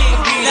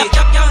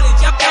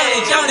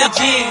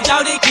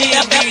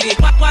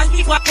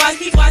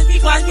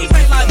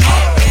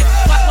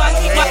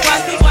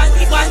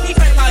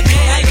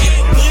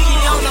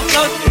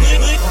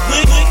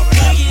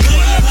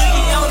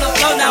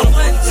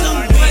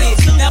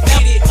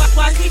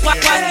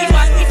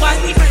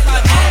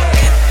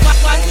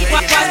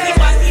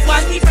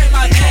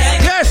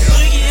 Yes.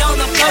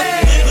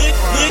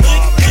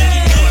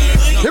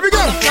 Here we go.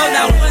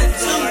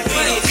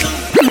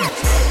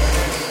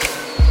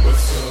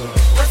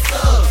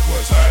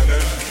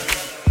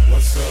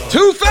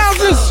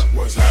 2000s.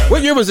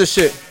 What year was this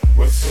shit? 06.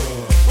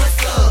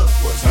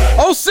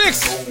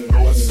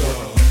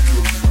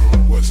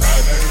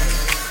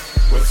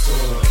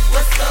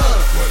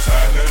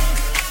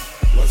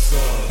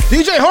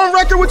 DJ Home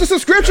Record with the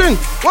subscription.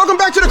 Welcome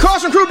back to the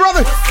Caution Crew,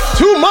 brother.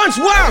 2 months,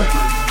 wow.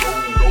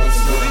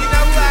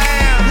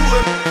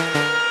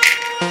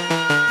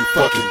 You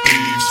fucking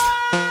thieves.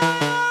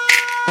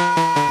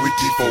 We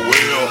deep for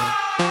well.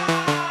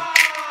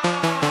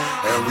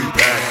 And we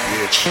back,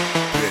 bitch.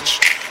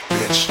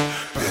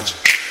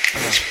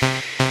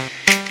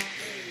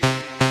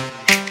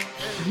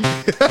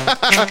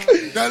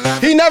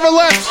 He never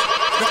left.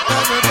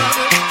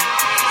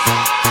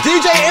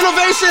 DJ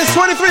Innovations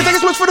 23, thank you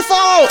so much for the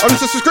follow. I'm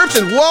just a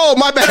subscription. Whoa,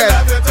 my bad.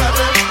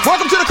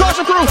 Welcome to the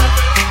Caution Crew.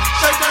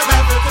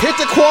 Hit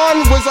the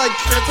Quan was like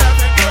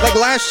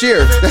last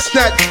year. It's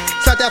not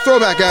that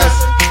throwback, guys.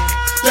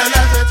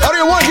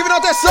 Audio 1, giving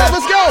out that sub.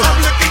 Let's go.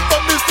 I'm looking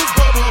for Mr.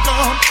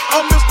 Bubblegum.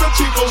 I'm Mr.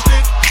 Chico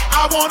Stick.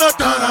 I wanna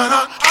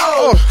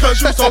oh,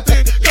 cause you so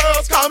thick.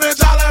 Girls call me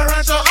Jolly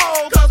Rancher.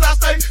 Oh, cause I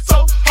stay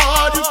so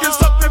hard. You can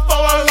suck me for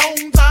a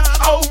long time.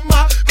 Oh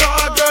my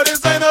God, girl,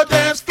 this ain't a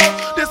dance floor.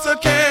 This a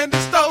candy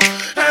store.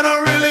 And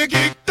I'm really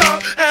geeked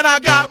up. And I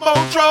got more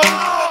troll.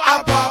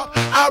 I pop,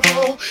 I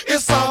roll.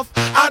 It's soft.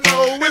 I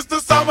know it's the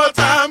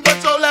summertime,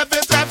 but your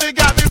laughing taffy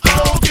got me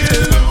slow.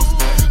 Get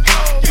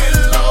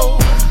low.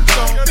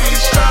 Don't be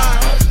shy.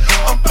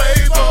 I'm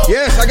playboy.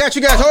 Yes, I got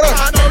you guys. Hold on.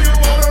 I know you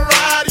wanna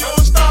ride your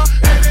star.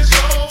 And it's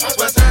yours.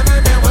 What's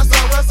happening? What's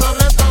up? Let's go.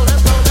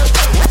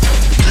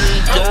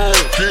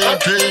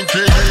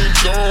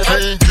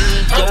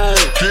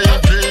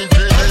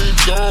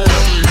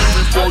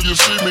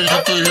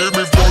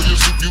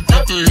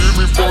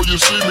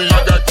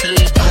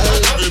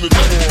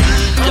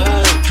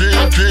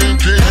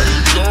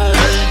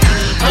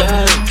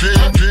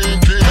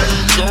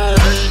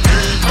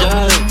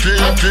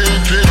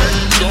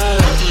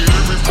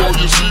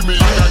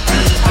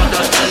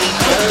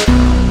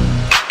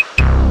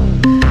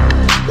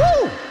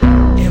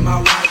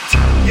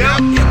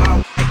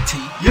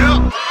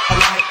 Yep.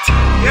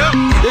 Yep.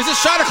 Is it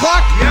shot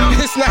o'clock? Yep.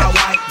 It's not.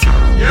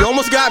 You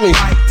almost got me. In my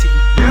white tee.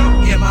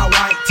 Yep. In my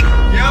white tee.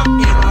 Yep.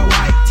 In my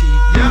white tee.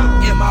 Yep.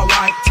 In my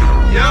white tee.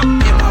 Yep.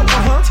 In my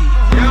white tee.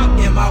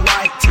 Yep. In my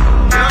white tee.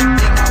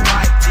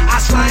 I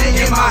slang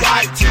in my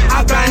white tee.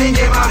 I bang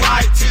in my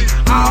white tee.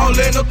 All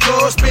in the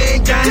club,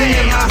 spin gang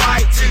in my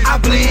white tee. I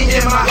bling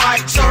in my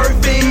white tee.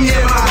 Surfing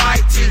in my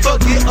white tee.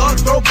 Forget up,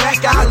 throw back,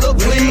 I look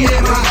clean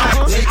in my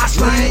white tee. I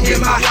slang in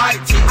my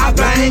white tee. I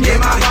bang in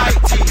my white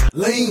tee.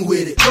 Lean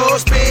with it. Club,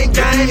 spin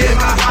gang in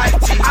my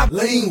white tee. I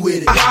lean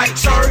with it. White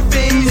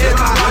surfing in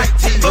my white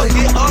tee.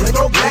 Forget up,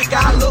 throw back,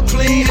 I look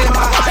clean in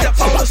my white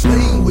tee.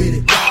 Lean with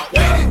it.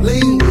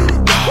 Lean with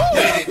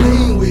it.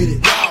 Lean with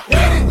it.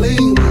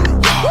 Lean with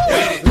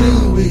it.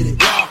 Lean with it.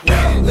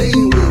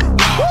 Lean with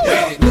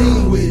it.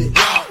 Lean with it.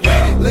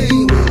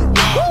 Lean with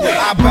it.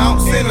 I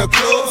bounce in the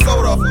club,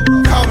 so the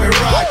call me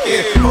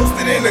Rocket.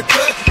 Posted in the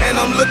cut, and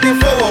I'm looking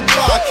for a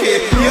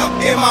blockhead.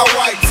 Yep, in my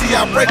white tee,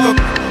 I break a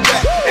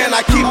back, and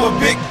I keep a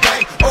big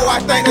bank. Oh, I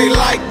think they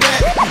like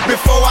that.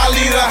 Before I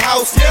leave the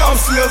house, yeah, I'm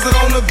slizzing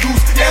on the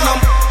goose, and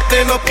I'm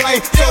in a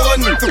plane. So a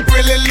nigga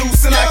really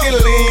loose, and I can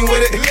lean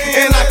with it,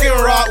 and I can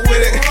rock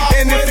with it.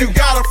 And if you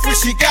got a free,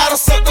 she gotta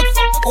suck the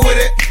with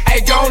it. Hey,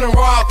 go and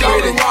rock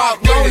with it.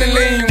 Go and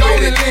lean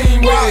with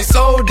it.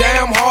 So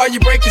damn hard, you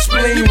break your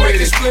spleen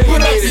with it.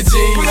 Put up your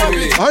jeans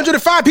with it.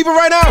 105 people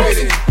right now.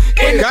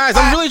 Guys,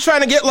 I'm really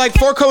trying to get like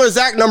 4 color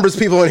Zach numbers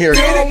people in here.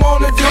 You don't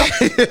wanna do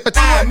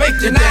I make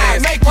you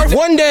dance.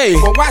 One day,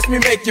 well, watch me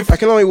make you. I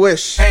can only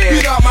wish.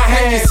 Beat up my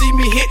hand and see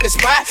me hit the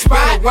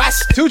spot. Watch.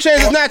 2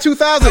 Chainz is not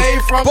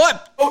 2000s,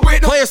 but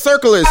Play a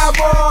Circle is.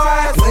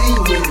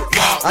 Lean with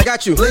it. I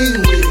got you.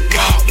 Lean with it.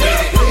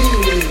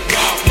 Lean with it.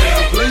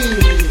 Lean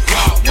with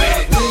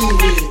it. Lean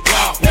with it.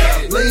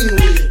 Lean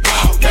with it.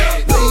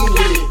 Lean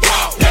with it.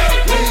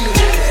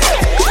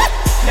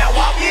 Now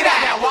walk it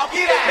out. Now walk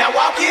it out. Now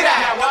walk it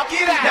out. Now walk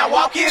it out. Now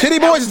walk it out. Titty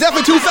Boys is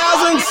definitely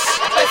 2000s.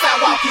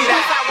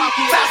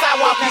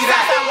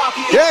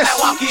 Yes.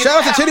 Shout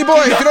out to Titty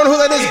Boy. If you don't know who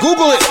that is,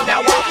 Google it. Now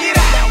walk it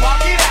out. Now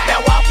walk it out.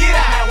 Now walk it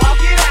out. Now walk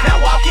it out.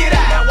 Now walk it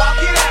out. Now walk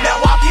it out. Now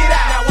walk it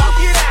out. Now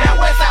walk it out. Now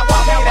west side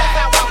walk it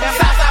out.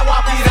 South side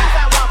walk it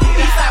out.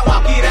 East side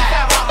walk it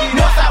out.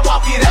 North side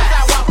walk it out.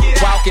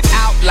 Walk it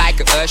out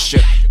like a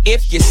usher.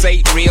 If you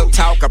say real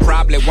talk, I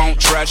probably won't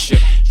trust you.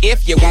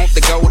 If you want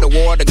to go to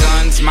war, the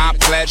gun's my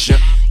pleasure.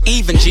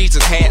 Even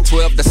Jesus had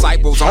 12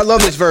 disciples on I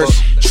love this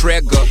verse.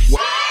 Trigger.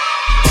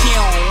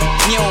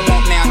 You don't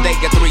want now, they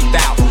get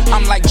 3,000.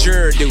 I'm like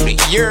juror duty,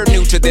 you're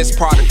new to this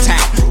part of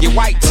town. Your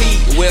white tee,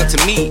 well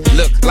to me,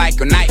 look like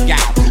a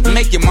nightgown.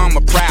 Make your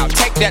mama proud,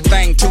 take that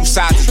thing 2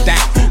 sizes down.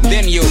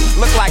 Then you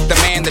look like the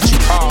man that you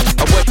are,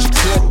 or what you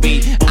could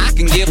be. I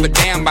can give a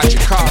damn about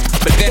your car,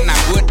 but then I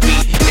would be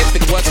if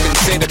it was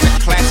considered a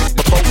classic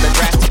before the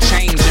drastic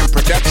change in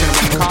production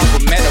when cars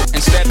were metal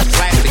instead of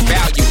plastic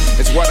value.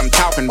 Is what I'm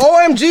talking about.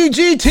 OMG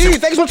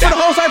GT, thanks so much for the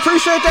host, I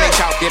appreciate that. They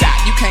talk it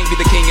out, you can't be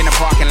the king in the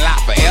parking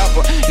lot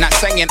forever. Not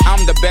saying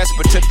I'm the best,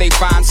 but till they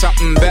find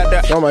something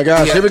better. Oh my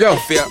gosh, here we go.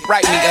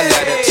 Write me a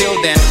letter. Till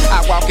then,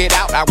 I walk it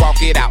out, I walk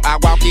it out, I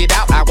walk it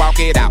out, I walk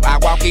it out, I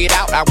walk it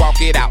out, I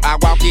walk it out, I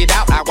walk it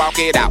out, I walk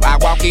it out, I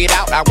walk it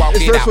out, I walk it out.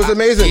 This verse was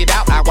amazing.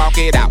 I walk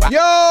it out. Yo!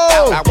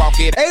 I walk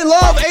it out. Hey,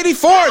 Love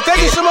 84,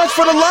 thank you so much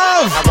for the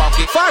love.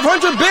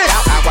 500 bits.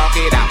 I walk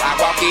it out, I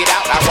walk it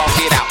out, I walk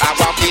it out, I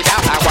walk it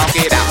out, I walk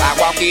it out, I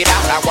walk it out,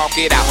 I walk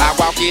it out, I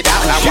walk it out, I walk it out,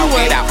 I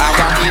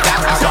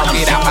walk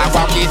it out, I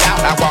walk it out, I walk it out,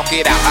 I walk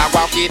it out, I walk it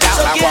out, I walk it out,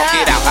 I walk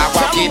it out, I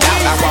walk it out, I walk it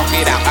out, I walk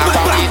it out,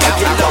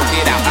 I walk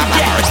it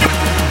out.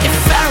 If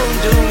I don't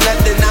do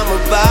nothing, I'm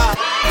about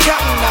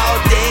counting all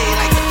day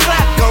like the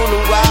clock on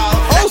the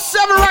wall.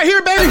 07 right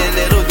here, baby.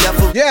 Little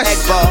duffel yes. bag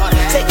bar.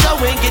 Take go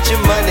and get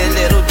your money,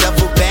 little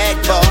duffel bag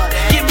bar.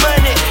 Get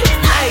money.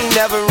 I ain't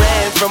never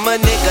ran from a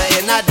nigga,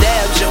 and I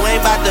damn sure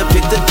ain't about to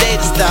pick the day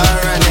to start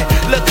running.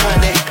 Look,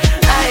 honey,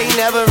 I ain't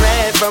never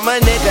ran from a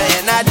nigga,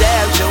 and I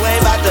damn sure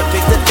ain't about to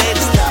pick the day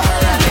to start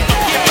running.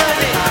 Get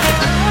money.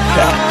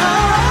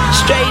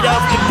 Straight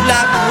off the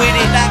block with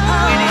it.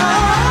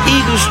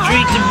 Eagle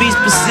Street to be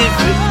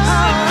specific.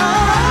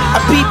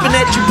 I'm peeping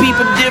at you,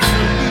 people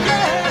different.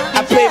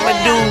 I pay my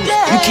dues,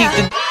 you keep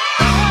the.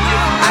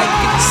 I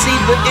can see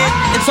the end.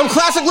 Some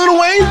classic Lil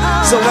Wayne.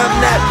 So I'm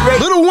not ready.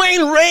 Lil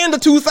Wayne ran the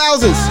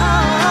 2000s.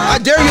 I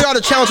dare you all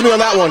to challenge me on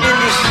that one.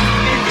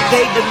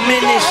 They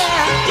diminish,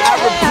 I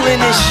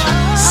replenish.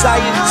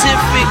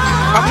 Scientific,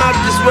 I'm out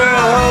this world,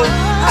 ho.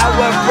 I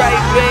wear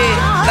bright red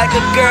like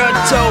a girl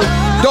toe.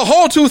 The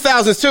whole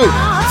 2000s too.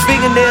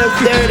 Fingernails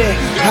dirty.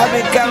 I've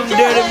been counting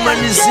dirty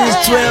money since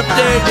 12:30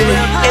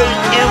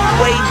 a.m.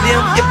 Weigh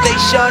them. If they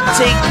short,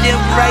 take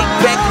them right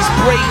back and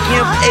spray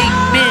him.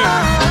 Amen.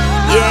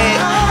 Yeah,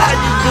 I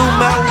just do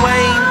my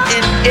Wayne,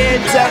 and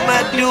every time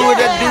I do it,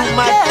 I do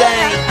my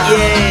thing.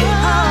 Yeah,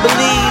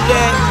 believe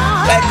that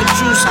like a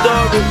true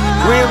story.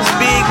 Rims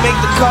big, make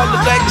the car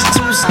look like it's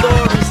 2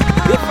 stories.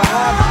 If I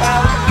hop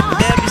out,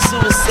 that'd be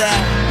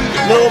suicide.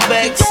 No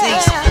back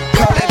seats,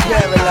 call that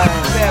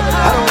paralyzed.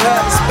 I don't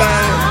have a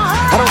spine,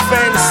 I don't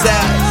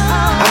fantasize,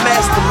 I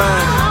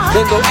mastermind.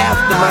 then go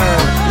after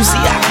mine. You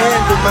see, I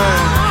handle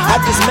mine. I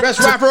just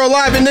Best rapper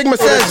alive, Enigma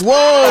says,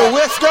 whoa,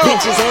 let's go.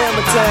 Bitches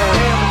hammer time.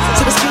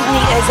 So excuse me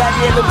as I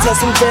yell him, test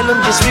him, tell him,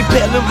 just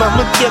repel him.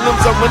 I'ma kill him,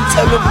 someone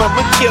tell him,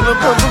 I'ma kill him.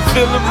 I'ma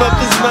fill him up,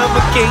 his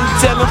mama can't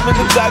tell him, and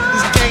the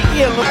doctors can't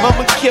heal him.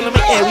 I'ma kill him,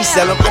 and we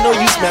sell him. I know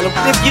you smell him.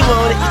 If you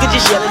want it, you can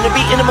just yell in the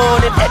beat in the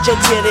morning at your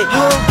tenant.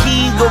 Home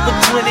key go for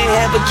 20,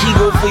 have a key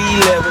go for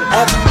 11.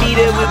 After me,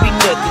 there will be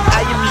nothing.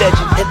 I am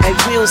legend, and I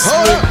will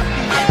slip.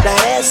 Now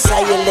that's how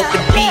you let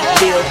the beat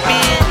build,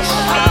 bitch.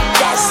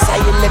 That's how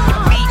you let the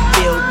beat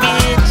build,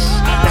 bitch.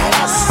 Now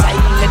that's how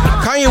you let the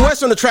Kanye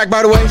West on the track,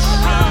 by the way.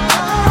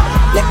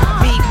 let the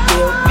beat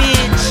build,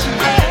 bitch.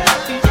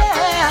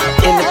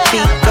 And the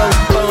beat go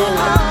boom,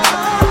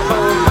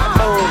 boom,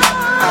 boom,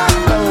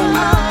 boom,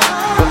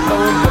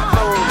 boom,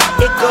 boom.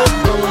 It go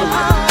boom,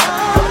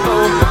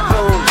 boom,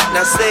 boom.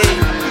 Now say,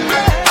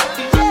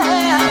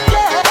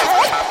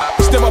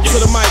 Step up to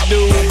the mic,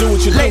 dude. Do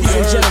what you do. Ladies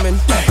and gentlemen,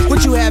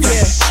 what you have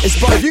here is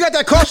both. If you got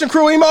that Caution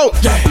Crew emote,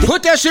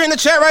 put that shit in the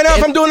chat right now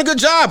if I'm doing a good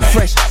job.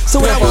 Fresh. So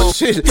what I want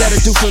Shit. you to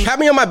do for me. Have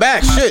me on my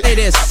back, shit. Say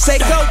this. Say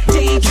go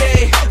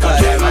DJ. Cause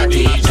that's my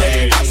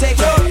DJ. Say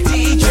go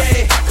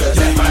DJ. Cause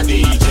that's my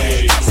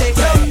DJ. Say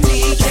go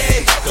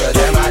DJ. Cause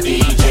that's my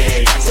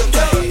DJ. Say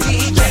go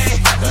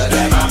DJ. Cause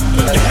that's my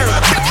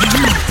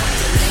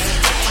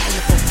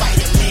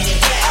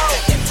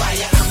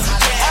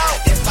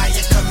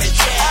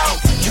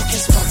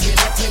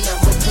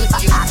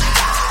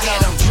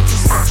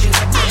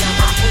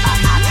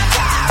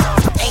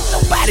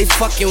Nobody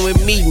fucking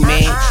with me,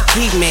 man.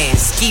 He man,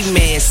 ski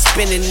man,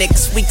 spending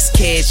next week's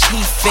cash.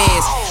 He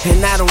fast,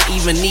 and I don't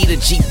even need a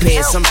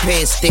G-Pass. I'm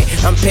past that.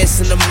 I'm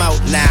passing them out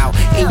now,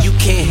 and you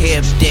can't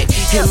have that.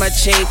 And my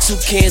chain too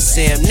can't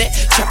Sam that.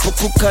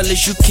 Tropical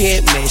colors you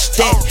can't match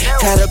that.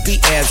 Gotta be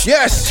abs.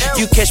 Yes.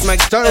 You catch my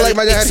Started like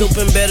my daddy.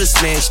 Open, better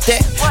smash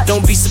that.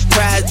 Don't be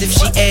surprised if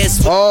she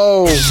asks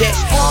for shit.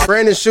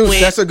 Brandon Shoots,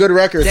 that's a good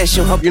record. That's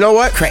your You know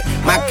what? Crack.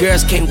 My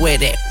girls can't wear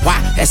that. Why?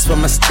 That's where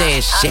my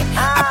stash shit.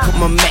 I put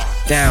my Mac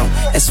down.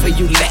 That's where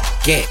you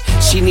lack at.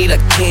 She need a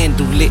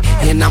candle lit,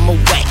 and I'ma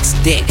wax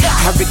that.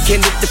 I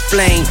rekindled the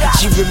flame.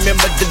 She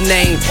remembered the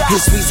name.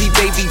 His Weezy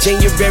baby,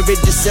 January,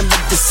 December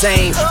the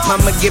same.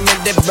 Mama give me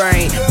that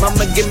brain.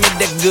 Mama give me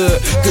that good.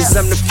 Cause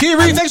I'm the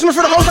Kiri, thanks so much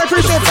for the host. I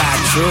appreciate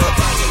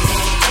it.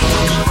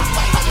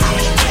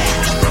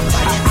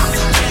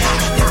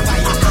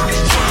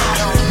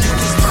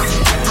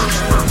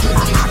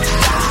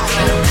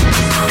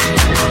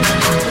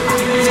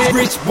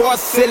 Rich boy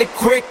sell it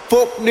quick,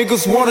 fuck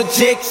niggas wanna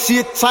jack,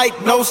 shit tight,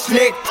 no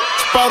slick.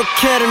 Bought a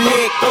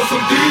Cadillac, throw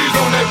some D's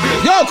on that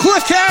bitch. Yo,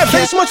 Cliff Cab,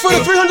 thanks so much for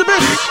the 300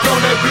 bits.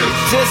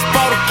 Just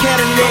bought a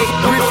Cadillac,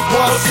 rich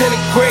boy sell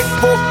it quick,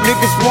 fuck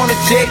niggas wanna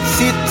jack,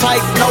 shit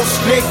tight, no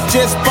slick.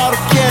 Just bought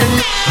a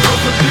Cadillac.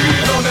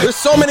 There's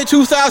so many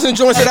 2000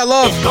 joints that I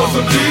love.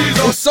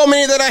 There's so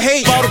many that I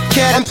hate.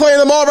 I'm playing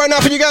them all right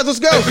now for you guys. Let's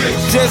go.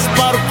 Just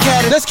bought a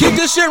Cadillac. Let's keep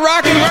this shit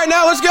rocking right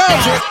now. Let's go.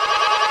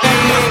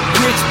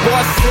 Rich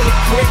boy sell it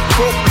quick,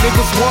 fuck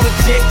niggas wanna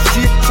jack,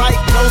 shit tight,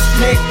 no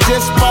slick.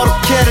 Just bought a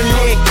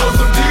Cadillac. Throw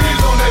some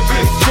D's on that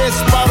bitch.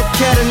 Just bought a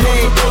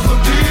Cadillac. Throw some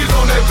D's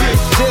on that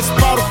bitch. Just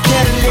bought a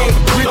Cadillac.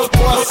 Rich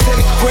boy sell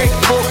it quick,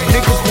 fuck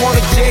niggas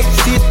wanna jack,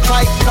 shit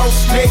tight, no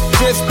slick.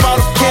 Just bought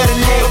a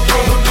Cadillac.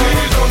 Throw some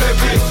D's on that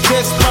bitch.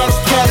 Just bought a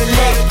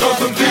Cadillac. Throw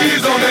some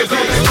D's on that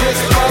bitch.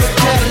 Just bought a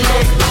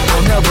Cadillac.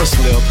 I never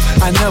slip,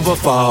 I never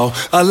fall.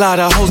 A lot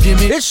of hoes give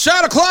me. It's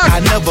shot o'clock. I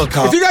never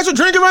call. If you guys are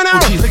drinking right now,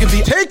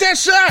 take that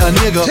shot. A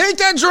nigga. Take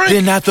that drink.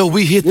 Then after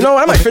we hit You know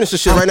what? I might finish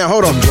this shit right now.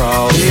 Hold on.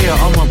 Yeah,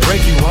 I'ma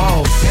break you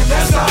off.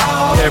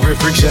 Every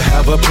freak should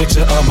have a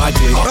picture of my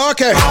dick.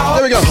 Okay,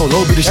 there we go. Hold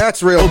on,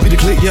 that's real. Be the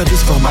click, yeah,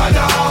 this for my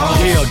dog.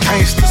 Yeah,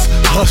 gangsters,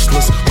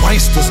 hustlers,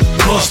 wanksters,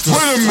 busters.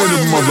 Wait a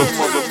minute,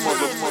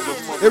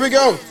 motherfucker. Here we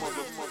go.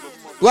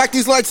 Black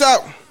these lights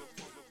out.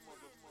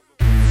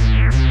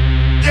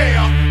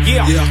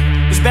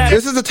 Yeah.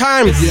 This is the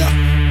time.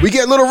 We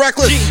get a little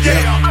reckless.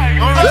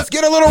 Let's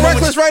get a little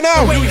reckless right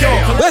now.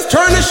 Let's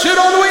turn this shit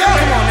all the way up.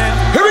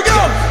 Here we go.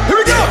 Here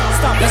we go.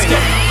 Let's go.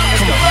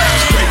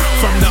 Straight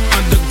from the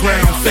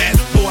underground, fat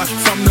boy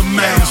from the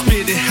mound.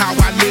 Spit it how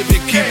I live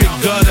it, keep it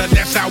gutter.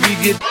 That's how we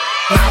get.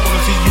 I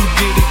wanna see you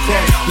get it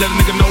from. Let a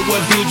nigga know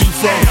what hood you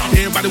from.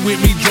 Everybody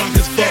with me drunk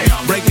as fuck.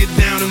 Break it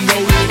down and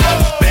roll it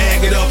up.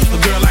 Bag it up. A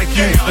girl like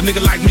you, a nigga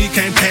like me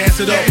can't pass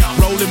it up.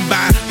 Rolling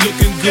by,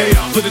 looking good.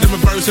 Put it in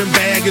reverse and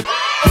bag it.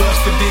 What's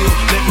the deal?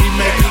 Let me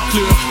make it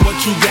clear. What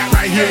you got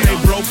right here, they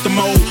broke the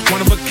mold.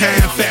 One of a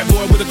kind, fat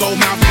boy with a gold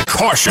mouth.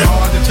 Caution.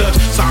 Hard to touch.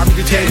 Sorry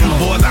to tell you,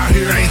 boys out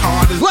here ain't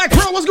hard as Black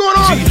Pearl, what's going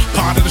on?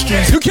 part of the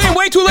streets. You can't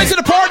wait too late to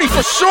the party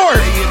for sure.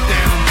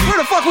 Where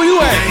the fuck were you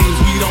at? Games,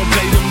 we don't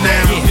play them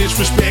now.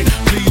 Disrespect,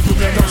 please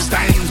remember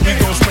stains. We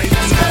gon' spray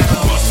them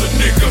now. Bust a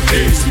nigga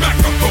head, smack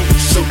a hoe,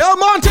 shoot. El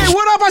Monte,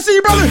 what up? I see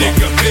you, brother.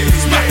 Nigga head,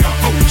 smack a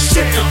hoe,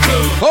 shoot the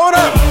club. Hold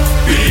up.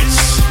 Bitch,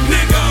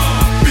 nigga,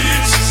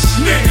 bitch,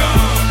 nigga,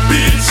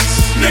 bitch,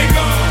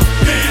 nigga,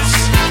 bitch.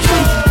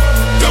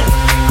 Don't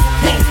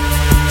want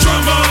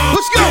drama.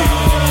 Let's go.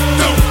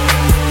 Don't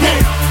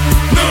want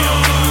none.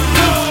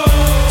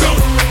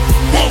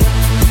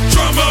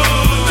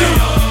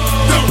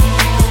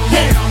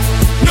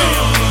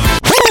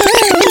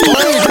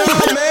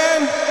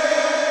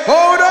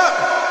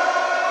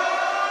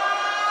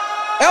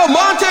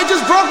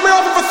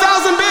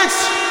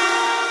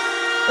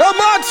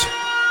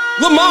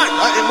 Lamont,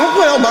 don't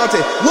play Almonte.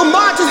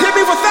 Lamont just hit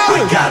me for 1,000.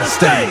 I gotta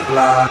stay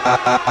fly.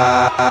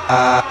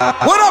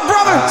 What up,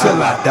 brother?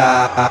 Till I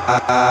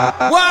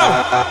die.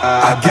 Wow.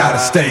 I gotta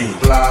stay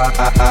fly.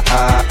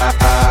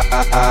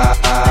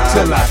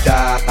 Till I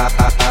die.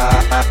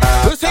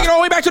 Let's take it all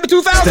the way back to the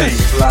 2000s. Stay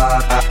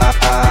fly.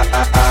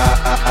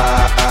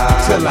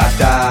 Till I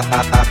die.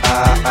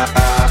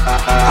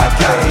 I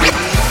gotta.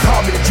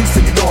 Call me the juice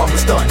and you know I'm a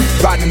stunt.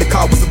 Riding in the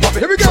car with some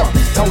bumping. Here we go.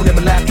 Tone them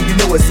and laugh and you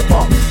know it's a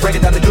bump.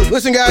 Breaking down the good.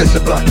 Listen, guys. The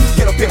blunt.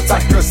 Get up here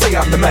tight, girl, say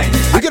I'm the main.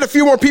 We get a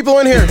few more people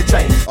in here.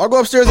 I'll go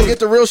upstairs and get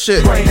the real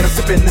shit.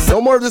 No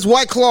more of this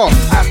White Claw.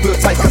 I feel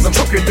tight cause I'm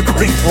choking the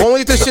green.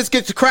 Only if this shit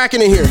gets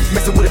cracking in here.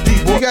 Messing with a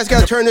D-boy. You guys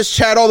gotta turn this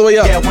chat all the way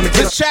up.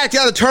 This chat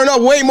gotta turn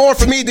up way more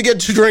for me to get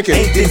to drinking.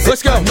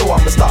 Let's go. I know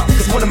I'm a star.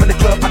 Cause when I'm in the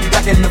club, I be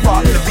back in the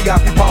bar. In the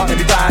VIP bar, and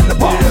be buying the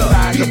bar.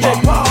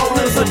 DJ Paul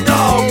is a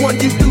dog when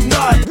you do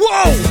not.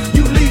 Whoa!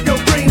 You leave your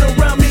green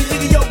around me,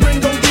 nigga, your green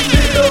gon' get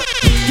lit up.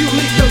 You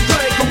leave your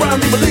drink around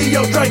me, believe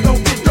your drink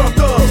gon' get drunk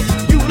up.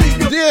 You leave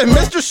your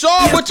Mr.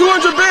 Shaw with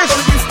 200 bits.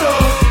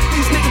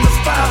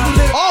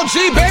 Oh,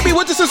 G, baby,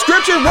 with the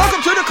subscription.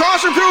 Welcome to the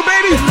Caution Crew,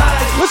 baby.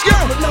 Let's go.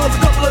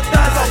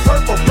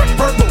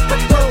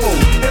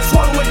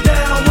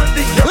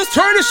 Let's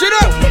turn this shit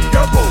up.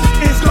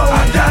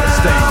 I gotta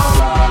stay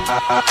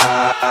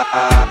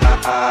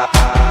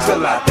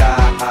till I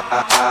die.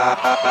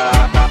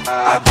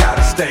 I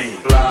gotta stay.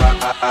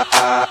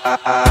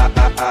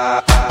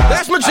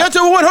 That's Magenta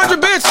with 100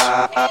 bits.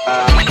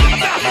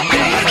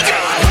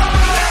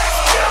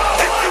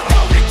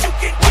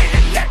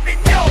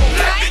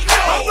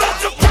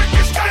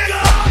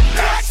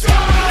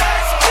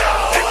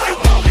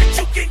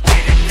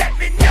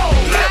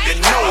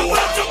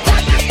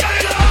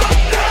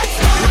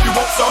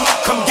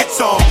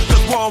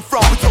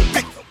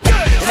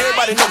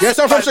 Yes,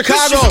 I'm from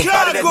Chicago.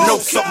 Know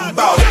something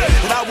about it,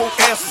 and I won't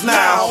answer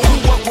now. Who,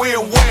 what, where,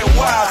 and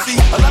why? See,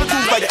 a lot of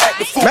dudes like to act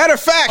the fool. Matter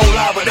of fact,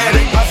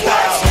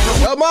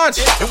 Belmont,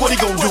 and what he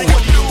gonna do?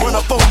 Run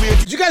up on me?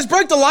 Did you guys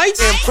break the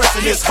lights?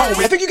 Impressing his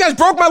homie. I think you guys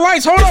broke my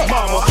lights. Hold up.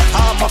 Mama,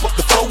 I'm up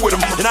the floor with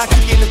him, and I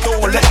kick in the door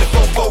and let the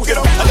floor get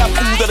him. I got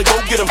fools that'll go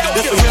get him.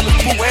 That's for him, the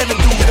fool, and the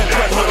dudes that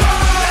run with him.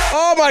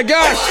 Oh my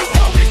gosh.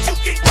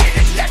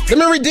 Let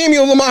me redeem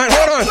you, Lamont.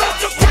 Hold on.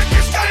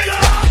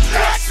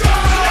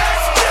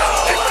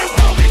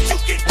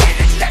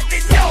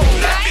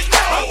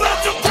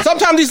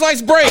 Sometimes these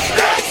lights break.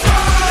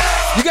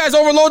 You guys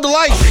overload the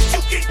lights.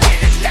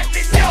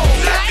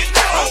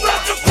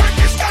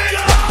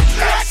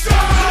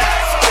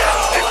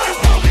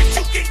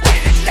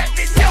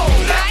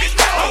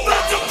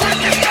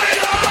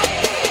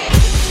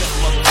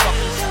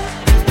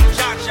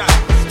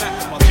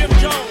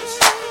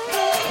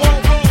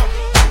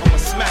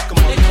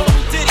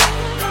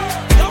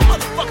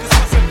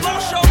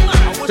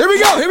 Here we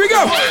go, here we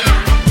go.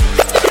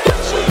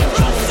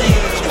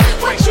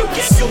 What you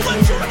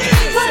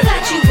what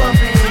got you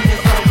bumping in the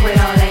funk with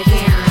all that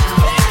camera?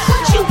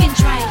 What you been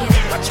drinking?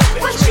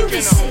 What you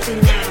been sipping?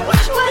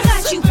 What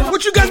got you bumping?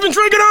 What you guys been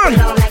drinking on?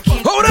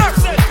 Hold up.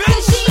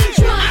 Cause she ain't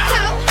drunk,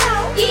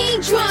 you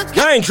ain't drunk. I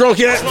ain't drunk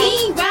yet. You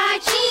ain't right,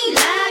 you ain't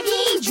live, you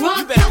ain't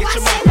drunk. No, I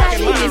said right.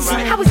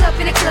 I was up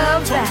in the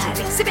club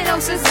vibing, sipping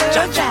on scissors,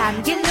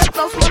 vibing, getting up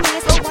close to a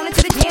man, so going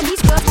to the jam, he's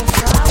stuck on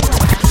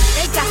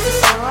They got the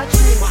star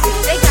trip,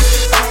 they got the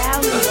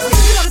style. You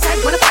know the type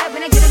wanna fight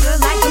when I get a little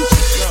like them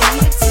chicks. See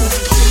the team,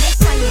 the next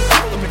time you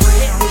get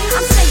around,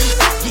 I'm saying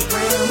get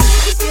around.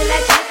 You feel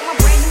like I'm a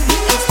brand new you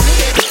can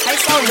split. Hey,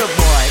 Soldier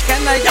Boy,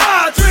 can I?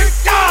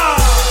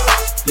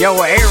 Yo,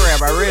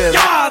 A-Rap, I really.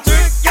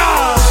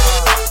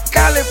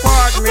 Cali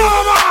Park, me.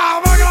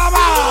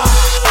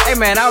 Hey,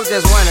 man, I was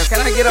just wondering,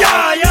 can I get up?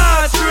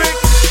 Trick.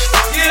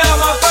 Get out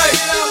my face.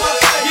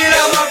 Get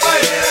out my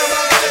face. Get out my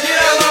face. Get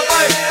out my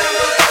face.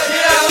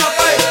 Get out my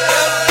face.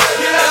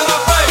 Get out my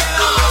face.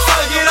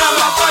 Get out my face. Get out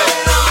my face.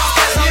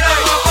 You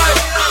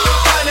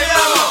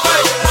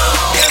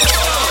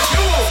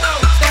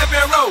snap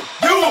and roll.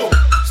 You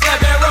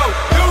snap and roll.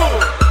 You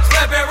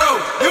snap and roll. You snap and roll.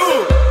 You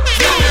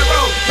snap and roll.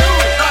 You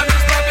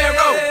snap and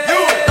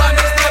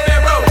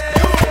roll.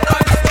 You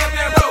snap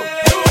and roll.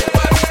 You snap and roll. You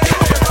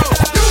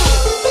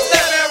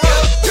snap and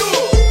roll. You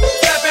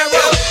snap and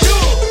roll. You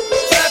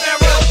snap and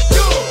roll.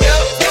 You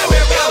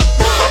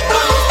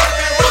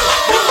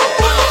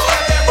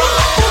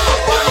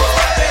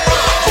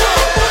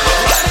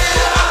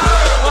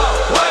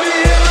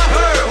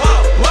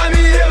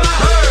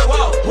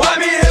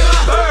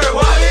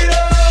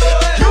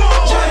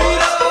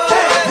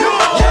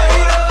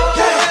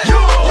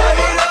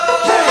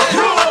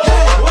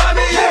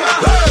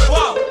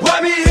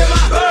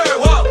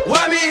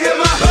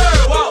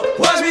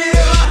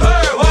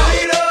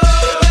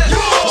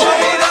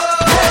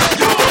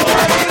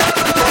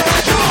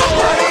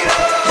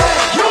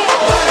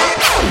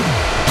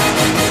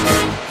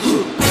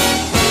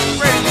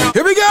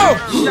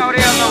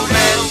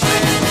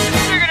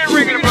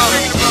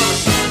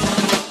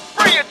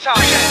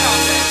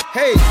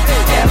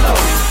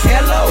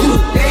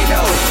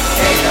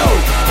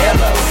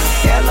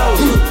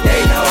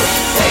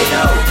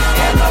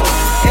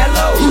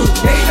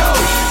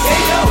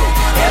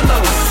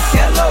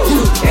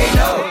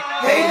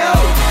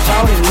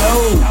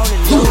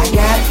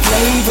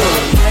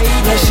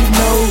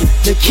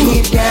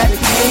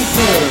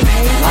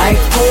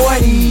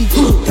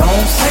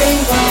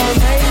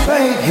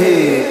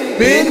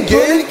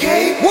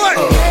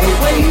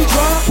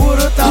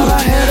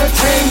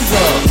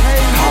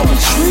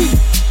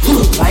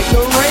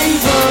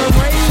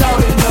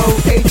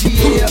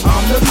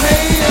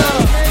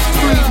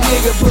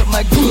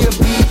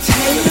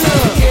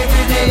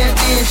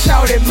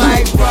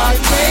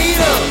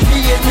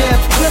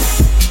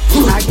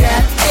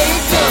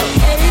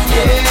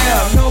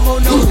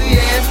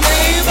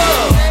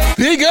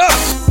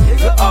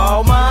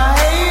all my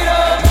haters.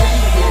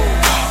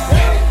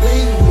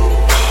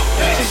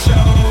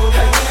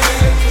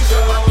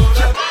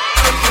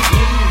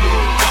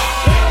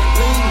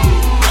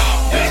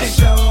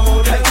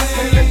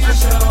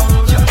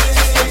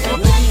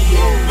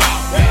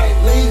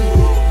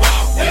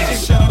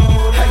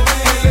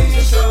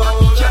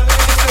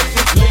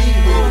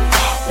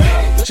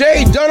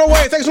 Jay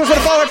Dunaway, thanks so much for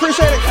the follow. I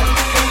appreciate it.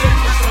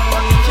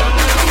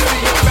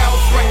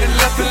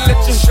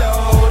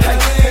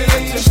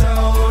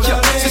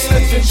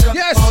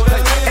 Yes,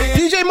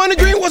 DJ Money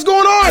Green, what's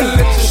going on?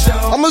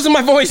 I'm losing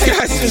my voice,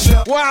 guys.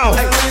 Wow.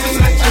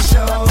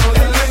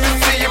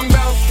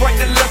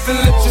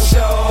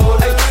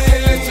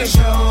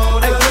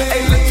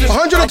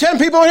 110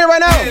 people in here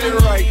right now.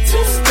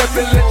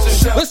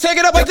 Let's take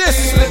it up like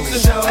this.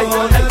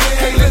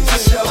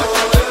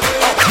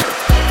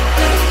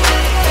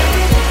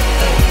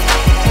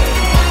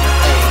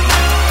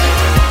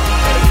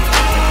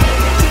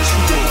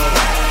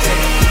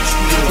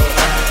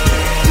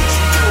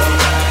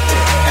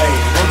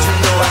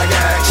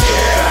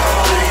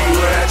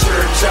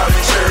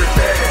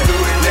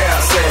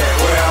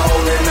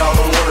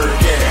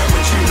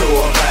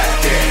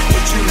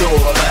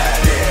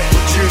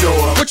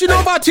 What you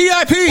know about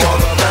TIP?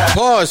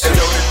 Pause.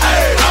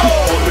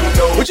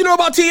 What you know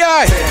about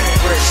T.I.?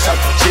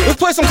 Let's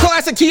play some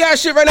classic T.I.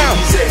 shit right now.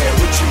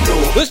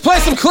 Let's play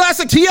some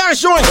classic T.I.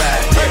 joints. 1,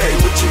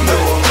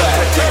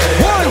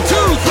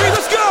 2, 3,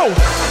 let's go.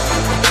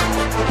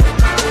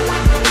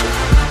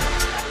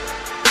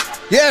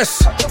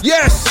 Yes,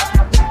 yes.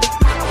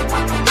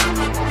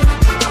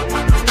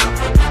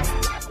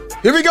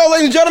 Here we go,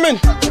 ladies and gentlemen.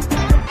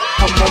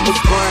 I'm on the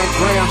grind,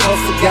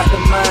 hustle, got the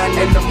mind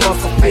and the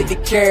muscle, 50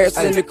 carats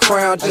in the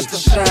crown just to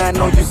shine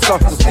on you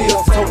suckers.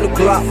 Still told the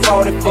Glock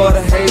 40 for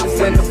the haters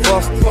and the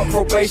busters.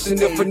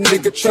 Probation if a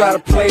nigga try to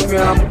play me,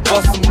 I'ma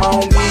bust him. I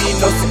don't need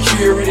no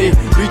security,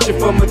 reaching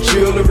for my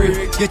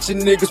jewelry. Get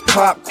your niggas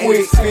pop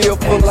quick, feel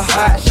full of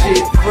hot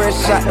shit.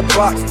 Fresh out the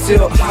box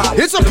till hot.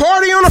 It's a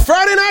party on a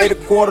Friday night. Made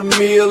a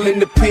 $250,000 in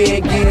the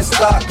pen, getting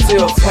stock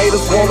tilt.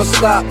 Haters wanna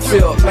stop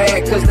tilt,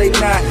 mad cause they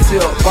not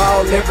tilt.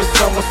 Ball every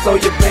summer so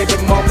your baby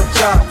mama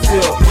job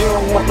tilt. You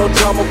don't want no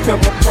drama,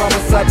 pimp, I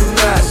promise I do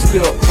not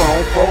slip.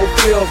 Phone 4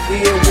 pills,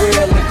 being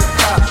real in the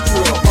top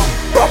strip.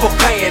 Rubber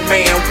band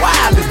man,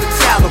 wild as the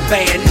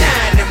Taliban.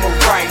 9 in my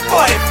right,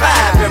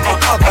 45 in my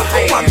other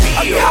hand.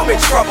 I'm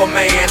in trouble,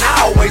 man.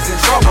 I always in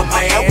trouble,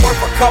 man. Worth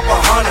a couple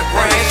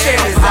 $100,000.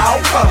 Cherries all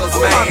colors,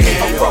 man.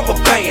 A rubber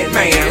band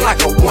man,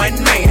 like a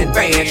one-man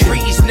band. Treat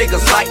these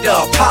niggas like the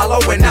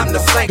Apollo, and I'm the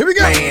Saint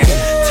man.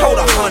 Told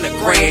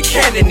 $100,000,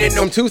 cannon in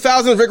them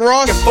 2000's Rick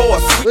Ross.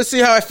 Let's see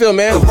how I feel,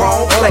 man. The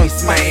wrong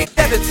place, man.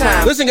 Every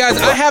time. Listen,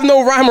 guys, I have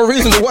no rhyme or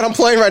reason to what I'm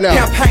playing right now.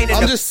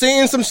 I'm just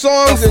singing some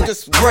songs and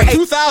just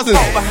 2000s.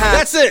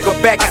 That's it. Go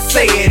back, I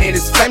say it in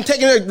his face. I'm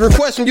taking a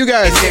request from you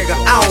guys.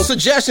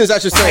 Suggestions, I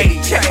should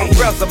say. Check my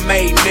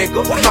resume,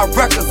 nigga. My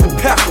records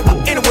impeccable.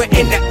 Anywhere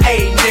in the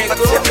A, nigga. My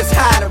tip is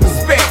high to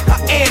respect.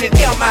 And an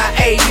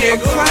MIA,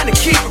 nigga. I'm trying to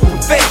keep it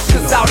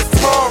professional. Cause all this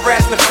tongue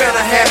wrestling finna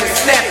have me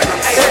snapping.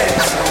 I'm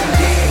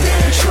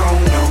Patron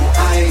on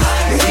ice.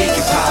 We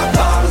can pop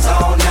bottles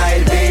all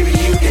night, baby.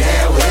 You can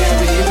have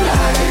whatever you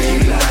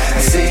like.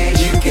 I said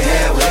you can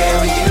have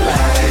whatever you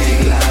like.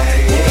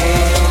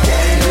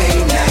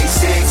 Late night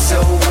sex, so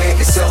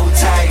wicked, so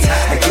tight.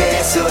 I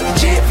gas up the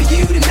jet for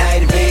you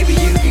tonight, and baby,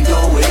 you can go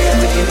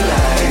wherever you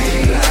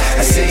like.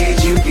 I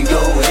said you can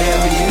go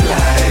wherever you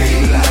like.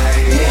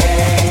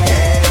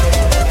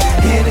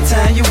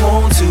 Anytime you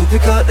want to,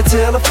 pick up the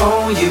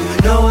telephone. You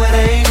know it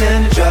ain't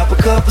nothing to drop a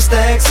couple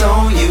stacks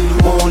on you.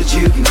 Want it,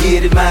 you can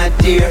get it, my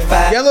dear.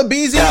 Yellow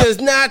BZ is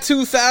not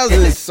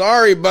 2000s.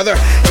 Sorry, brother.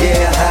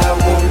 Yeah, I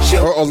want you.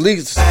 Or at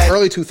least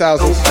early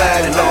 2000s.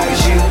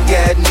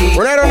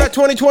 We're not on that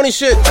 2020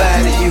 shit.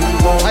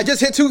 I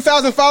just hit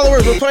 2,000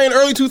 followers. We're playing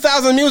early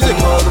 2000 music.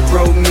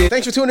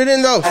 Thanks for tuning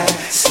in, though.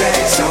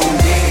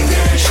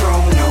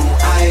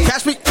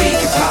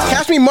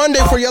 Catch me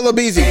Monday for Yellow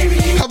BZ.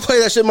 I'll play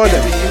that shit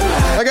Monday.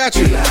 I got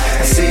you.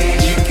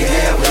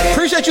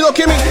 Appreciate you, though,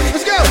 Kimmy.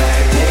 Let's go.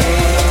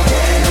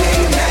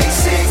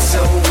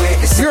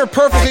 You're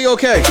perfectly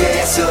okay. I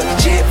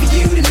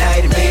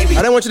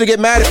didn't want you to get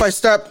mad if I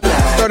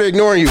started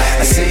ignoring you.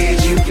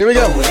 Here we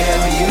go.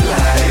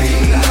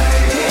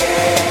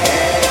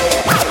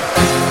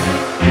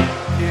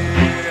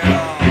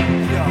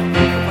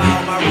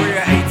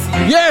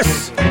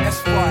 Yes.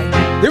 That's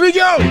right. Here we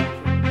go.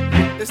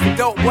 It's the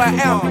dope boy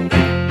album.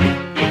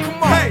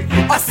 Come on. Hey,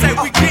 I say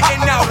we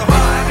getting out of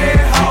money,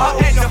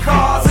 and the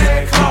cars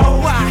and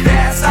clothes.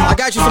 I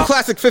got you some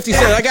classic 50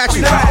 Cent. I got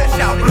you.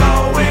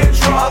 Blowing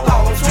truck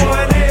on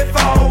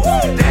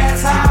 24.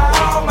 That's how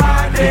all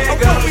my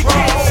niggas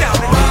roll.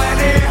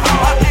 Money,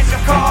 and the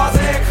cars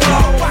and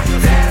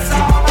clothes. That's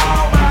how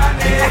all my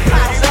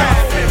niggas roll.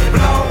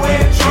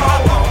 Blowing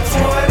truck on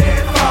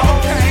 24.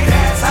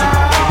 That's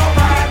how all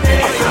my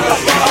niggas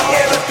roll.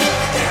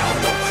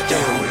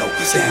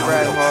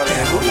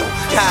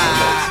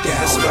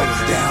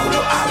 Down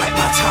low, I like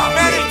my top.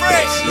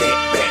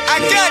 I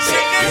got you,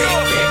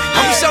 nigga.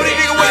 I'm show these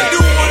niggas what to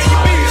do with one of your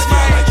beats,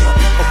 man.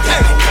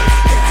 Hey.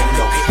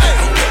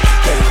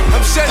 I'm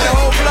shutting the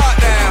whole block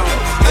down.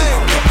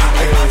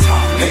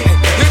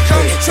 Here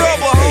comes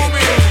trouble,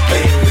 homie.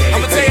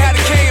 I'ma tell you how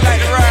the king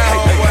like to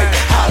ride, homeboy.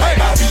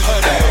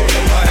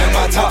 And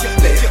my top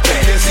left,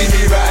 you see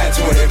me ride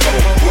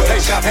 24.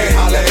 They shop and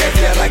holler at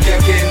you like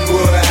you're getting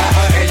wood.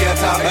 And your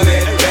top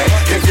left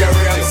back if you're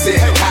real sick.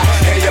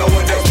 And your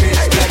window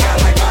pitch black, I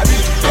like my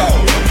beat.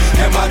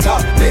 And my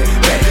top left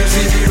back, you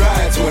see me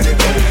ride 24.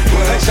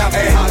 They shop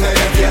and holler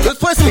at you. Let's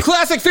play some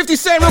classic 50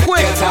 Cent real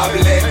quick.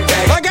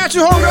 I got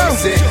you, homegirl.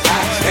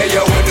 And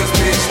your windows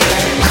pitch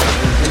black.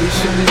 You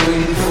should be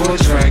waiting for a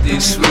track to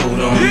explode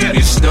on. You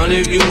get stunned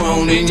if you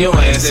own and your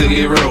ass to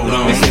get rolled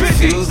on. It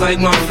feels like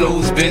my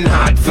flow's been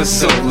hot for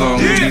so long.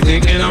 You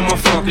thinking I'ma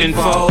fucking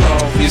fall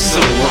off, you're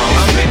so wrong.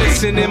 I'm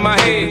innocent in my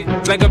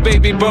head, like a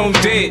baby bone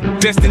dead.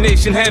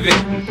 Destination heaven,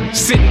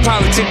 sitting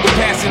politic with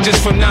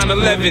passengers from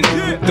 9/11.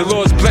 The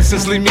Lord's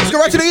blessings leave me. Let's go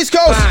right to the East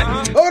Coast.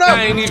 Hold up.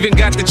 I ain't even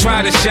got to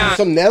try to shine.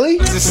 Some Nelly?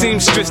 It's a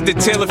seamstress that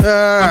tell of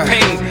my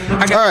pain.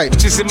 I got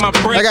just in my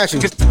brain. I got you.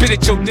 Can spit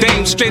at your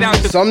dame straight out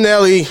the. Some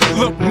Nelly.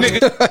 Look,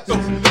 nigga,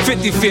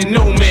 50 fear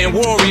no man,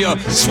 warrior,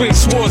 swing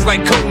swords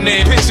like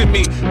Conan. Picture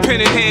me,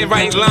 pen in hand,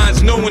 write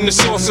lines, knowing the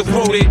source of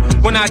quoted.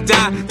 When I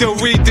die, they'll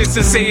read this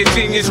and say a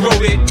genius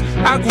wrote it.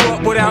 I grew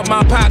up without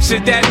my pop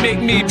shit, that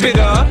make me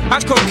bitter. I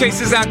cold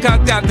cases, I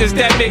cock doctors,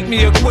 that make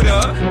me a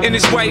quitter. In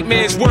this white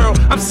man's world,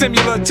 I'm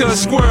similar to a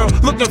squirrel,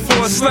 looking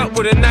for a slut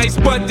with a nice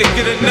butt to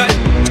get a nut.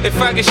 If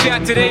I get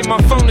shot today, my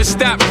phone will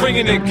stop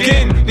ringing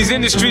again. These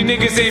industry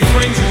niggas ain't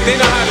friends, they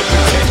know how to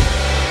pretend.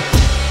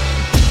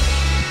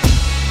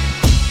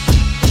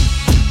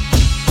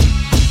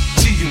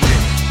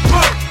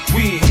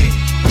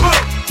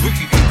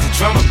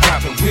 Drama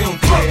poppin', we don't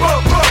care.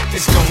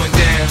 It's going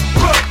down,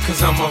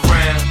 cause I'm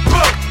around.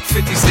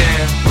 50's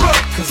down,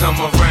 cause I'm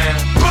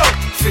around.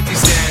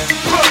 50's down,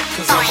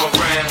 cause I'm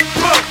around.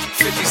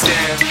 50's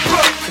down,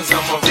 cause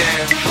I'm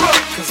down.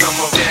 Cause I'm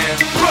down,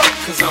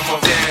 cause I'm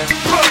down.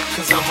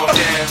 Cause I'm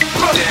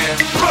down.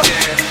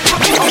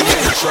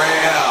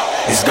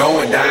 It's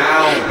going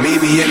down.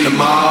 Meet me in the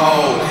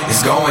mall.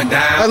 It's going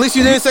down. At least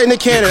you didn't say Nick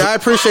Cannon. I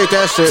appreciate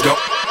that shit.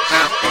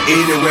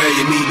 Anywhere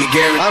you meet me,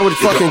 Gary. I would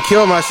fucking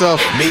kill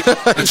myself. Meet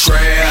the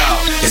trail.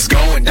 It's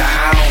going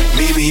down.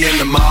 Meet me in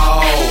the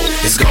mall.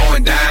 It's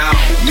going down.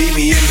 Meet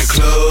me in the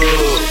club.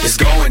 It's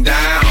going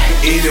down.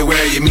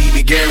 Anywhere you meet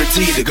me,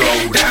 guaranteed to go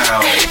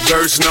down.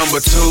 Verse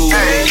number 2,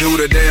 do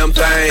the damn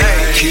thing.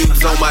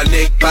 Cubes on my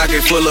neck,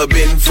 pocket full of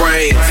bent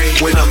frames.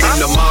 When I'm in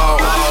the mall,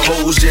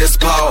 hoes just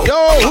pause. Yo,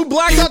 who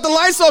blacked out the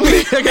lights on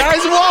me?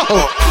 Guys,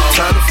 whoa.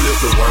 Time to flip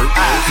the work,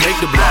 make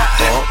the block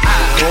bump.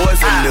 Boys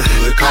in the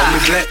hood, call me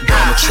Black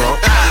Donald Trump.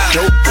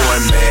 Dope boy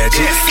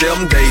magic,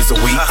 7 days a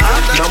week.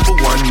 Number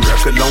 1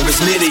 record,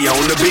 longest nitty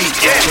on the beat.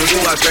 Do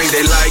I think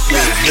they like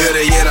me?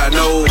 Better yet, I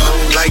know.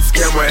 Lights,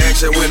 camera,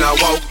 action when I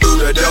walk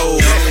through the door.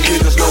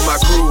 Niggas know my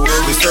crew,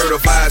 we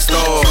certified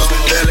stars.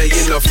 Belly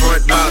in the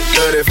front, about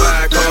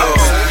 35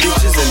 cars.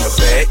 Bitches in the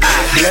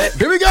back.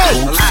 Here we go.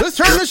 Let's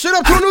turn this shit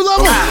up to a new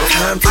level.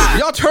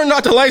 Y'all turned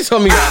out the lights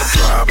on me.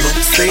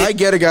 I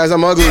get it, guys.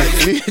 I'm ugly.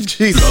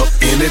 Jesus.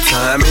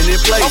 Anytime, any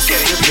place.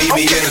 Meet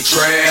me in the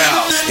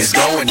trail. It's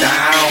going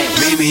down.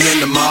 Meet me in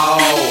the mall.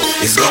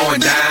 It's going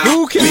down.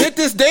 Who can hit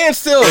this dance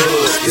still?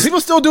 Do people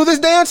still do this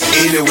dance?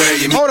 Anywhere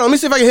you Hold on, let me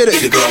see if I can hit it.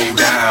 To go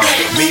down.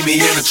 Meet me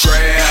in the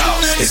trail.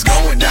 It's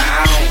going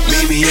down.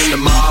 Meet me in the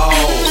mall.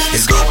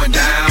 It's going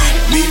down.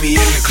 Meet me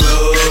in the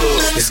club.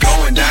 It's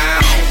going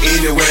down.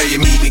 Anywhere you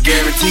meet me,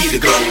 guaranteed to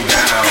go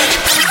down.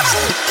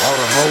 All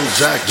the whole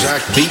jack,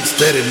 beat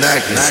steady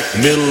knocking.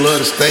 Middle of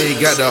the stage,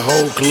 got the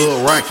whole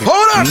club rocking.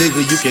 Hold up!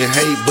 Nigga, you can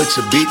hate, but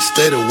your bitch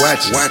steady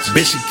watching.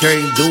 Bitch, you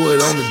can't do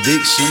it on the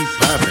dick, she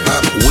popping.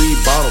 We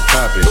bottle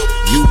popping,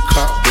 you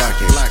cop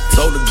blocking.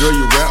 Told the girl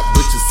you rap,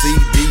 but your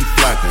CD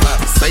flocking.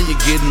 Say you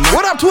getting money.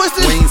 What up,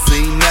 Twisted? We ain't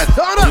seen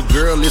nothing. Your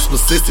girl is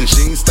persistent,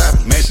 she ain't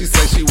stopping. Man, she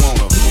say she want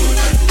a hood.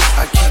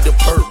 I keep the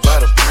perk by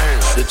the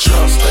pound. The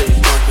trunk stay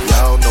funky,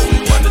 y'all know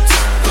we run the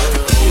town.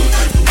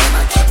 And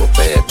I keep a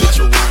bad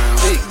bitch around.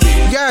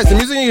 Guys, the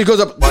music need to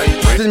go up.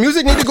 Does the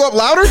music need to go up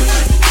louder?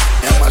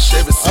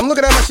 I'm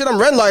looking at my shit. I'm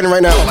red lighting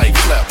right now. Like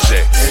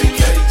flapjacks.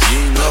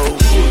 You know,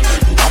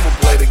 I'ma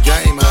play the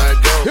game how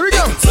it goes. Here we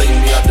go. Take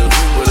me out the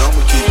hood, but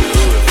I'ma keep it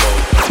hood,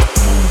 folks.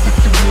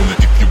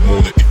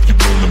 If you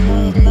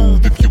wanna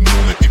move, if you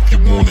wanna, if you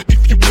wanna,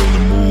 if you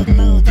wanna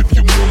move, if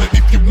you wanna,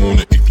 if you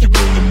wanna, if you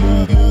wanna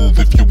move,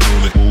 if you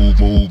wanna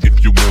move, if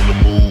you wanna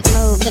move.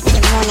 Move if you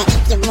wanna,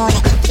 if you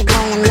wanna, if you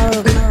wanna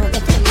move,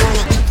 if you wanna,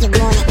 if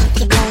you wanna,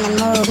 if you wanna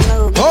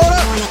move. Hold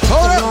up.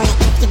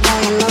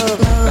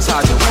 That's how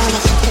I do it.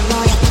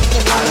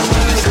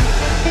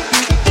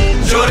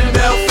 Jordan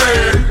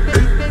Belfort.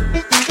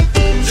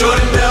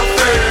 Jordan Belfort.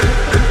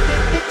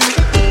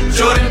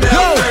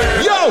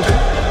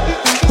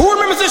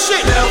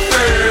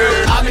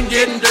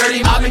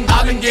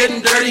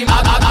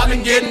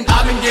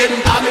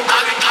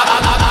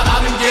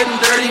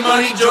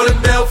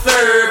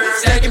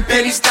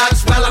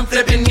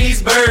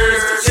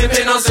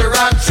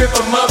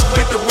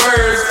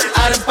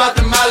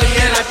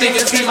 I think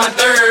it's be my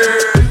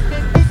third.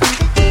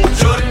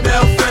 Jordan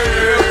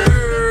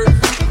Belfort.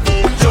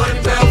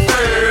 Jordan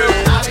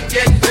Belfort. I've been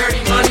getting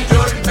dirty money,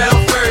 Jordan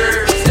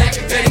Belfort.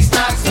 Stacking penny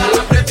stocks while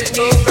I'm flipping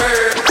these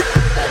birds.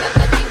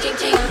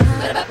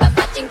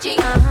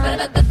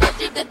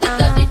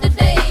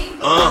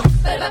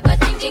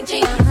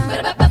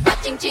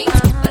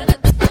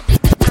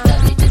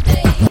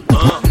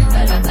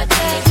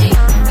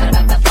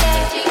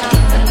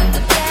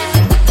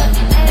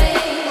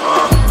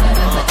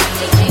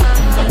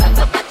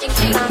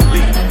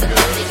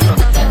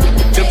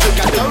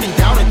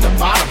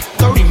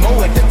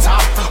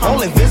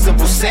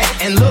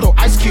 And little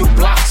ice cube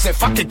blocks.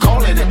 If I could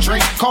call it a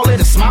drink, call it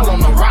a smile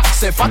on the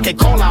rocks. If I could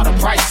call out a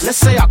price, let's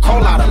say I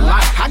call out a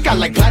lot. I got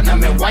like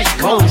platinum and white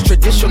gold,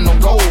 traditional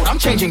gold. I'm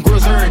changing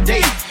grills every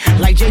day,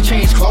 like Jay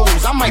changed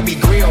clothes. I might be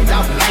grilled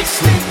out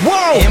nicely.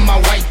 Whoa! In my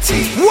white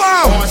tee.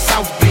 Whoa! On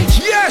South Beach.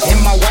 Yes! In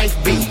my wife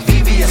beat.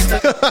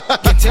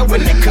 Can tell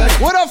when they cut.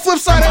 What up,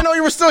 Flipside? I know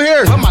you were still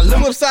here.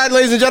 Flipside,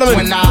 ladies and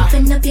gentlemen.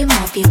 Open up your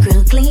mouth, your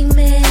grill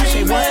gleaming.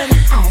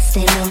 I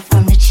stay low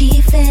from the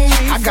chiefin'.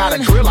 I got a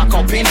grill I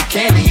call penny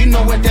candy. You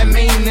know what that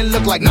mean? It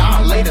look like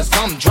later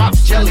some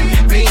drops, jelly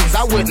beans.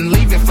 I wouldn't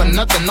leave it for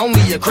nothing.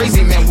 Only a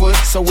crazy man would.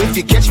 So if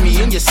you catch me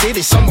in your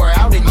city, somewhere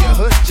out in your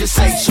hood, just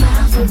say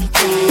smile for me.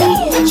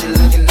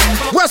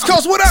 West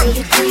Coast, what up?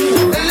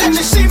 Let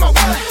me see my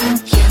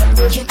wife.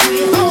 I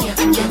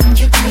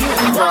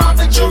robbed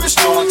the jewelry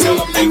store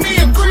until I make me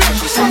a grill.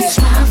 She said,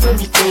 smile for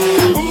me,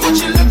 baby. What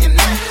you looking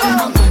at? I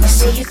wanna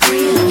see your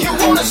grill. You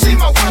wanna see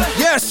my wife?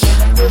 Yes.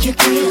 Your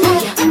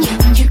grill, your grill.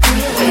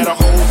 Had a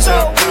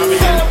hotel,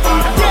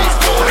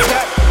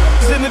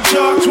 in the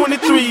jar,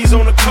 23s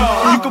on the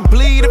car. You can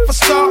bleed if I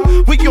start.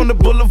 We on the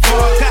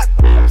boulevard. Got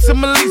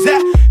similes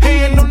at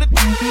hand on the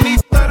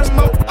knees, 30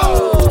 more.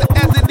 Oh, the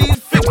as it is,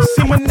 figures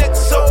see my neck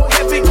so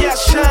heavy. Yeah,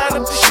 shine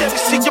up the Chevy.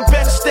 See, you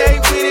better stay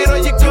with it or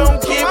you gon'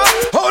 give.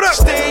 Hold up.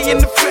 Stay in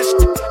the fresh,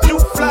 new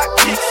fly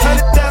kicks,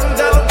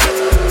 $100,000.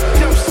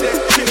 Jump set,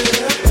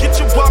 get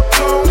your walk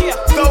on.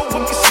 Go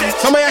with me set.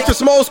 Somebody asked for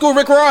some old school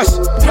Rick Ross.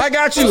 I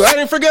got you. I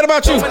didn't forget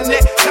about you.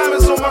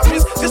 Diamonds on my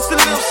wrist, just a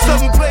little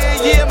something player.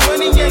 Yeah,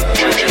 money ain't.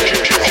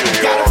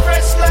 Got a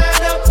fresh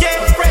line up,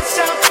 yeah, fresh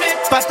outfit.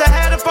 About to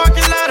have the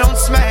parking lot on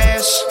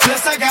smash.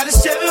 Plus I got a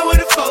 7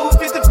 with a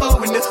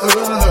 454 in the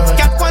hood.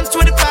 Got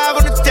 125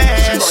 on the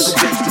dash. I'm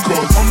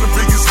the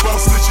biggest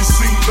boss that you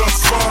seen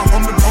thus far.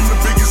 I'm the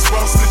biggest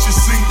boss that you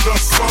seen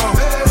thus far.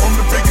 I'm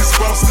the biggest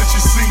boss that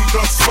you seen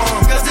thus far.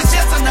 Cause it's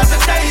just another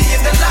day in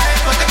the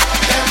life of the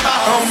goddamn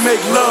boss. I don't make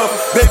love,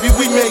 baby,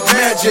 we make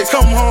magic.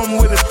 Come home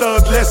with a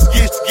thug, let's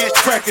get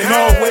cracking.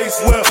 Always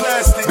well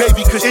plastic,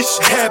 baby, cause it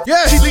should happen.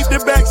 Yes. She leave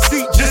the back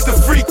seat, just a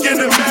freak in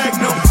the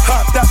Magnum.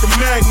 Hopped out the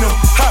Magnum,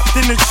 hopped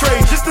in the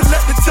tray, just to let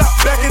the top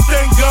back and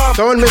thank God.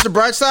 Throwing Mr.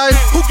 Brightside?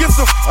 Who gives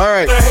a All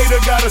right. The hater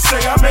gotta say,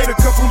 I made a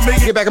couple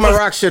million. Get back in my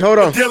rock shit, hold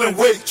on. Dealing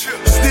weight,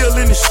 still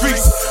in the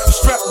streets,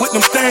 strapped with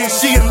them things.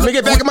 She Let me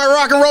get back in my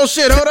rock and roll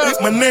shit, hold up.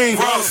 my name.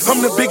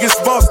 I'm the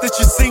biggest boss that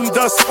you seen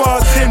thus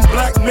far. 10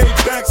 black made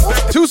backs.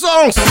 2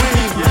 songs.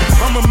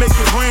 I'ma make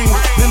it rain,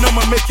 then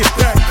I'ma make it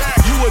back.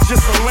 You are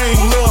just a lame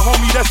little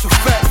homie, that's a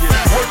fact.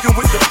 Working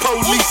with the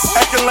police,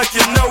 acting like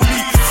you know me.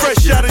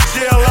 Fresh out of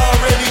jail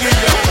already in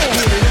your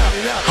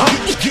I'm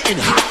getting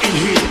hot in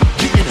here,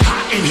 getting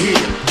hot in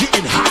here,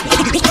 getting hot.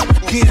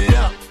 Get it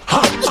up,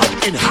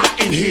 getting hot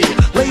in here.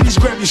 Ladies,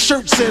 grab your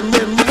shirts and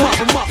let them pop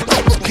them up.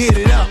 Get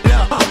it up,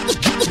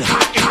 getting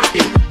hot in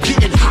here,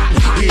 getting hot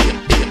in here,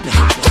 getting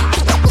hot.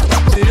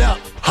 Get it up,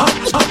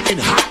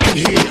 getting hot in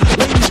here.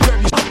 Ladies, grab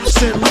your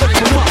shirts and let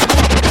them up.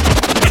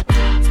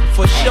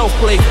 For show,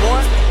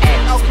 playboy.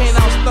 Okay,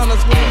 now stunners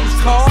with these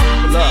cars.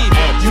 Believe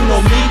me, you know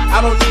me, I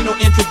don't need no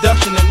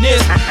introduction in this.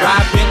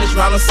 Ride business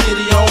round the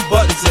city on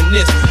buttons in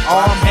this.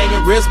 Arm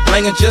hanging, wrist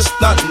blinging, just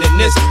stunting in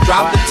this.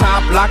 Drop the top,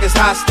 block is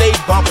high, stay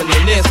bumping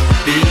in this.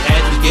 Be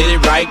Andrews, get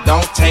it right,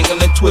 don't tangle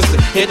and twist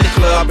it. Hit the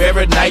club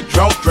every night,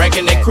 drunk,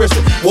 drinking and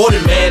Christian.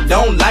 Water man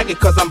don't like it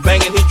cause I'm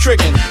banging, he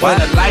tricking. When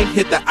the light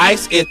hit the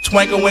ice, it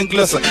twinkle and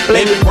glisten.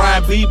 Baby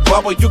Brian B.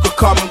 Bubble, you could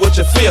call me what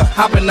you feel.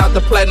 Hopping out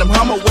the platinum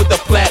Hummer with the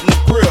platinum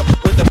grill.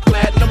 With the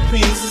platinum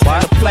pieces,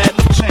 the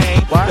platinum chain,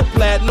 the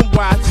platinum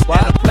watch,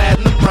 and the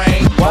platinum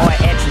ring. Boy,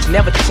 entries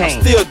never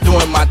change. Still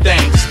doing my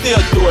thing,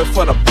 still do it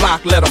for the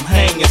block, let them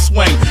hang and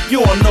swing. You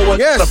don't know what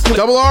Yes,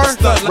 Double R,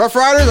 Rough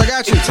Riders, I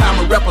got you. Time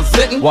of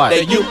representing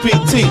that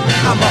UPT.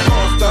 I'm a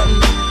home stunting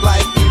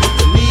like you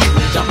to me.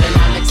 Jumping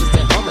on Lexus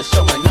and Hummer,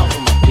 showing off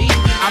on my feet.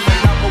 I'm the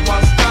number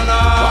one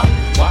stunner.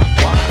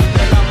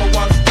 The number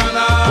one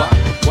stunner.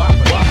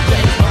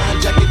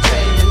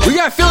 We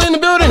got Philly in the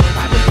building.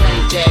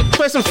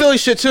 Play some Philly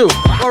shit too.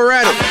 While we're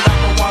at it.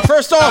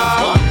 First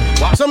off,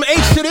 some H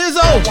to the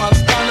Izzo.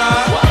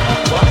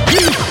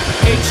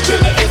 H to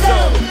the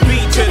Izzo, B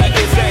to the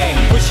Izzy.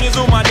 With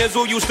Shizzle, my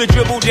nizzle used to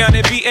dribble down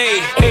at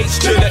BA. H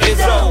to the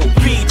Izzo,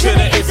 B to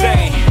the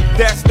Izzy.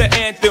 That's the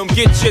anthem,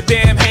 get your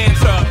damn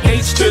hands up.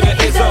 H to the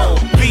Izzo,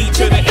 B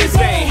to the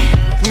Izzy.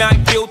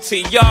 Not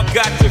guilty, y'all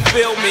got to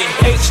feel me.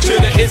 H to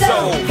the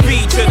Izzo,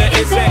 B to the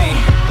Izzy.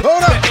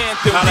 Hold up. The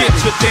anthem, get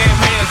your damn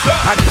hands hands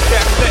up.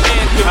 That's the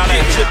anthem,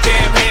 get your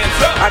damn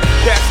hands up.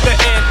 That's the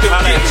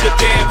anthem, get your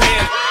damn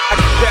hands up.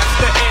 That's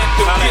the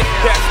anthem,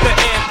 that's the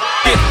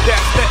anthem,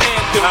 that's the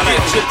anthem,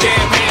 get your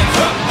damn hands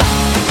up.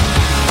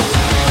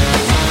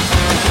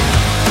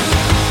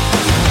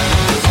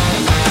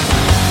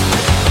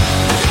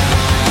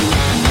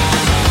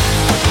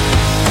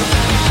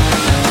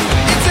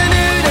 It's a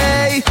new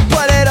day,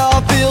 but it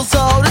all feels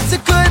old. It's a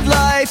good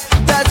life,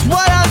 that's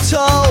what I'm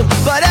told.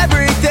 But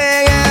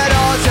everything, it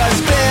all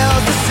just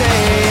feels the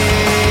same.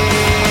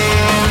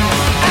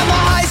 At my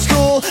high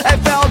school, it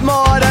felt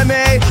more to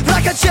me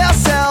like a jail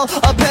cell,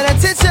 a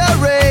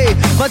penitentiary.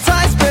 My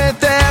time spent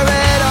there,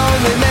 it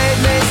only made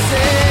me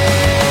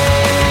sick.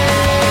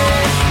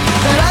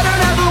 That I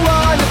don't ever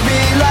wanna be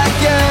like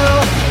you.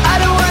 I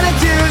don't wanna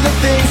do the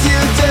things you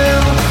do.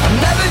 I'm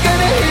never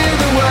gonna hear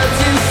the words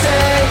you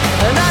say.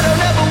 And I don't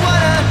ever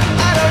wanna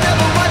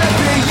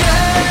be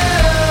you.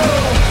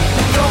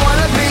 Don't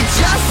wanna be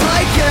just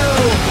like you.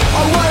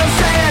 Or what I'm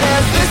saying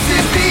is, this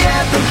is the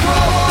anthem for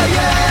all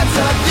your hands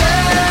up, you.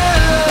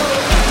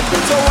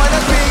 Don't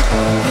wanna be.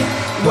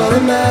 Well,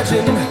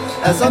 imagine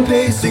as I'm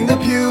pacing the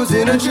pews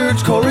in a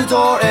church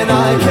corridor, and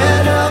I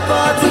can't help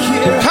but to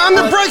hear. Time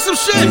to break some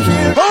shit.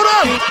 Hold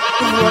on.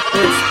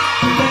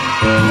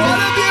 What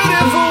a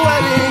beautiful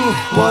wedding.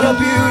 What a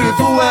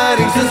beautiful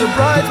wedding. Says a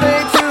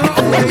bridesmaid to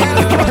a lady.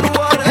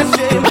 What a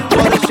shame.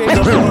 What a shame.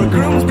 The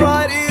groom's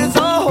bride is a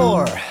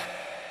whore.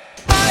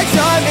 I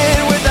chime in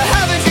with the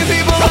haven't you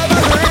people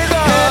ever heard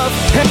of?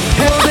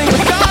 Closing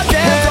the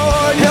goddamn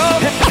door. No,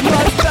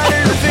 much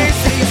better to face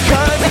these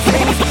kinds of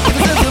things.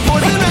 This is the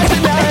voice of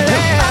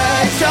nationality.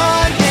 I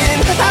chime in.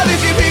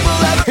 Haven't you people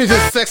ever? Is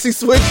this sexy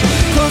switch?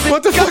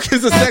 What the fuck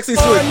is a sexy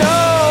switch?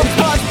 No, it's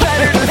much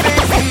better to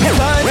face these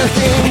kinds of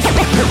things.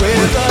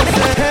 With us,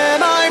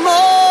 am I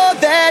more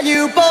than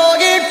you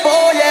bargained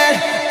for yet?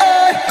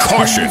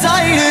 Caution.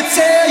 Dying to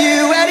tell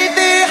you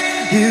anything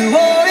you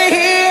wanna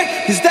hear,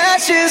 'cause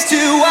that's just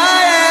who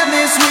I am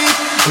this week.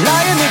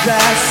 Lie in the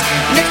grass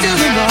next to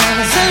the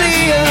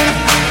mausoleum.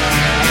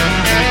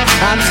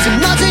 I'm just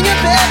notching your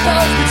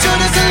bedpost, but you're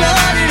just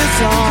alone in a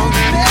song.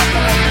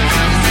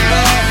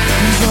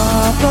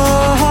 Drop a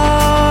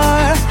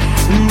heart,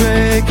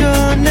 break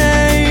a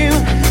name.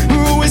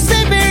 Who is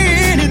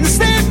sleeping and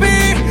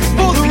sleeping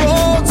for the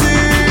road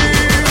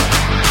team?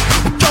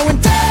 Going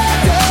down,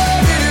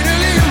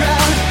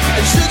 around,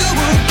 and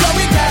Sugarwood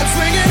going down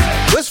swinging.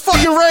 Let's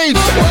fucking rage.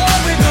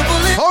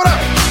 Hold up.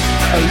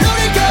 A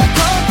loaded gun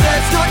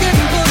complex, knocking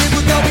bullets,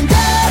 we're going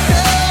down,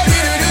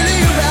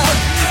 around,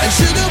 and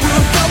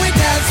Sugarwood going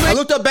down swinging. I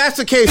looked up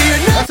Bastard Case.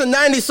 That's a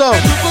 90s song.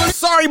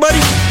 Sorry,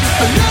 buddy.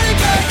 A loaded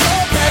gun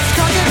complex,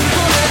 knocking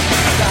bullets.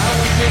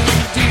 Drowning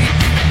deep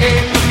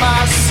in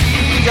my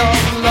sea of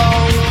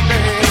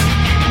lonely.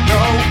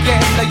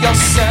 Broken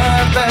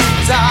yourself and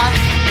die.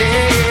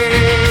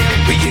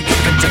 Will you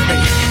give it to me?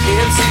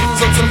 It seems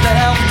what's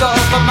left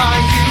of my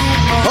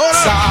human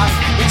side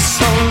is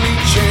slowly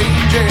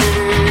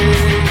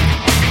changing.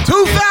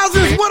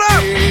 2000's, what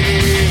up?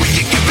 Will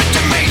you give it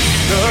to me?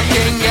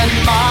 Looking at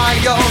my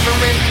own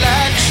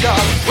reflection.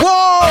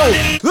 Whoa!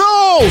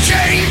 No!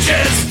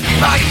 Changes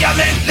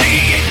violently,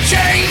 it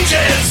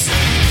changes.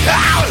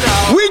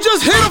 We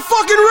just hit a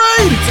fucking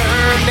raid!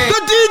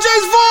 The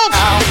DJ's vault!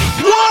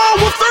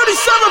 Whoa, with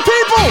 37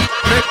 people!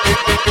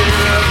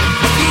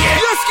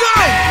 Let's go!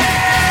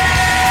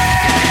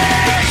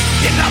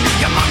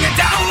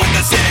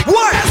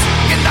 What?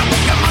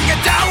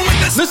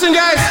 Listen,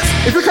 guys,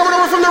 if you're coming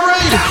over from the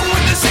raid,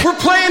 we're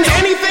playing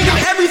anything and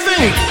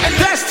everything.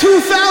 That's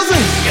 2000.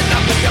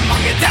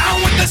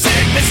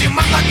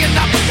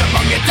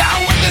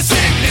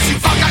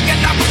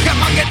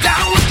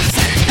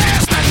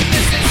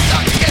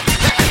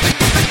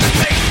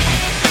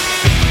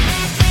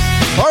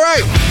 All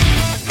right,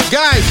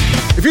 guys,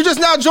 if you're just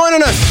now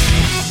joining us,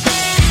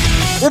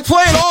 we're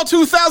playing all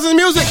 2000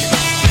 music.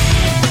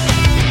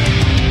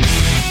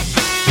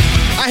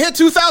 I hit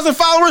 2,000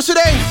 followers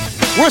today.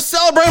 We're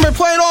celebrating. We're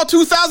playing all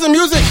 2000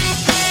 music.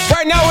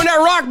 Right now we're in that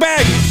rock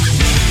bag.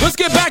 Let's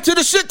get back to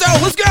the shit though.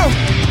 Let's go.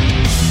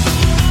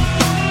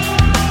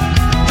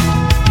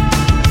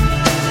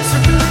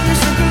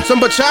 Some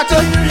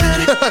bachata?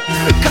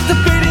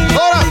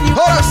 Hold up.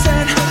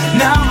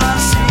 Now I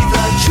see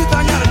the truth,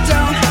 I got it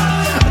down.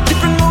 A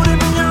different motive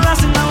in your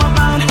eyes, and now I'm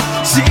out.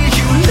 See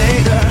you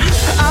later.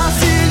 I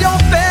see your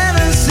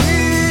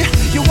fantasy.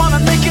 You wanna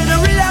make it a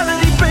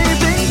reality,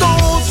 baby.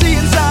 Don't see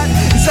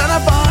inside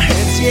of our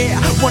heads, yeah.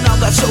 Well, now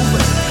that's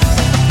over.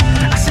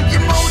 I see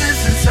your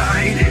motives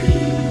inside.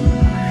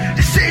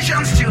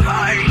 Decisions to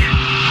hide.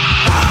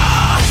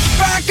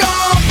 Back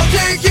off, I'll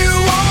take you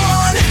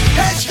on.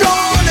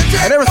 Headstrong.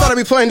 I never thought I'd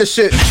be playing this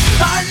shit.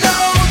 I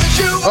know that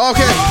you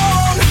okay.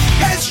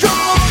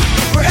 Headstrong,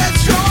 we're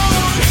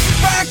headstrong.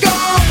 Back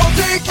off, I'll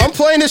take you. I'm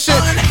playing this shit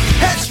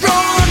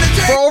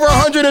for over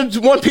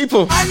 101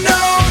 people. I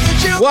know that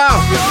you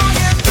wow.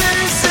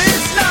 This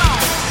is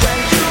not when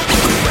you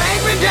break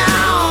me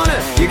down.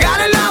 You got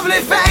a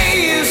lovely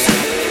face.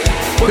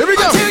 Here we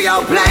go. To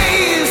your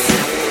place,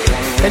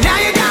 and now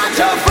you got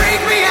to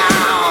freak me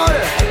out.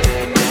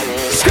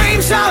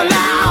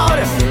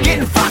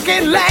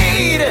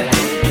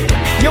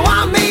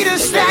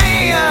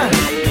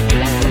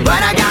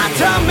 but I got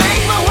to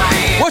make my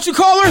way. What you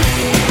call her?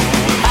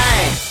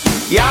 Hey,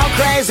 y'all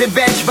crazy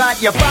bitch,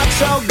 but you fuck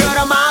so good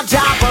I'm on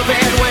top of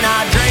it when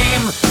I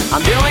dream.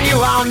 I'm doing you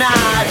all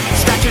night,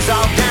 scratches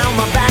all down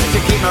my back to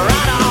keep me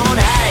right on.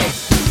 Hey,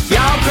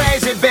 y'all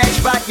crazy bitch,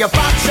 but you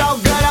fuck so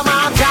good I'm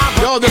on top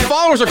of it. Yo, the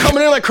followers are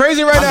coming in like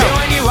crazy right now.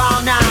 I'm doing you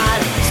all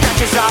night,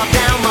 scratches all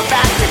down my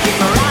back to keep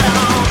me right on.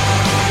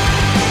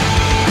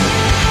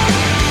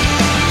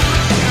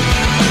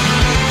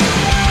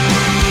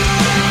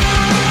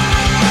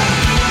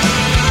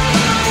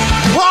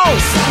 Whoa!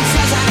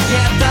 Sometimes I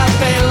get the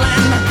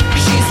feeling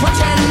she's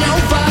watching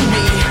over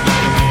me,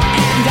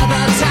 and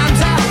other times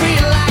I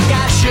feel like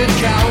I should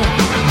go.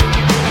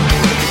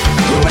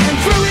 Went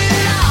through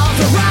it all,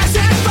 the rise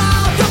and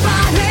fall, the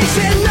bodies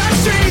in the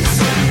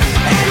streets,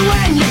 and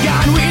when you're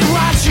gone, we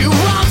want you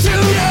all to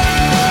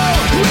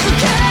know. We'll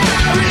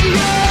carry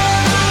on,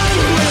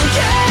 we'll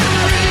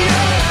carry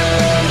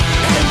on,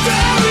 and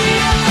carry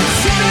on,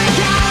 till you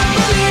can't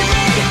believe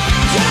me.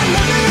 Your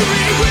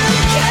memory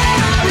will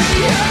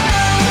carry on.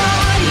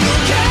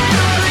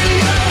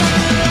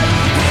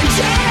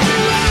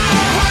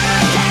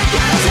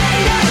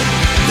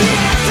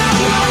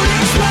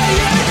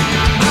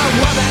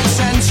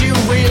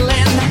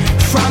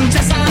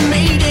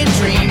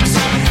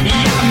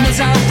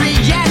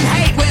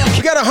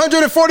 We got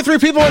 143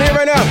 people in here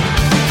right now.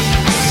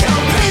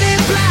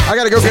 I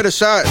gotta go get a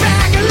shot.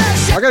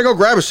 I gotta go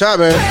grab a shot,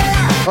 man.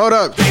 Hold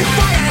up.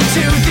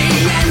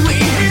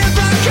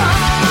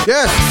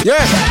 Yes,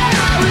 yes.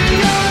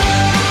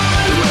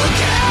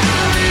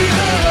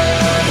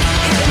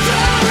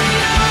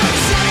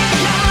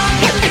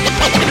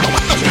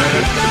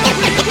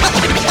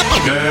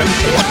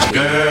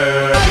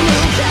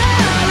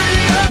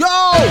 Yo!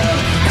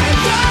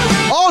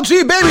 Oh,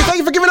 gee, baby, thank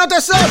you for giving out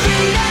that sub.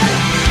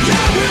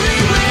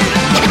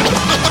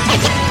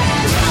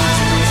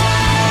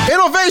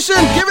 Innovation,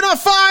 giving out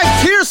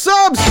 5 tier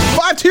subs,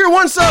 5 tier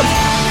 1 subs.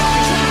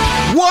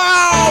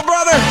 Wow,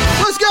 brother,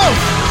 let's go.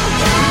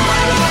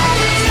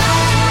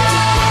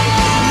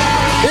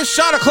 It's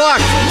shot o'clock.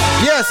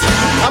 Yes,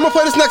 I'm gonna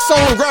play this next song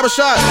and grab a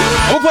shot.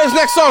 I'm gonna play this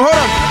next song, hold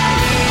on.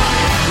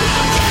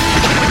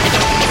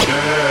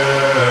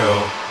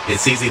 Girl,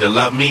 it's easy to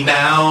love me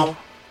now.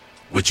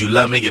 Would you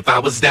love me if I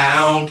was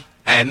down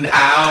and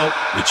out?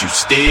 Would you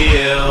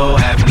still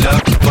have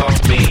love for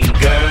me,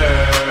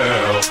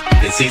 girl?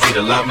 It's easy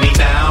to love me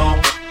now.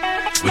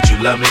 Would you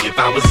love me if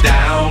I was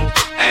down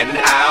and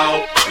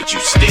out? Would you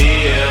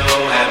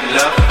still have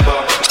love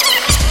for me?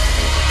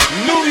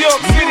 New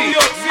York City, New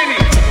York City.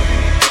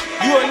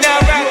 You are now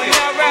rapping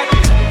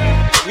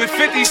with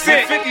 50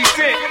 Cent.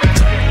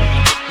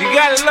 You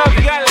gotta love it,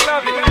 you gotta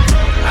love it.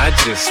 I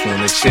just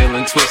wanna chill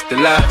and twist the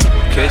lot.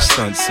 Catch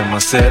stunts in my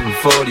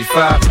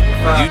 745.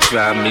 You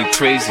drive me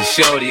crazy,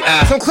 shorty.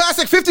 Some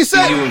classic 50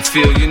 Cent. You and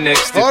feel you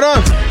next to. Hold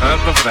on. I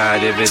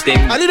provide everything.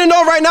 I need to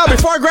know right now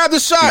before I grab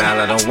this shot.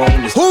 Now I don't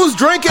want this. Who's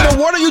drinking and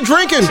what are you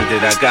drinking? So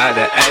that I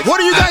gotta ask. What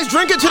are you guys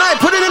drinking tonight?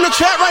 Put it in the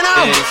chat right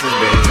now.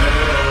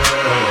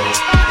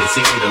 It's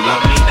easy to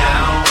love me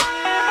now.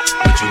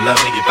 Would you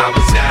love me if I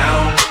was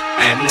down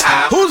and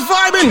out? Who's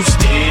vibing? You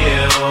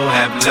still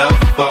have love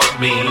for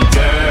me,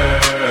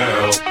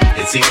 girl.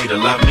 It's easy to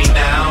love me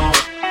now.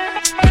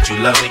 Would you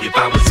love me if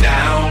I was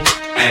down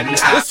and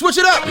out? Let's switch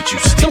it up. But you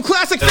some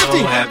classic 50.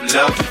 Have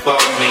love for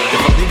me.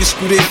 Niggas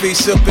screw their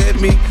face up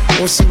at me.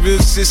 On some real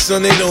shit,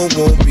 son, they don't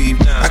want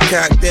beef. I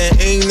cock that,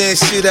 aim that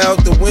shit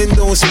out the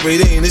window and spray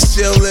that in the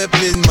shell left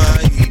in my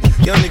heat.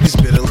 Y'all niggas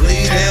better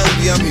lay down,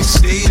 yeah, I mean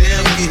stay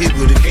down. Get hit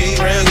with a cane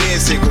round, yeah,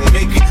 it's ain't gon'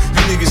 make it.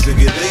 You niggas to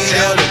get laid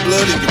out, the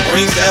blood in your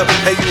brains out.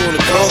 Hey, you on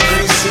the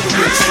concrete,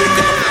 cigarette sick.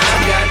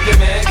 I got the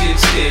magic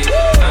shit.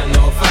 I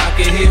know if I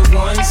can hit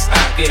once,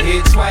 I can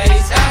hit twice.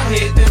 I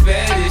hit the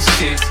baddest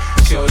shit.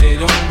 Sure they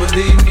don't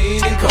believe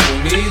me, then come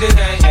with me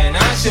tonight and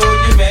I'll show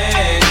you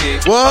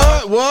magic.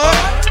 What?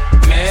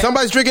 Man.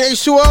 Somebody's drinking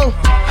H2O.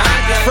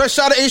 Fresh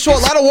shot of H2O. A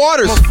lot of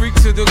waters.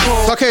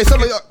 Okay,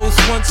 somebody.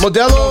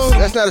 Modelo.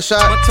 That's not a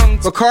shot.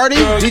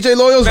 Bacardi. DJ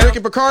Loyal's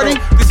drinking Bacardi.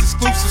 This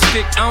exclusive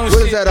stick. I don't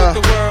what is that?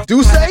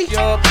 Douce?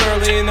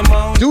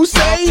 Douce?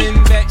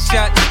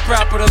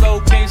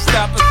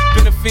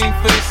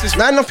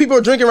 Not enough people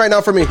are drinking right now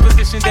for me.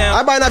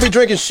 I might not be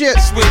drinking shit.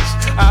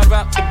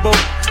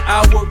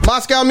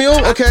 Moscow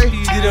Mule. Okay.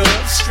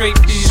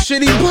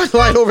 Shitty Bud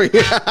Light over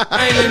here.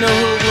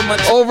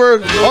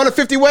 Over on a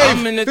 50 wave.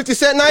 50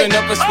 Cent night.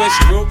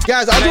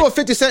 Guys, I'll do a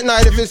 50 Cent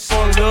night if it's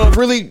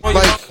really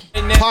like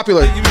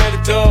popular.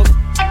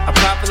 I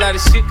pop a lot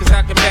of shit cause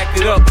I can back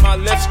it up. My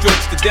left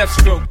stroke's the death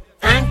stroke.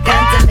 I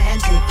got the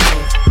magic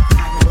trick.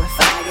 I know if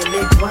I get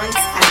lit once, I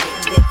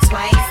get lit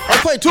twice.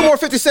 I'll play 2 more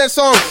 50 Cent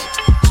songs.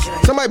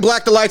 Somebody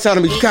black the lights out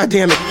of me. God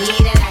damn it.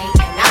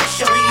 I'll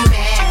show you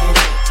magic.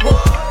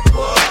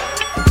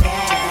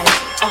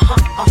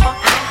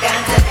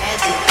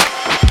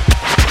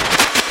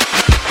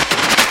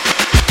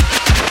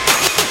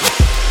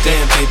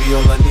 Damn, baby,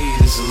 all I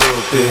need is a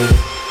little bit.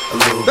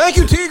 Thank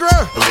you, Tigra.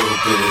 A little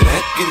bit of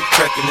that, get it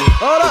crackin' and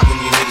hold up when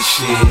you hear the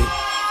shit.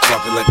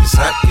 drop it like it's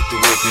hot. Get the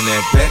work in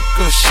that back.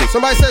 Go shit.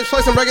 Somebody said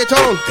play some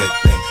reggaeton. That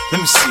thing.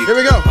 Let me see it. Here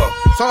we go.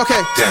 So, okay.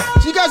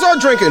 So you guys are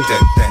drinking.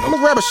 I'm gonna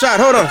grab a shot.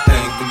 Hold on. Thing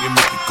when you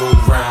make it go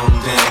round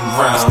and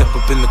round. I step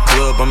up in the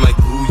club, I'm like,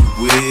 who you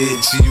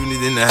with? She unit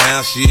in the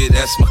house, yeah,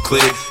 that's my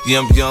clique. Yeah,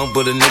 I'm young,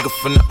 but a nigga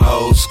from the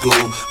old school.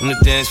 On the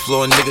dance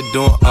floor, a nigga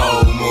doing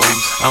old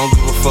moves. I don't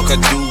give a fuck, I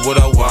do what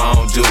I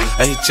want to.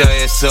 I hit your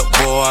ass up,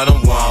 boy, I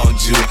don't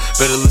want you.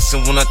 Better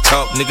listen when I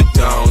talk, nigga,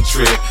 don't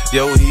trip.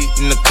 Yo, heat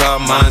in the car,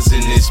 mine's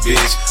in this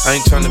bitch. I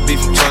ain't tryna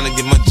beef, I'm tryna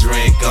get my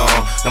drink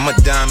on. Now my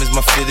diamonds,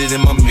 my fitted,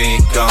 and my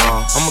mink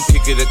on. I'ma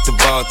kick it at the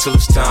bar till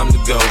it's time to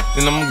go.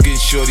 Then I'ma get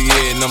shorty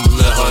in and I'ma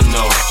let her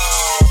know.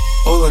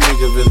 All a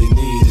nigga really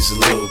need is a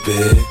little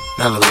bit.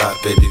 Not a lot,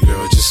 baby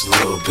girl, just a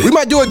little bit. We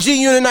might do a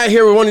G-Unit night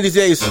here one of these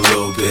days. A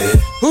little bit.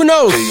 Who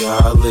knows? Tell you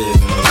how I live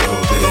in a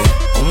little bit.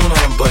 I wanna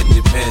unbutton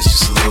your pants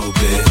just a little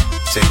bit.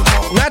 Take them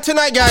off. Not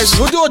tonight, guys.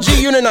 We'll do a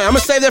G-Unit night. I'm gonna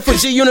save that for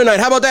G-Unit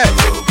night. How about that? A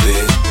little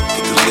bit.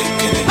 Get the lick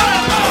in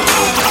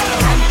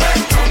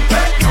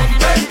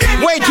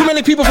it. Way too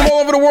many people from all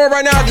over the world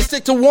right now to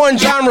stick to one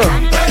genre.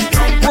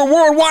 We're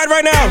worldwide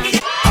right now.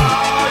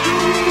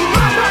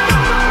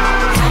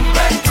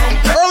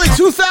 Early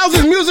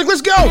 2000s music,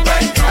 let's go.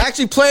 I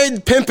actually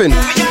played Pimpin'.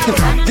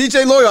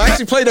 DJ Loyal, I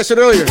actually played that shit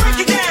earlier.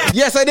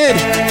 Yes, I did.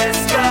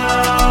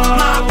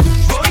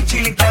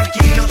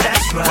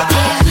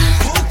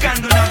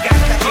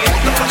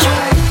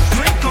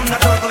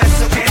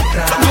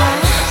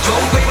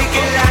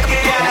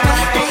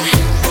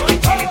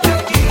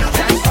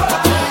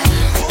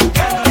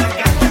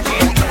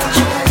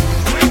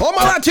 All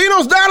my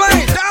Latinos, dale.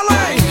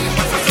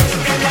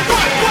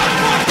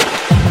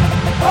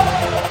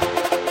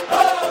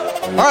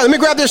 All right, let me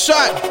grab this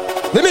shot.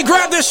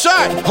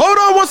 Hold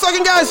on 1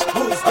 second, guys.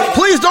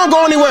 Please don't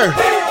go anywhere.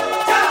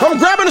 I'm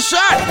grabbing a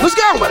shot. Let's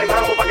go.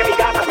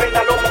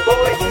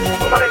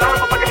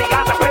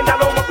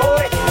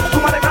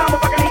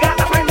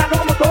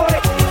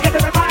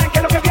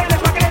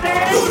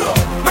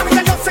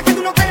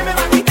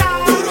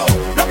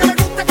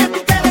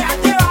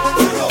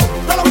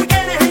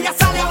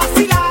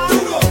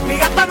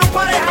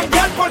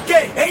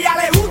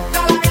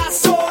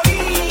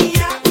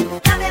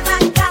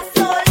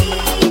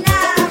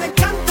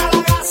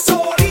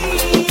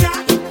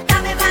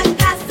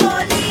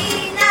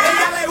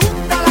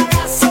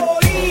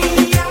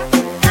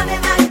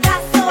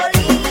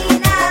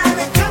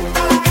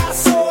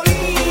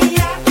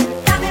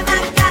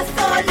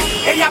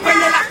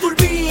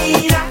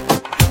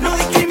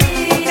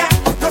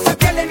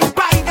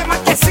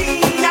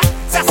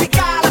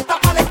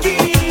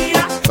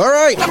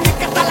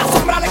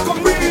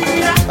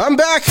 I'm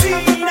back.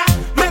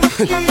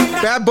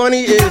 Bad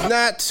Bunny is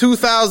not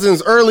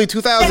 2000s, early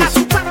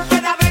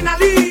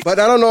 2000s. But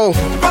I don't know.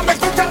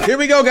 Here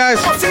we go, guys.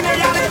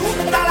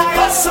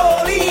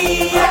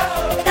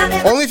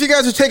 Only if you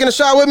guys are taking a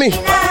shot with me.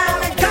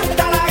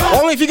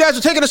 Only if you guys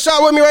are taking a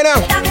shot with me right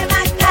now.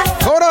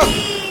 Hold up.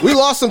 We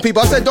lost some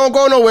people. I said don't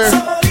go nowhere.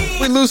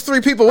 We lose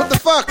 3 people. What the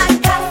fuck?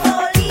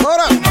 Hold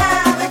up.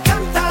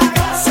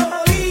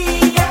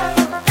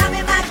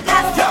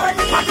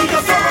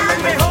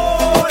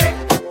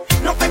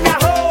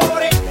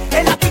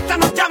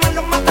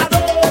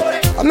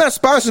 I'm not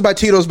sponsored by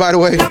Tito's, by the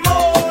way.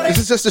 This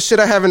is just the shit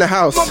I have in the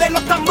house.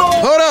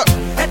 Hold up.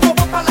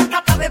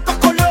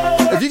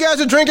 If you guys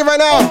are drinking right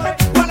now,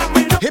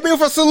 hit me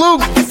with a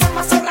salute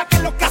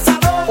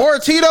or a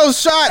Tito's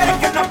shot.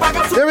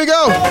 There we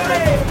go.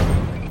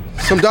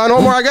 Some Don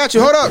Omar, I got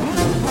you. Hold up.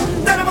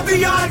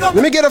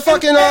 Let me get a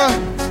fucking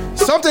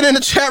something in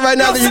the chat right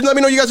now that you let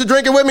me know you guys are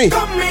drinking with me.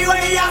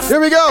 Here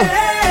we go.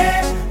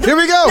 Here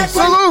we go.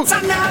 Salute.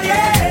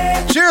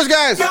 Cheers,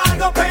 guys.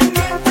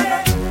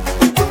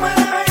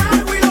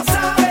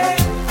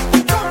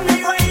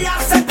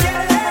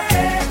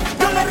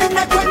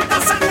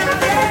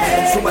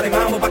 Súmale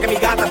mambo pa' que mi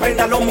gata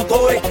prenda los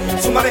motores.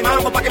 Súmale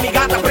mambo pa' que mi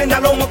gata prenda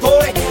los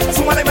motores.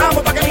 Súmale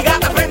mambo pa' que mi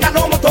gata prenda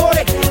los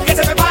motores. Que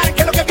se preparen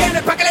que lo que viene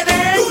es pa' que le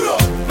den duro.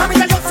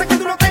 Mamita, yo sé que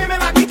tú no te me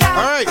vas a quitar.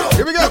 All right,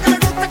 here we go. Lo que me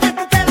gusta es que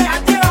tú te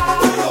dejas llevar.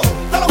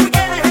 Todos los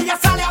weekends ella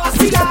sale a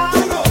vacilar.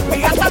 Mi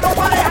gata no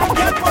va a dejar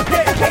porque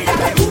ella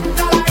le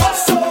gusta la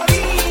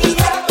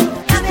gasolina.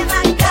 Dame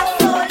más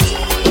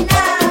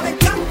gasolina. Me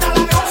encanta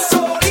la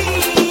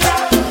gasolina.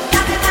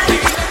 Dame más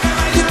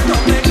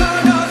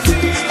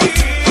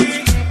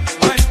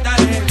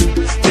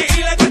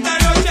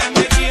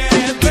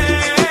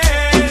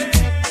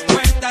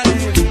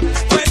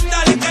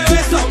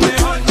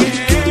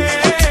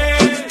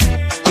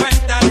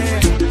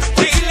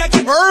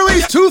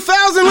Early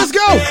 2000, let's go.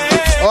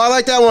 Oh, I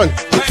like that one.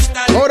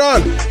 Hold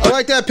on. I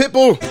like that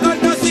Pitbull.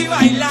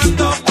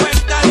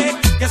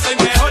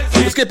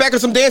 Let's get back to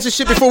some dancing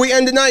shit before we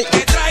end the night.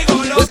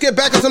 Let's get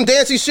back to some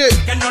dancing shit.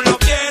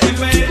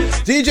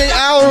 DJ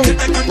Al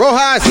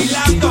Rojas.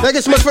 Thank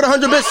you so much for the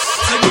 100 bits.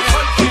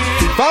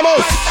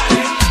 Vamos.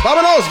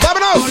 Vámonos.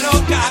 Vámonos.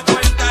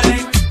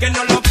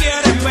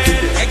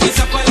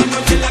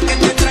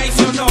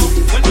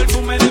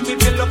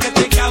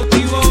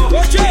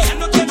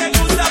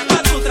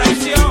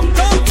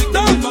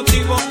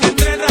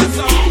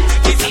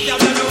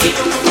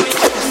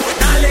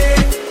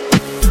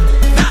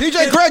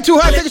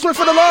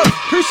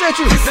 appreciate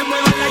you.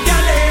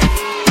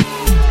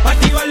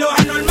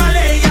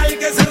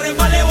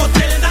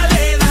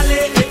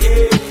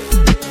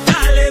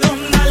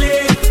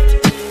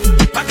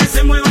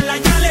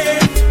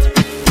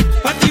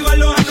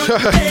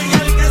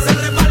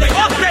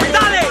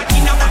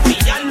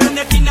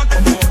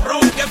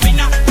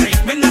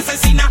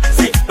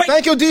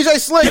 Thank you, DJ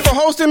Slick, for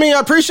hosting me. I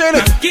appreciate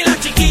it.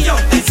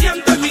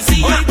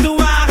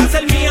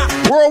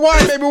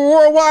 Worldwide, baby,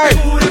 worldwide.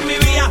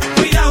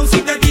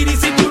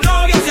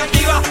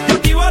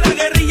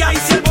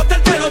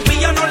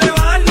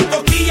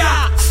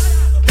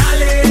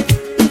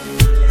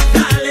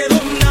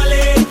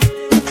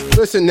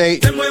 Listen,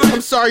 Nate,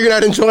 I'm sorry you're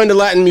not enjoying the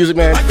Latin music,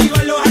 man.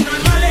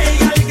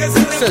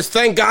 It says,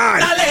 thank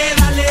God.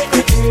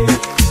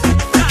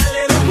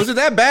 Was it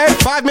that bad?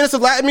 5 minutes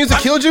of Latin music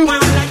killed you?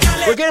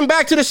 We're getting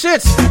back to the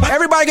shits.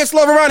 Everybody gets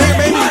love around here,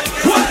 baby.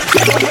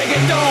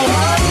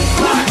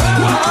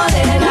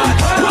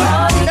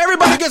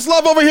 Everybody gets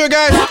love over here,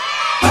 guys.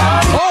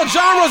 All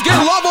genres get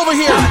love over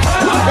here.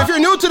 If you're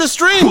new to the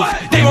stream,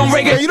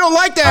 you don't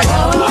like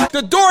that,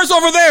 the door's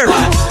over there.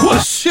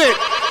 Shit.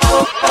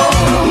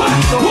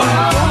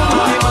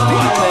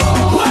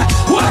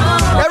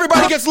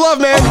 Everybody gets love,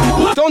 man.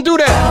 Don't do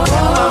that.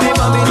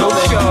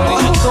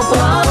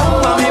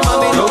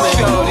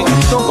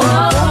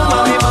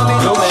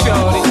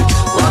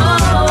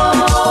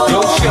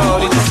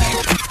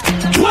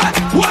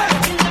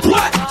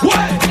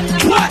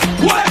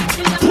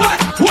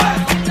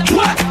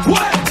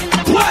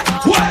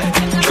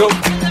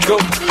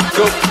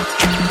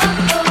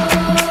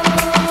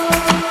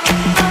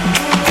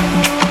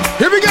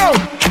 Here we go.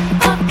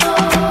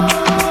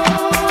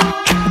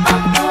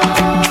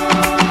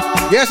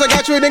 Yes, I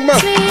got you, Enigma.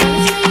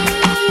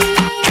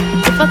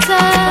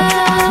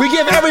 We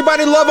give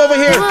everybody love over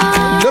here,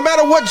 no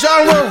matter what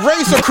genre,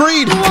 race, or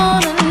creed.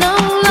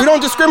 We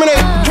don't discriminate.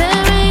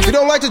 You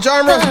don't like the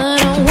genre?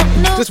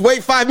 Just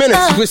wait 5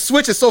 minutes. We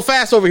switch it so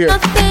fast over here.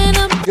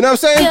 You know what I'm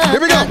saying?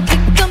 Here we go.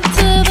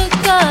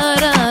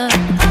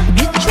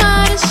 You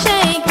try to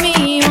shake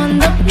me,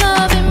 wound up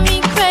loving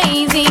me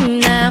crazy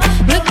now.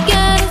 Look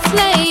at us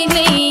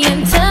lately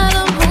and tell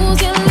them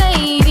who's your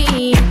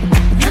lady.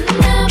 I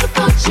never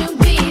thought you'd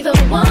be the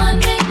one,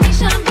 make me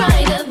shine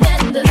brighter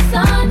than the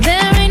sun.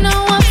 There ain't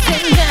no ups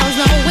and downs,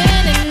 no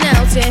winning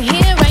outs. You're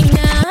here right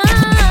now.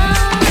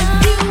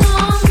 If you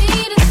want me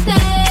to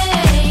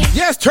stay,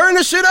 yes, turn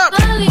this shit up.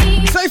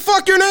 Say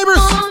fuck your neighbors.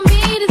 Want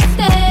me to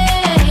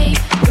stay.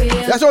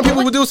 That's what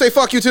people would do. Say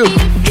fuck you too.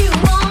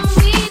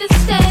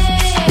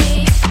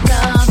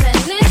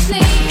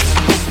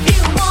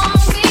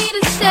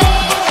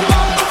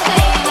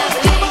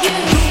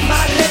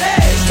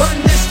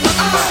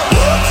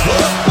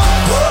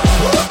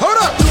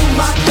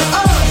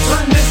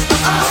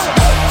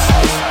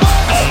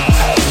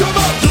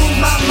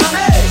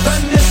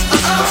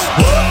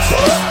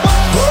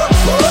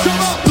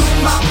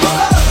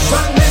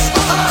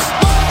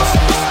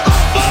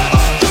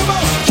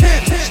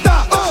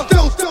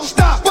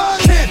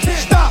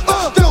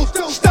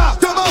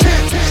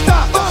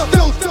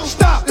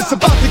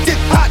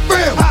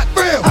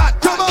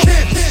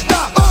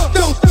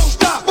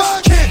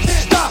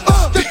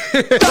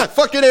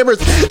 Fuck your neighbors.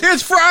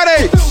 It's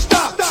Friday.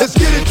 Let's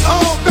get it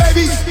on,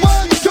 baby.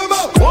 Come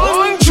on.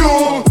 1, 2.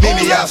 Meet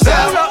me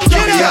outside.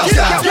 Meet me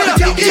outside.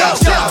 Meet me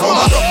outside.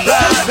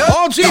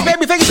 Oh, gee,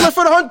 baby, thank you so much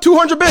for the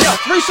 200 bits.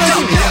 Appreciate you.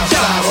 Meet me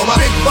outside. On my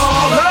big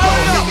ball.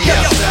 Meet me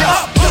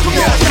outside. Meet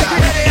me outside.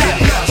 Meet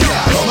me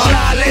outside. On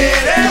my meet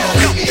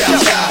me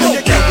outside.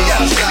 Meet me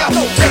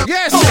outside.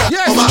 Yes,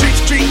 yes. On my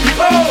street. Meet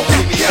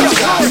me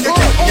outside.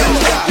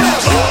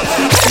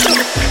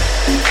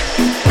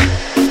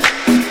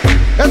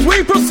 As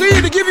we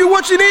proceed to give you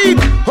what you need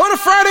on a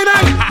Friday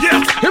night. Yeah.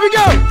 Here we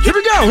go. Here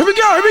we go. Here we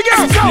go. Here we go.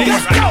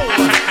 Let's go.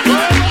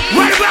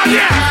 Right about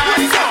now.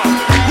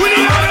 We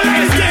need all the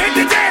ladies to hit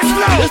the dance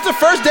floor. It's the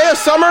first day of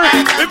summer.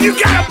 If you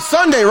got a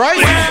Sunday, right?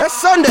 Yeah. That's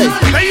Sunday.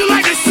 Hey, you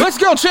like this? Let's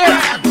go,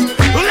 champ.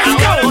 Let's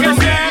go.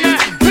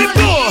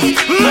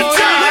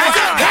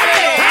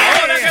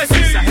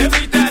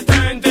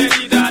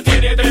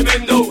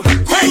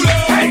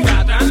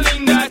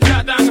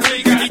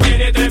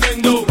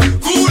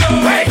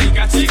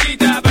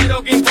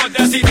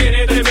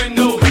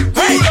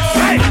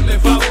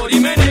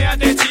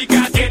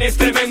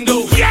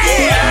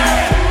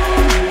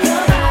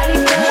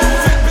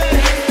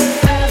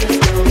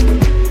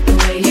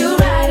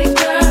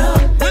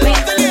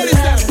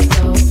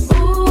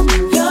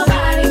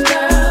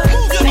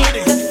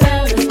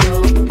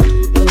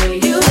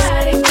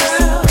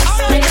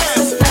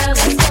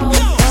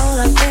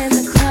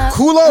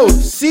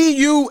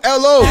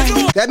 C-U-L-O.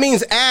 That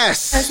means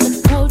ass.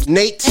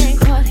 Nate.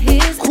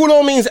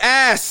 Culo means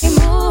ass.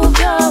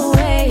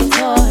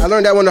 I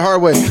learned that one the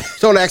hard way.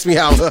 Don't ask me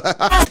how.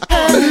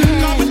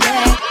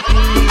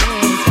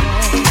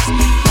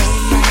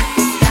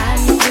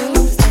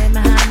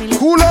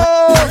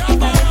 Culo.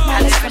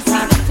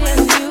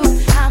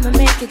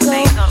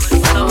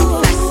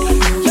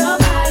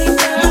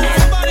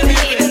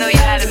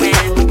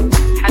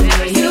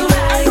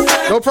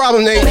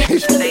 problem, Nate.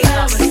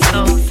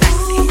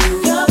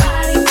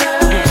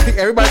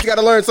 Everybody's got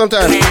to learn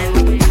sometimes.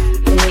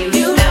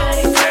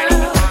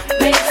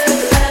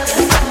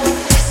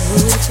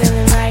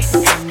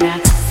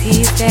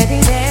 He's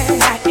standing there,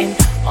 not an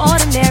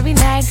ordinary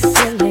night,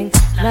 feeling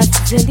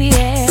lust in the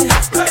air.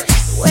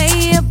 The way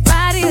your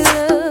body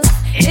looks,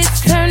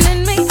 it's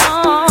turning me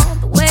on.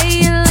 The way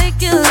you lick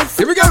your lips,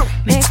 here we go.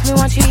 Makes me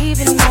want you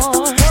even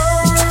more.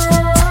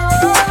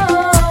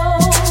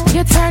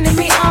 You're turning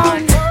me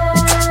on.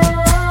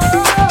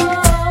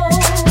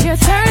 You're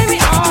turning me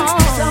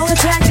on. So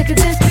attracted, could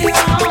this be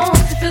wrong?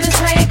 To feel this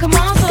way, come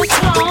on, so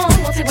strong.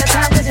 Won't take my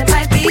time, cause it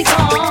might be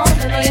gone.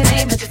 I know your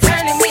name, but you're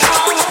turning me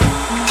on.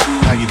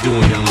 How you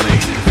doing, young lady?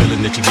 The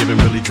feeling that you're giving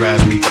really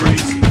drives me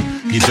crazy.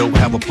 You don't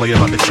have a play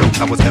about the choke.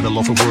 I was at a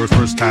loss for words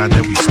first time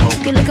that we spoke.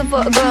 You're looking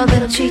for a girl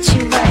that'll treat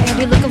you right.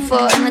 You're looking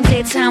for in the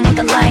daytime with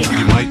the light.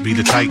 You might be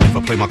the type if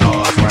I play my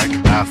cards right.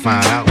 I'll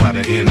find out by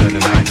the end of the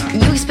night.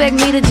 You expect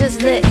me to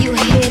just let you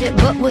hit it,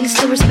 but will you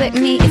still respect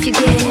me if you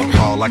get it?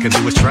 All I can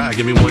do is try,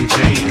 give me one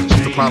chance.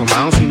 What's the problem?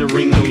 I don't see the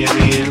ring on your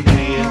hand.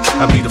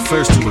 I'll be the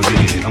first to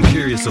admit it. I'm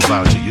curious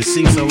about you. You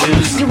seem so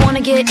innocent. You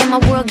wanna get in my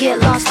world, get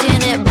lost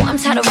in it. Boy, I'm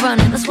tired of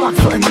running. Let's walk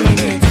for a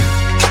minute.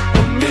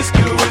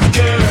 Promiscuous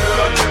girl,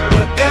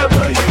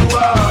 whatever you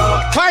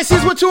are.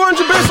 Pisces with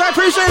 200 bits, I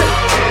appreciate it.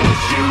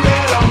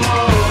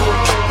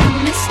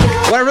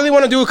 What I really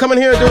want to do is come in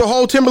here and do the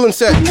whole Timberland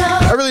set.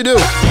 I really do.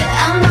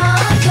 I'm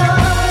all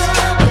yours.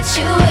 What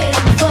you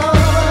waiting for?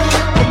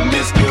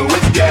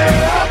 Promiscuous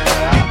girl,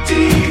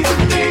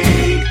 teasing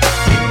me.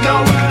 You know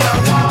what I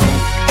want,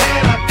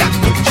 and I got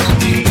what you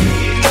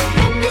need.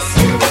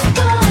 Promiscuous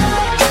boy,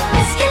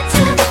 let's get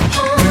to the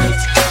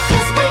point,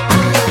 'cause we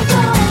on the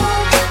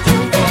road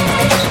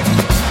today.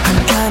 I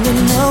kinda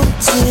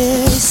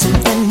noticed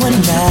something one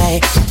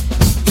night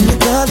in your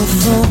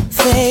colorful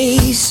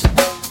face.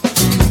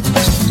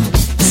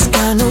 It's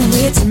kinda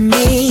weird to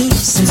me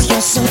since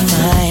you're so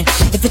fine.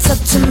 If it's up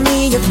to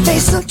me, your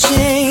face will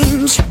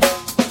change.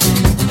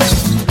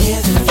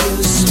 If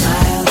you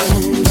smile,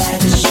 then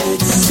that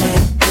should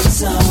set the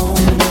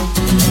tone.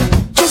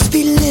 Just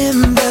be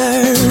limber,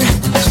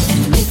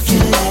 and if you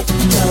let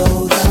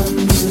go, the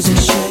music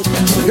should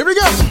move. Here we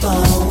go.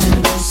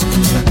 Bones.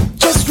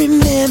 Just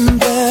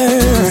remember,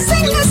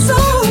 sing a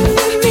song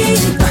with me.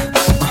 Ain't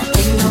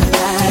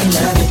nobody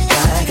love it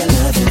like I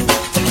love it.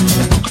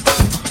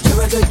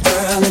 You're a good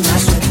girl, and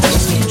that's what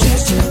makes me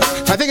trust you.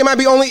 I think it might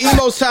be only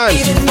emo's time.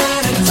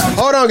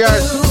 Hold on,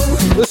 guys.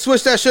 Let's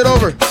switch that shit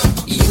over.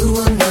 You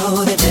will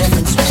know the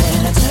difference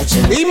when I touch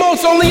it.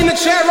 Emotes only in the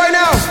chat right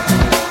now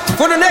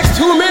for the next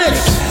 2 minutes.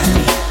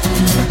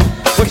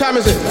 What time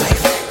is it?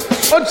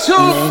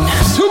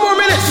 Two more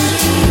minutes.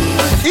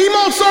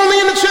 Emotes only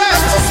in the chat.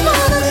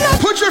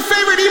 Put your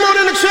favorite emote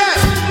in the chat.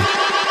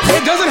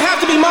 It doesn't have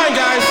to be mine,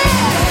 guys.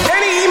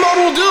 Any emote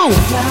will do.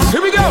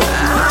 Here we go. I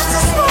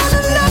just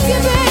wanna love you,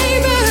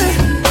 baby.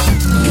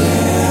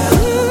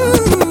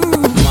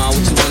 Ma,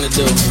 what you wanna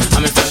do?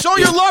 I'm in Show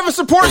your love and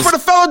support for the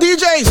fellow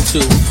DJs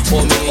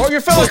or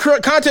your fellow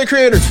content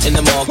creators. in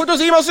the mall. Put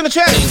those emotes in the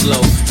chat. Same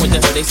glow. When to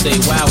her they say,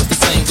 wow, it's the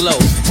same glow.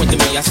 When to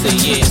me I say,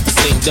 yeah, it's the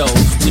same dough.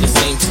 We the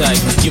same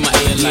type. You my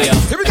air light.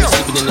 Here we go.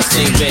 Sleeping in the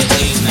same bed,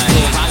 ain't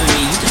night. Follow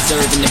me, you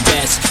deserving the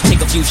best.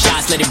 Take a few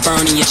shots, let it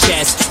burn in your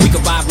chest. We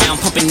could ride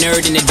round pumping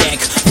nerd in the deck.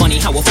 Funny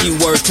how a few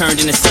words turned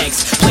into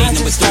sex. Play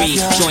number 3,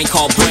 joint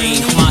called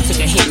Brain. Ma took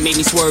a hit, made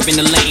me swerve in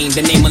the lane.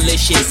 The name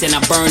malicious, and I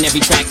burn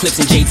every track. Clips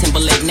in J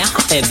Timberlake. Now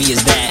how heavy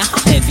is that?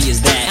 How heavy is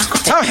that?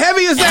 How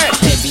heavy is that?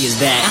 How heavy is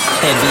that? How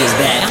heavy is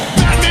that?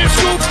 Batman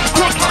Scoop,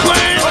 Crook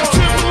Clan,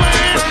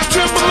 Timberland,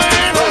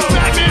 Timberland.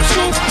 Batman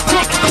Scoop,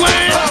 Crook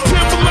Clan,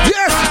 Timberland.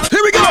 Yes,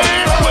 here we go.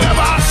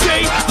 Whatever I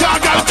say, y'all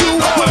gotta do.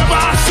 Whatever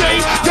I say,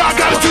 y'all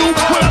gotta do.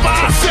 Whatever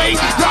I say,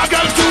 y'all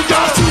gotta do.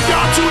 Y'all do,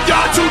 y'all do,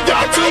 y'all do,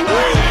 y'all do.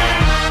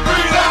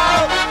 Breathe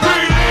out,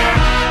 breathe in,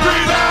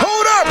 breathe out.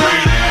 Hold up.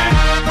 Breathe in,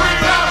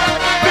 breathe out.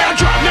 Now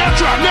drop, now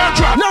drop, now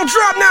drop. Now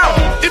drop now.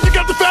 If you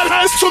got the fat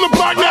hands to the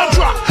block, now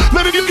drop.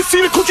 Let it, you can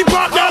see the cookie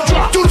block, now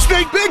drop. Do the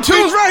snake. Big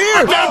tunes right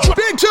here. Now drop.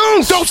 Big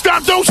tunes. Don't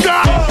stop, don't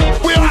stop.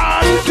 We're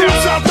high, down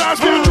south thighs,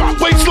 now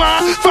drop.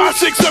 Waistline, 5,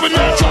 6, 7,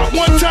 now drop.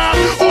 One time,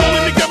 all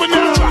in together,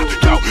 now drop.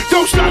 Yo,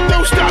 don't stop,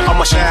 don't stop. All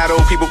my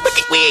shadow people, look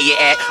at where you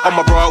at. All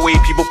my Broadway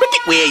people, look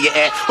at where you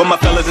at. With my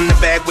fellas in the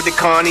back with the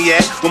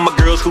cognac. With my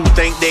girls who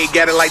think they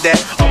got it like that.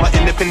 All my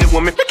independent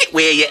women, look at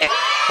where you at.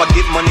 If I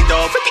get money,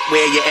 dog, look at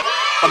where you at.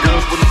 My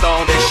girls with the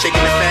thong, they're shaking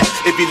the fat.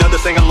 If you love to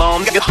sing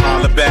along, you can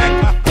holler back.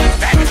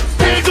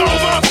 Bend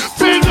over,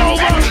 bend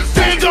over,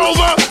 bend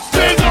over,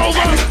 bend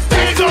over,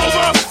 bend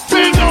over,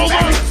 bend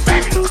over,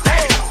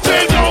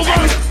 bend over.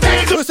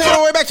 Let's take it all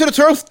the way back to the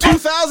 2000s.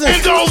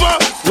 Bend over.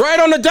 Right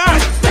on the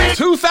dot.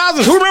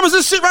 2000s. Who remembers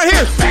this shit right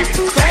here? If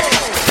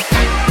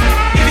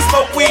you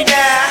smoke weed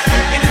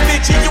now, in the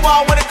bitch you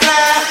all wanna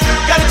climb.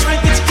 Got a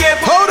drink that you can't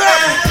put Hold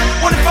up.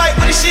 Wanna fight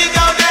when the shit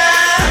go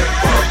down.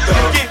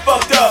 Get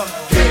fucked up.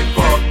 Get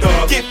fucked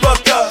up. Get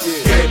fucked up.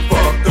 Get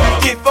fucked up.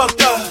 Get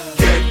fucked up.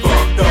 Get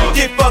fucked up.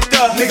 Get fucked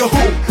up. Nigga,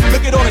 who?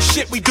 Look at all the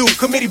shit we do.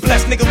 Committee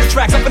blessed, nigga, with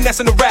tracks. I'm finessing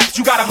finessing the raps.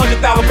 You got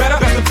 100,000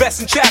 better, that's the best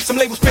in chaps. Some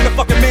labels spend a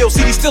fucking meal,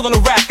 CD still in the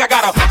rack. I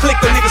got a click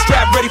the niggas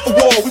strapped ready for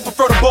war. We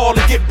prefer the ball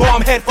and get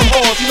bomb head from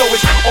horns. You know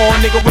it's on,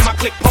 nigga, with my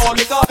click Paul,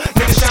 nigga.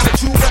 Niggas shining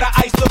too, but the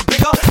ice look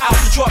bigger. Out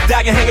the drop,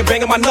 dagging, hanging,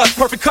 banging my nuts.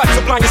 Perfect cuts,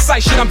 a blind your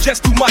sight, shit, I'm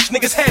just too much.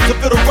 Niggas heads to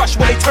feel the rush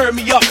when they turn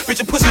me up. Bitch,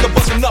 and pussy to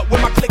bustin' up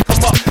when my click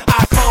come up.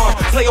 Icon,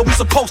 player, we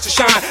supposed to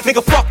shine. Nigga,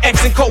 fuck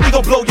X and code, we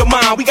gon' blow your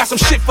mind. We got some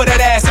shit for that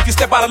ass if you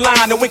step out of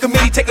line. And when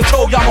committee take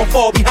control, y'all gon'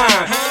 fall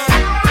behind.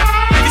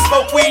 If you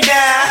smoke weed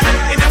now,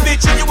 and the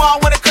bitch and you all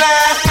wanna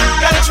climb,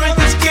 got a drink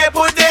but you can't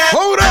put down.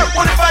 Hold up.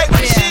 Wanna fight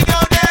when the shit go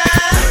down.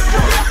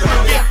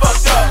 Get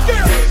fucked up.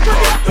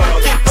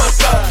 Get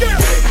fucked up.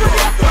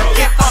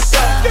 Get fucked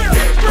up.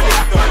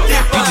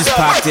 You just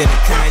popped in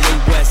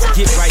Kanye West.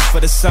 Get right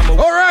for the summer.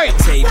 All right.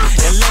 And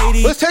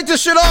ladies, let's take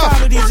this shit off.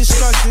 Follow these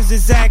instructions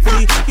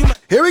exactly.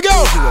 Here we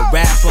go. You a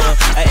rapper.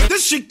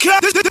 This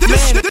Chicago.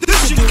 This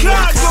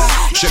Chicago.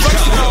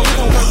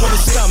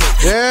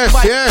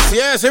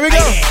 Yes. Here we go.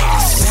 1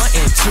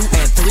 and 2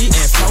 and 3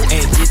 and 4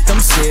 and get them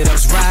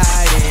sit-ups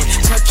right and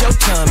tuck your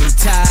tummy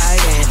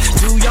tight and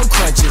do your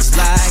crunches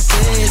like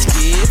this.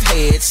 Give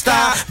head,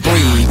 stop,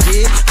 breathe,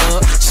 get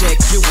up, check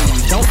your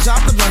weed. Don't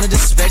drop the blunt or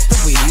disrespect the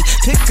weed.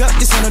 Pick up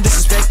your son or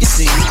disrespect your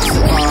seed.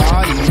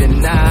 Party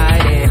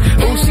tonight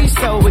and oh, she's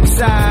so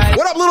excited.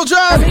 What up, Little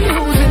John? Tell me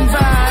who's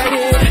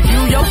invited.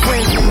 You, your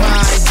friends, and my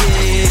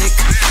dick.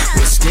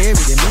 What's scary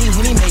to me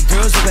when he make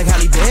girls look like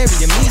Halle Berry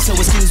to me. So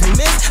excuse me,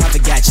 miss, I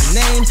forgot your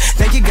name.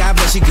 Thank you, God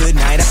bless you, good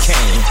night. I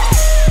came.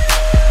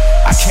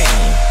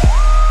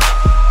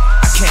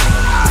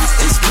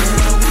 It's been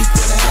a week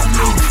without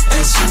me,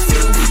 as you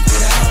feel weak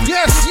without me.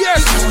 Yes. You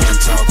wanna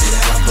talk it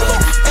out, but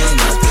ain't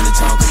nothing to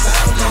talk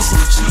about. Let's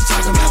literally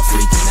talk about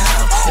freaking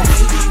out, and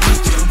maybe we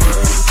can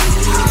work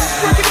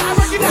it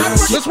out.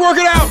 Let's work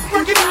it out.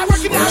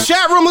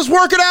 Chat room, let's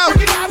work it out.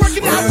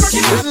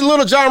 This is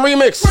Little John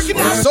remix.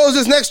 So is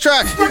this next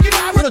track.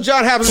 Little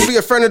John happens to be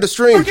a friend of the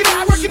stream.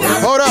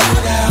 Hold up.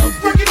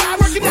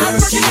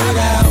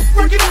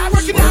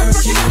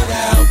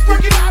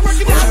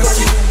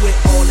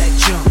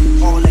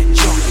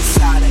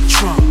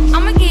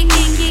 I'ma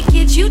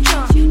get you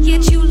drunk,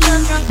 get you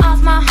love drunk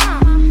off my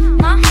hump,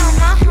 my hump,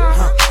 my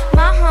hump,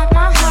 my hump,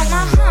 my hump,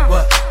 my hump,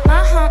 my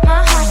hump, my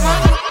hump, my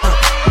hump,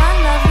 my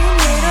love you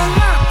little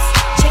lumps.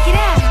 Check it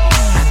out.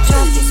 I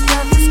drop this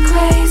love is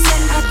crazy.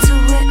 I do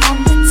it on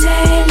the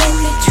daily.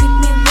 They treat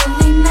me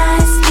really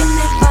nice. And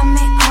they buy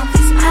me all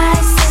these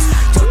ices.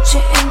 Dolce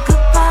and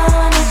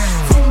Gabbana,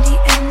 Fendi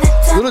and the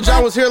Little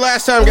John was here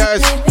last time,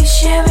 guys.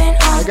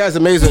 That guy's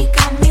amazing.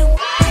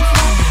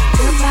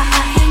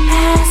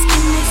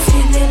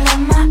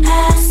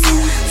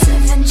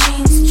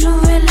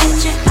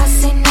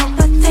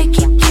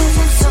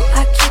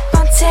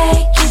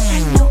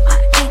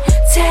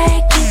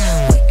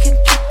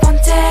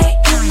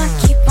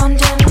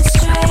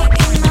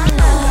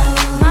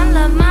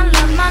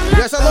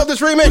 Yes, I love this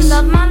remix.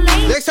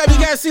 Next time you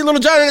guys see Little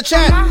John in the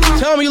chat,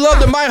 tell him you love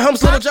the My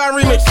Humps Little John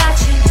remix.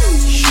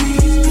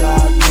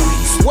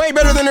 Way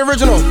better than the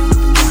original.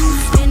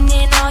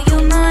 Spending all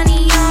your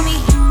money on me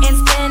and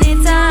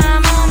spending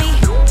time on me.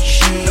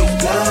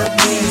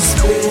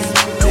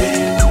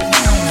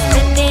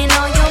 Spending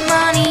all your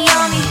money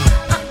on me,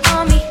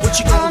 on me. What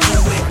you gonna do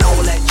with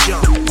all that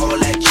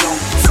junk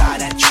inside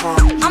that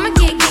trunk? I'ma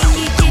get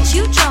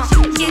you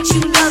drunk, get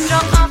you love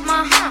drunk off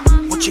my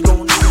hump. What you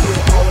gonna do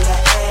with all that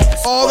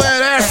ass? All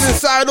that ass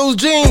inside those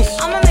jeans.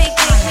 I'ma make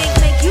you scream,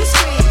 make you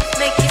scream,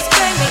 make you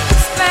scream.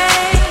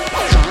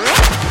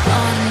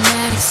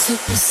 Automatic,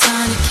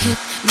 supersonic,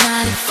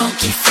 hypnotic,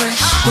 funky,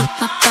 fresh. With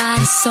my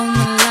body so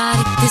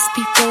melodic, this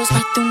beat rolls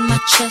right through my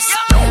chest.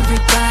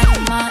 Everybody,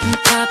 Martin,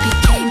 Poppy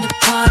came to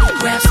party,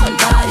 grab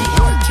somebody,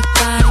 work your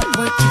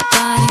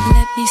body,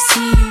 let me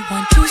see you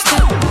 1, 2,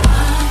 step.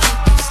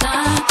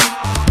 Stop it,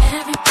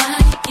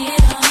 everybody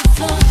get on the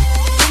floor.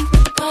 Bring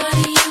the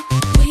party up,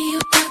 we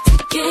about to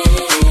get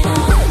it on.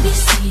 Let me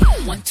see you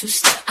 1, 2,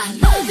 step. I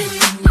love it,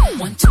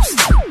 1, 2,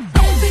 step.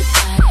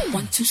 Everybody,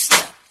 1, 2,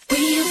 step.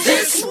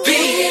 This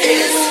beat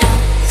is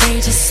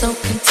outrageous, so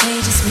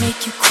contagious,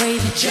 make you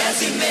crave it.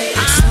 Jazzy made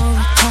so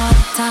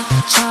retarded, top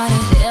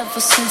charted. Ever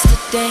since the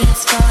day I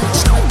started,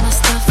 showing my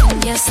stuff,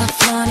 and yes I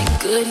flaunt it.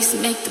 Goodies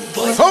make the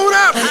boys hold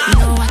up. Let me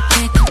know I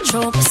can't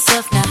control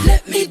myself now.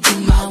 Let me do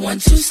my 1,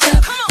 2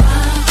 step.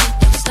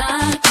 Don't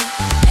stop it.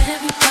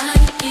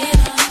 Everybody get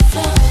on the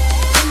floor.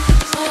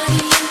 Party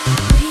up,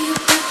 we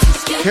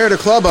about to get Tear the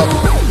club up.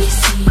 Let me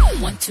see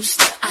 1, 2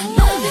 step. I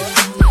love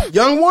it.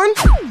 Young one?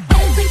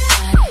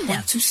 Everybody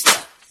 1, 2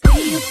 step.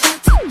 We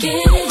about to get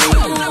it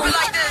on.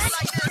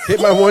 Hit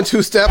my 1,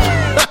 2 step.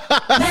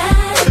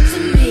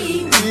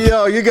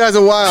 Yo, you guys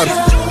are wild.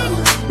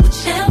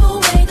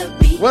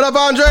 What up,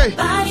 Andre?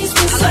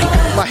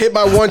 I hit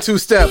my 1, 2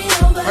 step.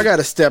 I got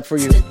a step for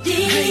you.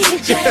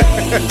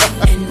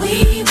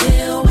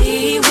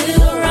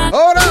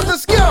 Hold up,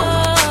 let's go.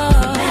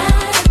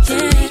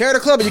 Tear the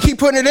club, and you keep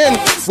putting it in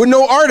with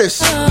no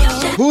artist.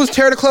 Who's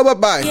Tear the Club Up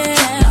by?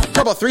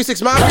 How about 3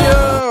 6 Mafia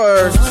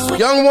or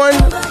Young One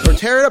or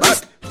Tear It Up?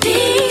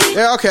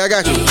 Yeah, okay, I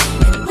got you.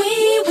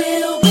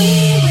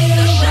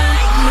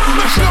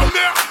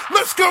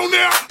 go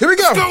now. Here we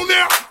go. Let's go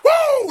now.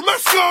 Woo,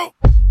 let's go.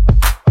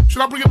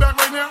 Should I bring it back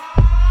right now?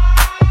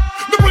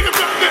 Let's bring it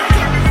back now.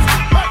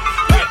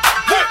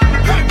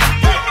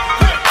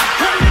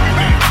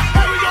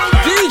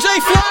 DJ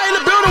Fly in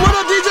the building. What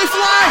up, DJ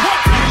Fly?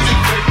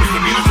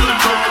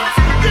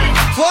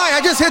 Fly,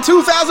 I just hit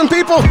 2,000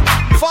 people.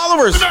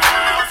 Followers.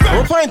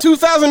 We're playing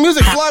 2000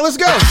 music. Fly, let's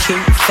go. Cute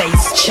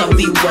face,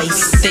 chubby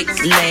waist, thick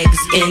legs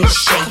in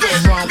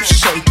shape, rump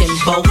shaking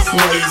both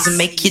ways,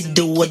 make you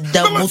do a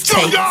double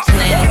take.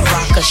 Planet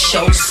rocker,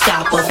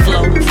 showstopper,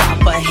 flow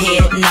proper,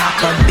 head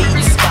knocker,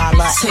 beat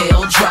scholar,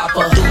 tail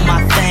dropper. Do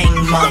my thing,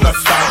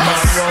 motherfucker.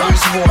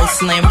 Rolls Royce,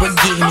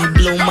 Lamborghini,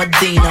 blue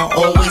Medina,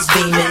 always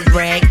beaming,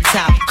 rag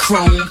top,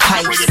 chrome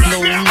pipes,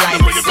 blue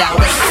lights out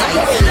of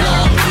sight.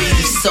 Long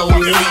weave,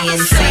 sold in,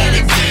 say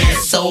it again,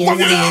 sold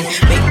in.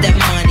 Make that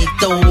money,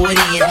 throw it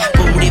in,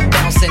 booty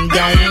bouncing,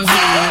 don't hit.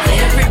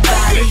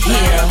 Everybody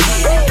here,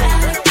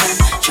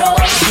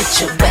 get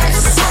your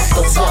backs off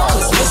the wall,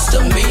 'cause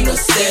misdemeanor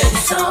said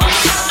so.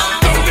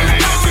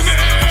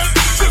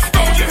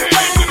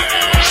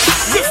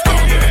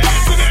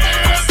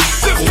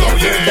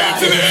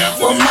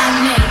 Well, my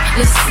name,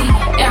 let's see,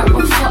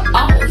 error for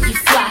all you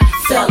fly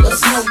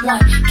fellas. No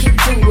one can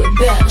do it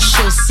better.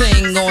 She'll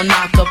sing on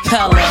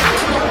acapella.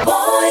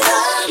 Boy,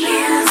 the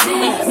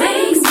music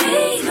makes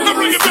me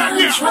lose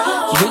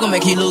control. We're gonna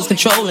make you lose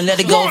control and let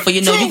it go for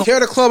you know you Tear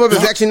the club up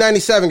is actually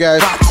 97,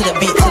 guys. rock to the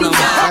beat till I'm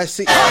I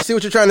see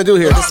what you're trying to do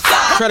here.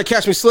 Trying to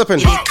catch me slipping.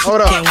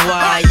 Hold up.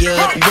 wired.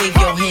 Wave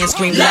your hands,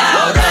 scream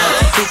louder.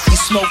 If you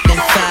smoked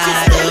and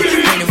fired up,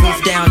 bring the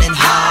roof down and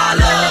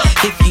holler.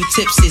 If you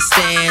tipsy,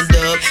 stand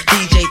up.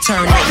 DJ,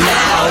 turn it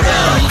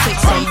louder. Take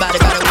somebody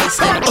by the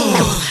waist and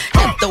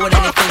and throw it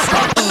in their face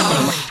like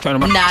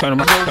Not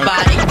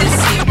robotic, this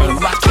here will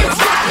rock your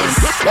bodies.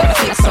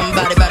 Take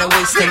somebody by the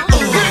waist and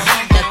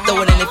now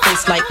throw it in their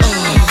face like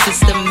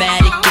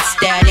systematic, it's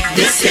static.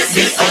 This hit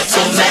be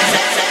automatic.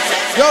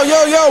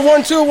 Yo,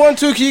 1 2 1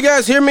 2. Can you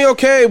guys hear me?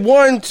 Okay,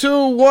 1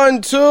 2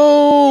 1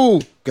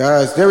 2.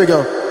 Guys, there we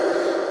go.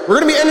 We're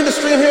gonna be ending the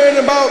stream here in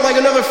about like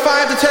another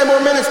 5 to 10 more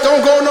minutes.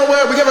 Don't go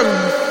nowhere. We got a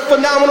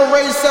phenomenal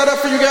raid set up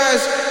for you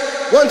guys.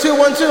 1 2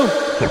 1 2.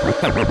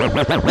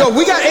 Yo,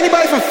 we got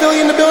anybody from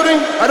Philly in the building?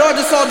 I know I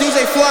just saw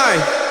DJ Fly.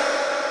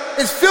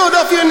 Is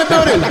Philadelphia in the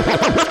building?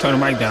 Turn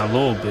the mic down a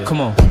little bit.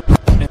 Come on.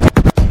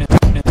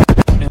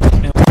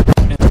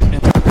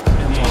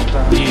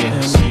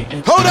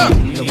 Hold up.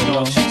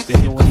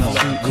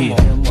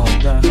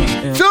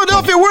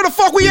 Philadelphia, where the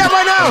fuck we at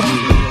right now?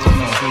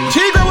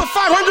 Tigre with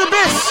 500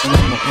 bits.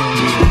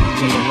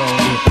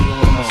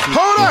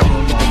 Hold up.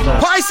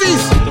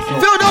 Pisces,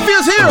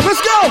 Philadelphia's here.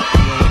 Let's go.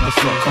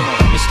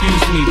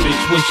 Excuse me,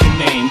 bitch, what's your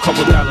name?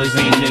 Couple dollars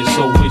ain't this,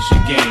 so what's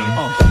your game?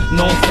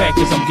 Known fact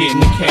is I'm getting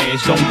the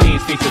cash. Don't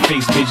dance face to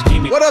face, bitch.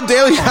 Give me. What up,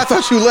 Daly? I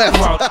thought you left.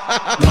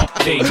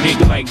 They big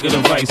like good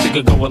advice, it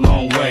could go a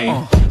long way.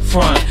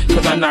 Front,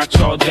 cause I knocked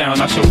y'all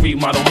down. I should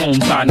remodel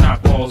homes, I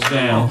knock walls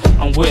down.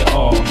 I'm with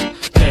all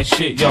that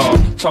shit, y'all.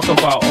 Talk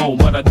about,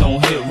 but I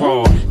don't hit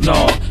raw.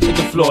 No, hit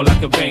the floor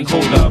like a bank,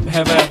 hold up.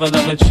 Have I ever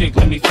done a chick,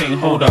 let me think,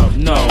 hold up.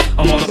 No,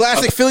 I'm on the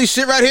classic Philly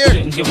shit right here.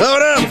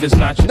 Hold up. If it's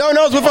not you. No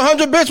knows with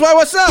 100 bits, why,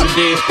 what's up?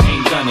 Dead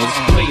ain't done it.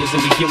 Players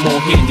and we get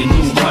more hit than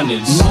new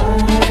runners.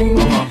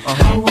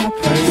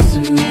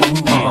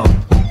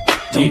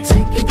 Don't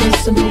take it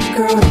personal,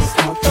 girl, that's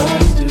how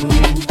thugs do.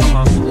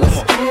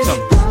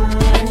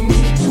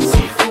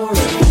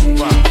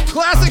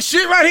 Classic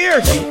shit right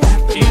here.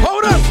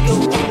 Hold up.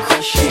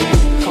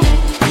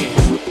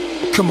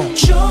 Come on.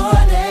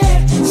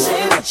 Jordan,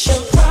 say what's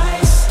your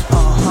price?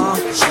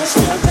 Just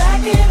to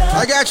back it up.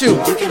 I got you.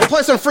 We'll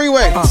play some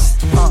Freeway.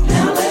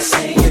 Now let's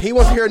say He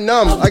wants to hear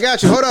Numb. I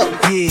got you. Hold up.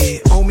 Yeah,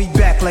 owe me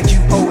back like you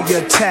owe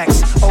your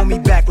tax. Owe me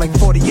back like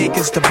 40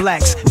 acres to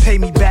blacks. Pay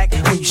me back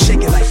when you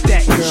shake it like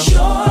that, girl.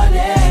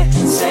 Jordan,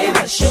 say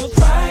what's your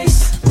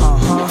price?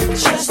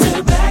 Just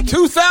to back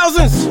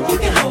 2000's. You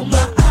can hold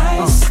my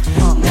eyes.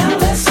 Now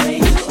let's say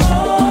you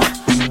owe.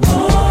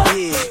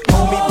 Yeah,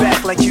 owe me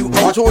back like you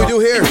owe. Watch what we do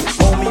here.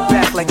 Owe me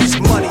back like it's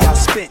money I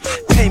spent.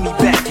 Pay me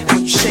back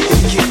when you shake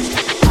it again.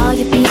 All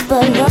you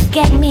people look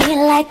at me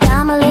like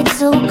I'm a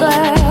little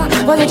girl.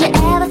 Well, did you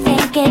ever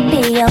think it'd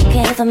be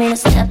okay for me to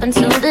step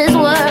into this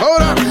world?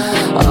 Hold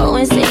up.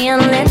 Always saying,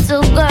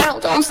 little girl,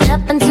 don't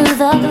step into the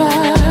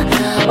club.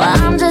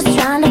 Well, I'm just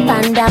trying to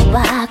find out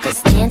why,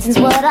 'cause dancing's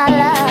what I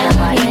love.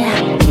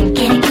 Yeah.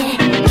 Get it, get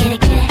it, get it,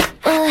 get it.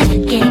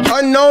 Get it.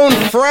 Unknown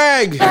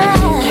Frag.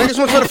 Thank you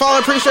so much for the follow.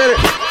 Appreciate it.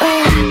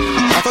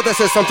 I thought that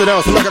said something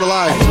else. I'm not gonna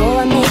lie.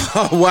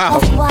 Oh wow.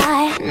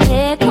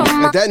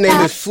 That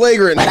name is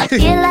flagrant.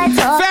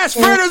 Fast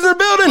Fred is in the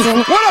building.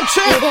 What up,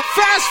 champ?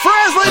 Fast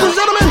Fred, ladies and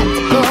gentlemen.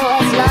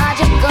 It's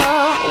logical.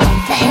 What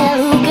the hell?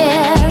 Who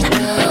cares?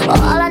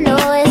 All I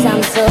know is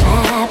I'm so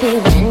happy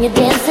when you're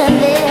dancing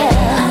there.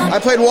 I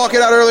played Walk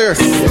It Out earlier.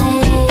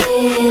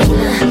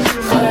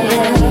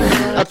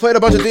 I played a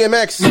bunch of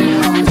DMX.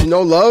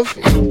 No love?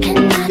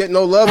 Get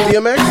no love,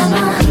 DMX?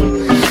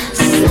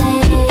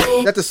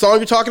 Is that the song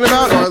you're talking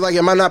about? Or like,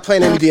 am I not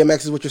playing any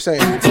DMX is what you're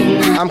saying?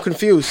 I'm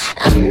confused.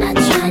 I'm not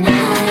trying to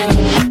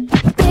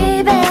hide.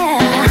 Baby,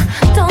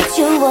 don't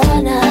you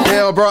wanna?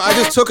 Yeah, bro, I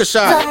just took a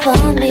shot.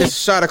 It's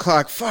shot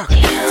o'clock. Fuck.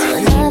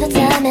 Another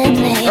time and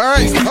place.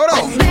 Alright, hold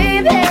on.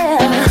 Baby,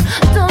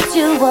 don't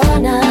you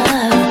wanna?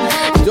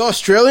 The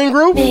Australian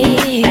group?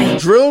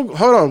 Drill?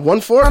 Hold on,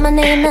 1-4? I'ma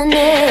name my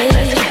name.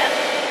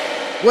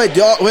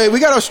 Wait, we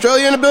got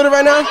Australia in the building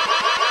right now?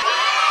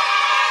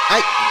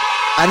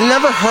 I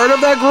never heard of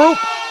that group.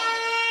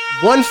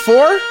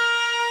 1-4?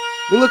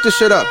 Let me look this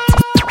shit up.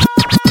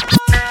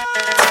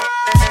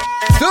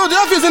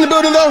 Philadelphia's in the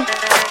building though.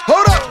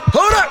 Hold up.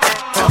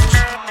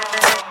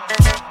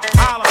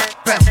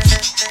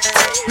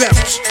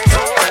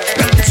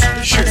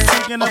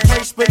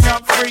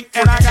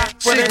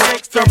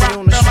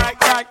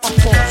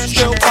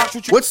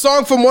 What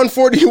song from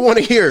 1-4 do you want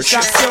to hear?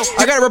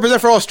 I gotta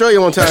represent for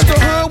Australia one time. It's the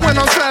hood when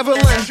I'm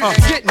traveling.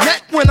 Get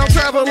neck when I'm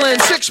traveling.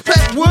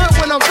 Six-pack wood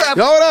when I'm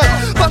traveling. Hold up.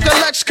 Fuck a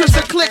Lex cause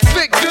the click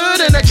fit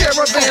good in a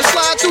caravan.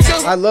 Slide through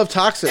the I love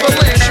Toxic.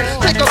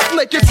 Take a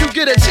flick if you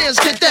get a chance.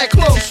 Get that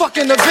close.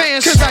 Fucking the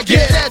vans cause I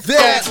get that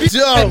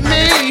dope.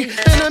 Me.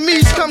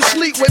 Enemies come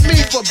sleep with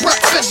me for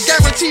breakfast.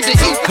 Guaranteed to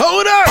eat.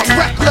 Hold up. I'm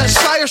reckless.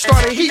 Fire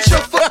starter. Heat your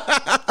foot.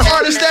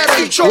 Artists that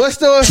eat your What's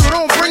the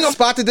don't bring them.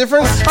 Spot the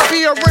difference? I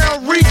be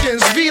around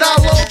Ricans. Vida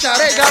Loca.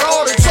 They got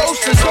all the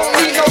toasters. Don't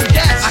need no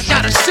gas. I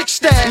got a 6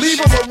 stash. Leave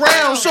them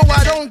around so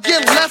I don't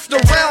get left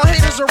around.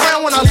 Haters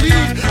around when I leave.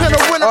 In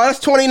the winter. Oh, that's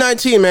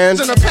 2019, man.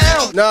 In a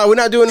pound. No, we're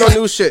not doing no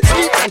new shit.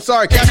 I'm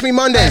sorry. Catch me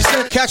Monday.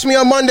 Catch me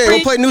on Monday.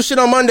 We'll play new shit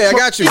on Monday. I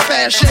got you.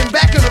 Fashion,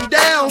 backing them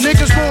down.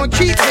 Niggas gon'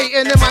 keep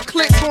hating and my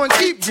clique gon'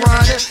 keep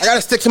grinding. I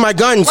gotta stick to my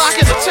guns.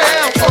 Locking the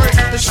town.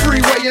 It's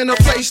freeway in a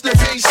place to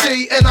be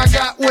seen. And I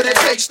got what it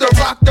takes to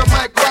rock the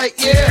mic right,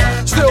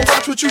 yeah. Still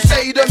watch what you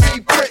say to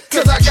me, prick.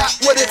 Cause I got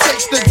what it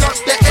takes to dunk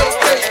the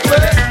AK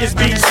clip. It's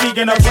BC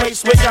in a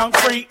place with Young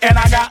Free. And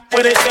I got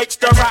what it takes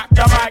to rock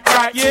the mic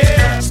right,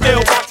 yeah. Still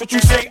watch what you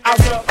say out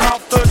your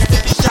mouth. 50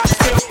 shots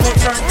still will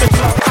turn the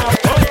club out.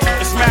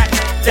 It's Mac,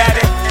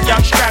 Daddy,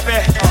 Young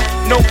Strappy.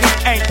 No, he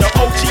ain't the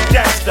OG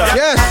Dexter.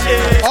 Yes.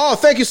 Oh,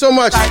 thank you so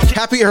much.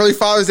 Happy early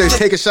Father's Day.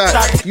 Take a shot.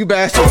 You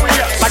bastard.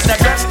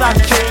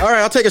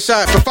 Alright, I'll take a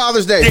shot for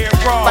Father's Day.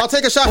 I'll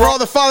take a shot for all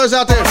the fathers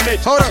out there.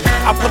 Hold up.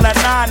 I pull that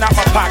 9 out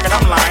my pocket,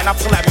 I'm lying. I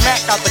pull that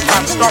Mac out the car,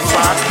 start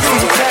flying.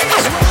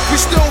 We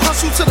still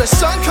hustle till the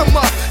sun come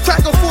up.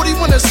 Crack a 40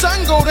 when the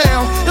sun go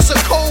down. It's a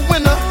cold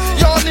winter.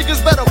 Y'all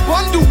niggas better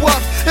bundle up.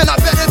 And I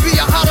better be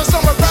a hotter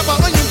summer rapper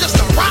onion just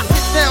to rock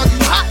it down. You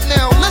hot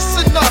now,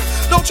 listen up.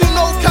 Don't you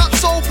know cops'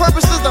 sole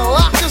purpose is to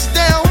lock us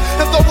down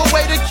and throw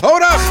away the.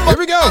 Hold up, here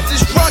we go.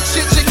 This drug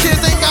shit, your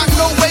kids ain't got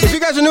no way. If you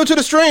guys are new to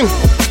the stream,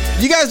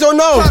 you guys don't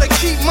know,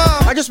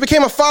 I just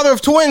became a father of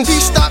twins.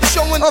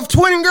 Of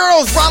twin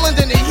girls.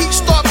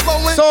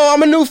 So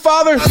I'm a new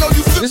father.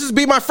 This is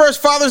be my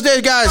first Father's Day,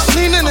 guys.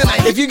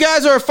 If you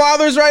guys are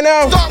fathers right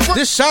now,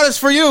 this shot is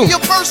for you.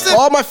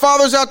 All my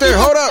fathers out there,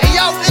 hold up.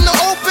 Out in the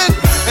open,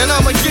 and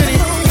I'ma get it.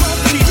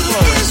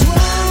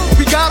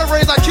 We gotta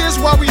raise our kids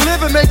while we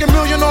live and make $1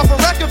 million off a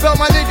record belt.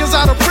 My niggas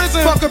out of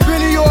prison. Fuck a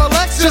Benny or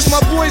Alexis. Just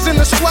my boys in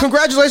the squad.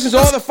 Congratulations to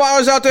all the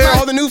fathers out there,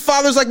 all the new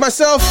fathers like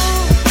myself.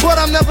 But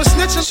I'm never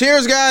snitching.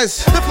 Cheers,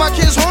 guys. If my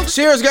kids hungry,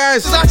 cheers,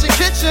 guys. Out your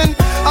kitchen,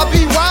 I'll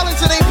be wildin'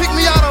 till they pick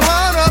me out of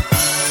lineup.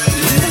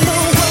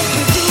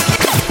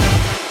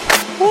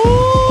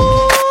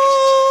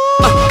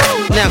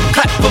 Now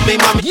clap for me,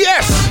 mommy.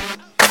 Yes.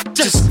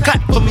 Just clap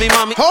for me,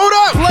 mommy. Hold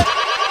up.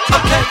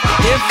 Okay,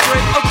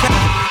 different. Okay.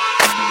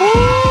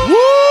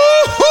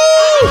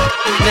 Woo-hoo!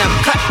 Now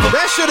clap for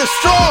that shit is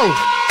strong.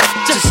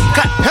 Just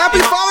clap. Happy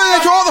Father's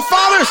Day to all the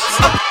fathers.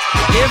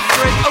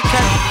 Different.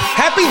 Okay.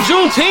 Happy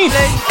Juneteenth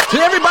to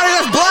everybody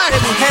that's black.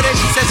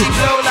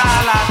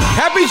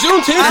 Happy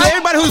Juneteenth to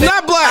everybody who's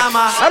not black.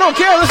 I don't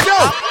care. Let's go.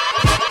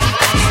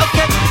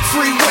 Okay.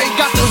 Freeway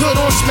got the hood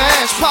on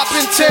smash,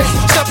 poppin' tech,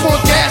 step on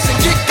gas and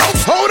get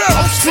ghost. Hold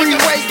up.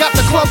 Freeway got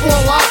the club on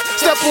lock,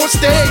 step on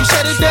stage,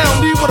 shut it down,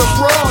 leave with a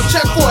brawl,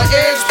 check for an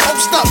edge,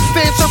 post up,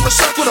 fans over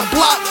circle the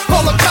block,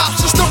 call the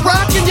cops, it's the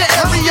rock in your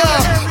area.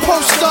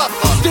 Post up,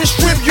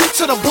 distribute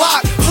to the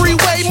block,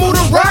 freeway, move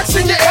the rocks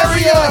in your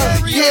area.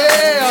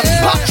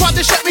 Yeah, Pop tried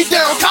to shut me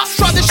down,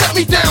 cops tried to shut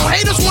me down,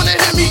 haters wanna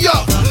hit me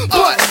up,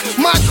 but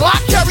my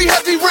Glock carry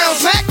heavy rounds,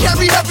 Mac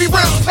carry heavy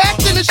rounds,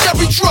 packed in a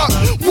Chevy truck.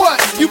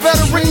 What? You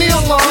better ring the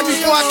alarm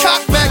before I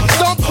cock back,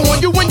 dump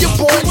on you and your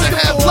boys that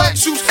have black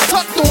suits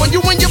tucked on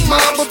you and your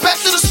mom. But back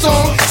to the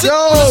song.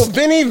 Yo,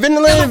 Vinny,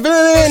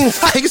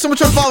 thank you so much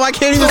for the follow. I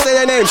can't even say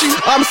that name.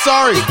 I'm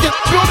sorry.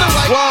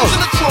 Wow.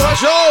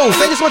 Joe,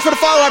 thank you so much for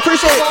the follow. I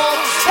appreciate it.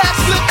 Hat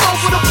flip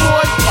over the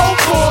boy. Oh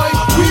boy,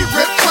 we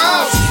rip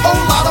crowds. Whole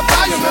lot of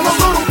volume and a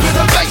little bit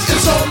of bass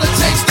is all it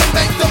takes to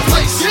make the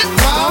place get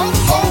wild.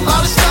 Whole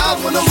lot of style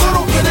and a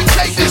little bit of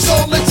cake is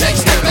all it takes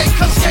to make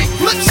us skate.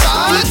 Flip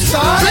side,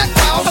 flip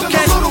house and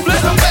a little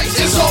bit of bass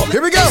is all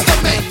it takes to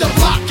make the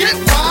block get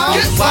wild.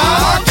 Get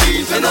wild.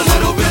 Keys and a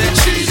little bit of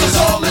cheese is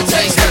all it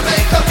takes to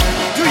make us.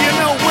 Do you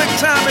know what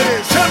time it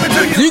is? Tell me,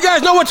 Do you guys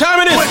guys know what time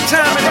it is? What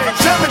time it is?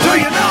 Tell me, do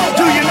you know?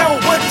 Do you know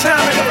what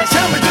time it is?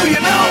 Tell me, do you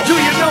know? Do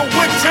you know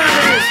what time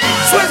it is?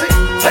 Swizzy,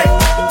 hey,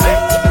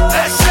 hey,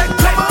 let's say,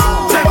 come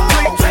on,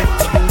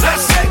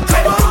 let's say,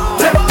 come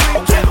on,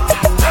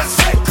 let's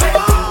say, come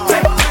on,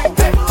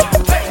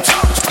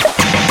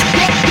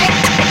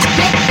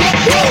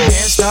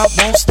 Can't stop,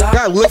 won't stop.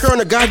 Got liquor on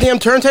the goddamn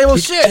turntable?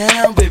 Shit.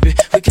 Down, baby.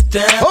 Look it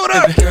down. Hold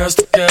up. Girls,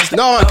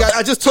 no,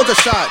 I just took a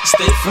shot.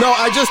 No,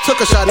 I just took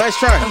a shot. Nice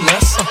try.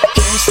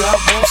 Can't stop,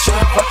 won't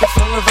stop. Rocket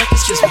full of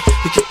records. Kiss me.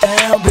 Look it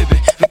down,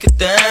 baby. Look it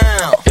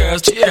down.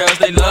 Girls,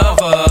 they love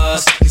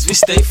us. Cause we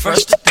stay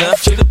fresh to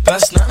death. You're the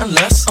best, nothing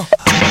less.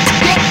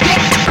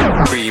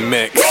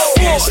 Remix.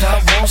 Can't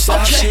stop, won't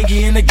stop.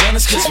 Shiggy and the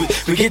Gunners. Cause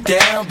we get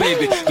down,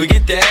 baby. We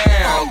get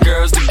down.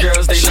 Girls, they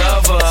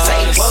love us.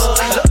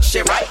 look,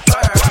 shit right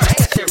there.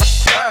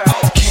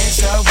 Can't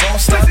stop,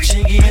 won't stop.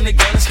 Shiggy and the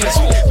Gunners. Cause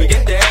we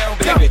get down,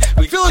 baby.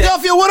 We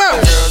Philadelphia, what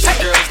up? Girls,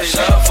 they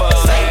love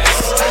us.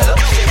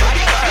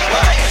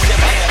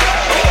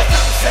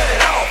 Set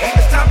it off.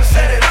 It's time to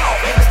set it off.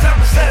 It's time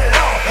to set it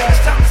off. It's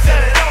time to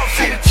set it off.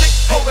 See the chick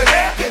over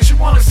there, she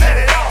wanna set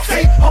it off.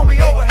 See homie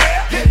over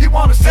here, he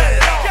wanna set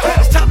it off.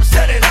 It's time to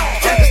set it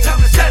off. It's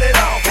time to set it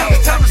off.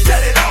 It's time to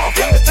set it off.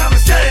 It's time to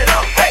set it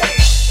off. Hey.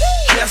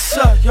 Yes,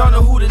 sir. Y'all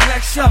know who the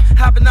next up.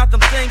 Hopping out them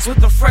things with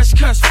the fresh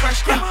cuts,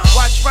 fresh up.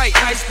 Watch right,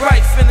 nice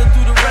bright, finna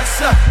do the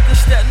rest up. Then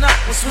stepping up,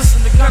 when Swiss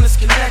and the Gunners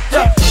connect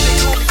up. They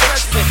call me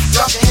president,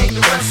 y'all can hang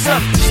the rest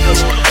up.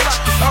 Still on the block,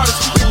 the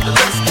artists we get the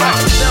list back.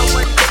 Now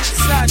when you get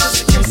inside, just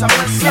in case I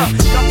mess up.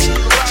 Y'all can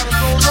look around and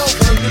roll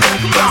over and get on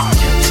the block.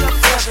 Catch up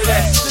after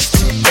that. This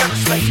team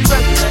demonstrate, you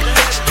ready for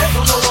that?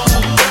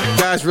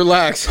 Guys,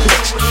 relax.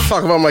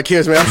 Talk about my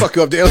kids, man. I fuck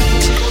you up daily.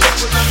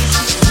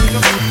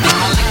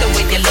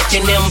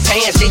 In them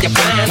pants, yeah, you're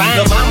fine.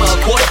 Lil' mama a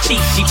quarter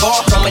piece, she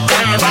far from a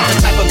dime. The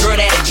type of girl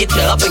that'll get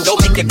you up and go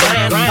make you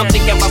climb. I'm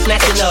thinking about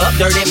snatching her up,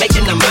 dirty,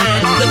 making her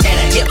mine. Look at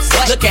her hips,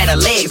 look at her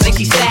legs, ain't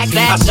she stacked?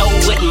 I sure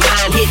wouldn't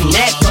mind hitting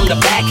that from the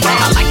back.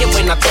 I like it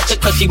when I touch her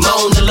cause she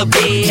moans a little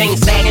bit. Chain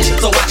sagging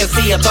so I can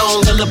see her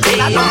bones a little bit.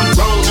 I know you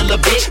grown a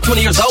little bit,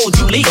 20 years old,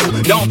 you legal.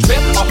 Don't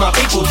trip off my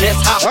people, just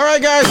hop. All right,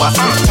 guys. Well,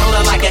 I'm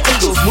sounding like an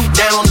eagle, swoop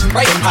down on the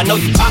spray. I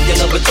know you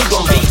popular, but you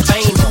gon' be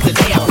famous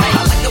today. I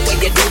like the way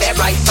you do that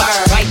right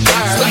there, right there.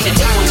 Swing your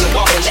hips when you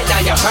walk and let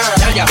down your hair,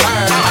 down your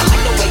hair. I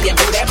like the way you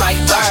do that right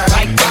there,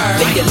 right there.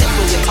 Lick your lips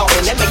when you're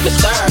talking, that make me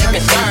stir, let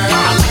me stir.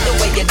 I like the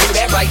way you do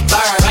that right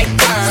there, right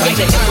there. Swing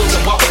your hips when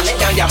you walk and let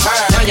down your hair,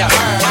 down your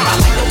hair. I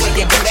like the way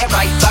you do that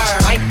right there,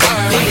 right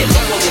there. Lick your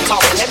lips when you're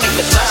talking, that make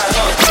me stir.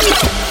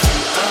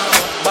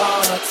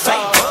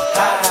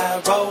 High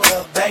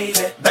roller,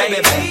 baby.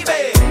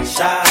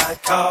 Shot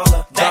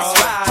caller, that's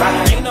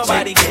right. Ain't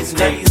nobody gets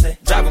crazy.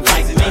 Driving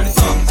crazy, me.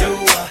 You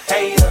a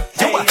hater.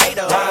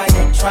 Why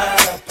you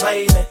tryna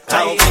play me? I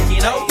don't think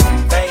you know.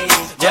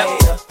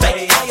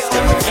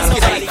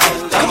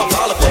 I'm a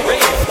baller for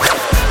real.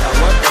 Now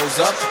what goes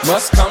up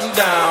must come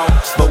down.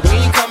 But we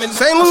ain't coming.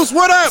 St. Louis,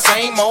 what up?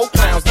 Same old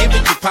clowns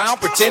giving you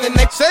pound, pretending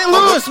they. St.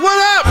 Louis, what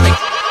up?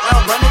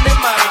 I'm running their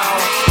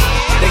mouths.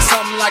 They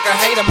something like a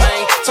hater,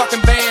 man.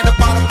 Talking bad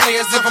about the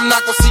players if I'm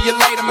not gonna see you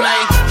later,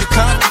 man. You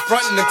can't be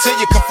frontin' until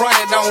you confront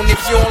it on.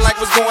 If you don't like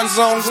what's going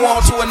on, go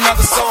on to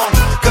another song.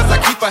 Cause I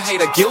keep a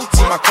hater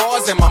guilty. My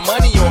cars and my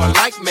money are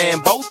alike,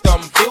 man. Both of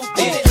them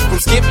filthy. From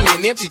skipping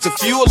and empty to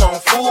fuel on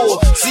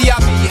full. See,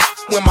 I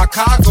be when my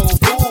car goes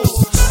full.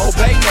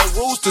 Obey no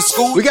rules to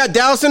school. We got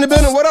Dallas in the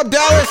building. What up,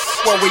 Dallas?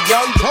 Well, we're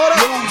young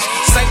dudes.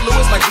 St.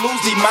 Louis like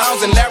Blues, D. Miles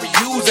and Larry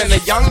Hughes. And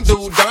the young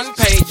dude done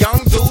paid.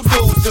 Young dude.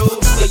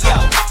 Yo,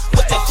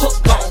 what the hook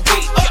gon' be?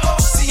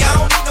 See, I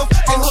don't need no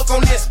fucking hook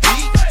on this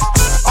beat.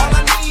 All I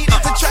need is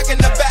a track in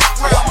the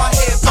background. My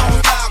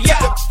headphones loud, keep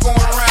the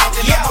going around.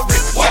 And I'm a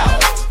rip.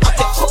 What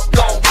the hook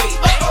gon' be?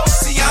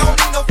 See, I don't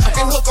need no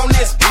fucking hook on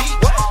this beat.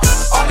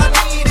 All I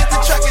need is a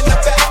track in the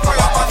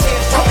background. My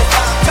headphones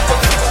loud, keep the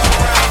going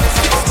around.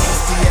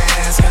 It's the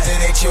ass, cause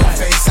it ain't your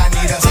face. I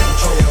need a tip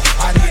trail.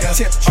 I need a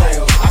tip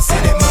trail. I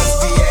said it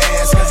must be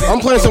ass, cause I'm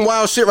playing some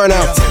wild shit right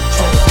now.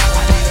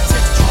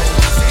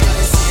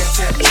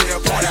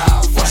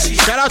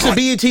 Shout out to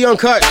BET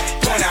Uncut.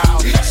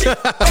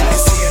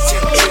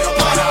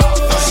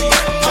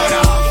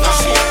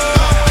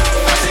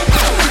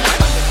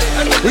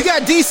 We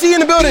got DC in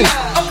the building.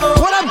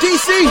 What up,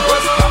 DC?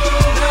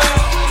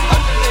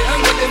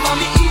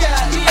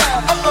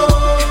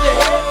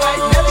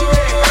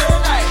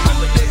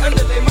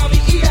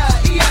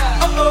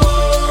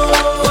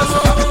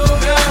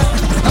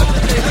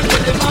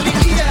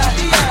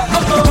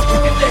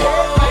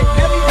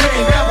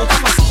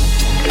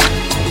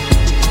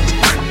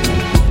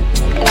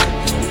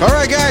 All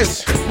right,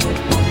 guys.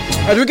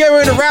 As we get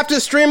ready to wrap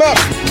this stream up,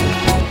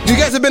 you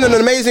guys have been an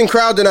amazing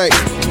crowd tonight.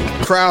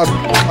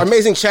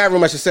 Amazing chat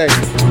room, I should say.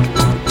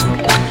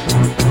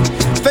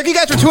 Thank you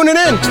guys for tuning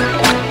in.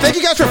 Thank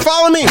you guys for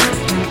following me.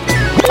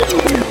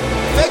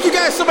 Thank you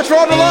guys so much for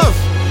all the love.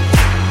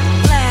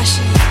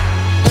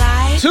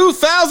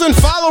 2,000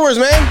 followers,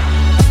 man.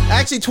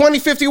 Actually,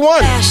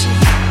 2051.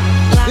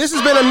 This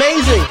has been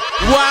amazing.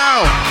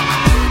 Wow.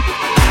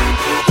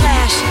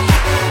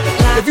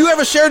 If you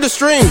ever shared the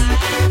stream,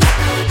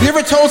 if you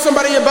ever told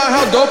somebody about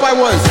how dope I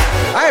was,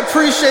 I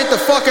appreciate the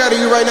fuck out of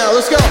you right now.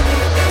 Let's go.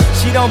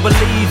 She don't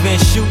believe in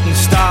shooting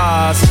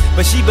stars,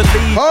 but she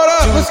believes. Hold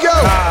up, let's go.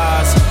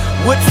 Cars.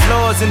 Wood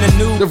floors in the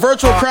new. The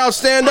virtual crowd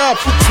stand up.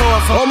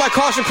 All my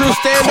caution crew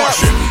stand up.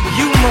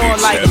 You more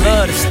like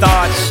love to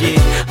start shit.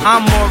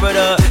 I'm more of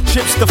the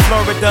trips to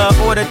Florida,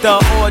 order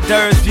the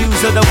orders,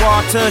 views of the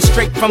water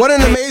straight from. What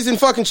an amazing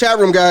fucking chat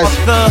room, guys.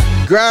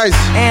 Guys,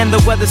 and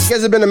the weather. You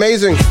guys have been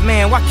amazing.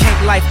 Man, why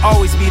can't life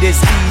always be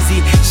this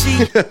easy?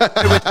 She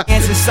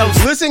so.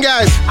 Listen,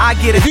 guys. I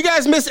get it. If you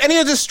guys missed any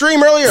of this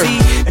stream earlier,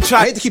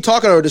 I hate to keep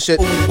talking over this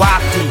shit.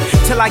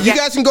 You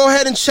guys can go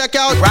ahead and check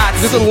out.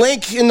 There's a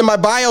link into my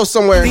bio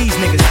somewhere. These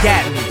niggas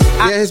got me.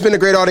 Yeah, it's been a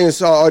great audience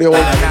audio.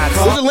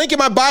 There's a link in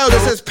my bio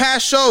that says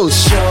past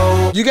shows.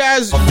 You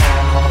guys,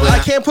 I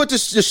can't put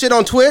this shit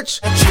on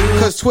Twitch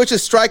because Twitch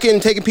is striking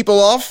and taking people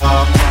off.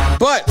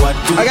 But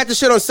I got this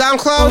shit on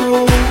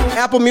SoundCloud,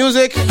 Apple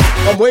Music.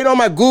 I'm waiting on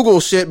my Google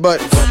shit,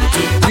 but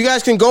you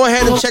guys can go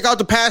ahead and check out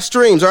the past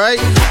streams, all right?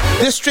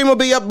 This stream will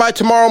be up by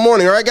tomorrow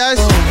morning, all right, guys?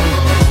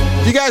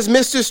 If you guys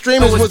missed this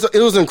stream, it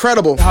was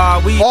incredible.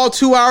 All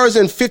 2 hours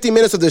and 50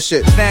 minutes of this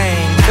shit.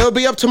 It'll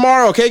be up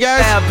tomorrow, okay, guys?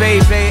 Yeah,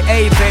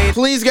 baby.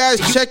 Please, guys,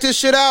 check this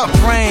shit out.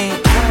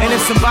 And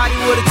if somebody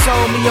would've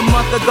told me a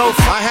month ago,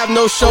 I have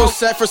no show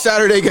set for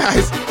Saturday,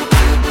 guys.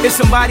 If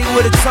somebody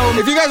would've told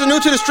me. If you guys are new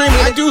to the stream,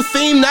 I do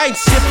theme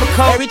nights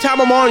every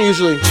time I'm on,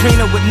 usually.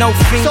 Trina with no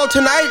feet. So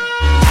tonight,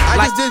 I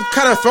just did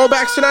kind of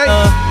throwbacks tonight.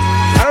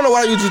 I don't know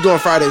what I usually do on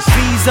Fridays.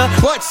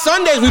 But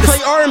Sundays, we play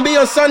R&B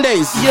on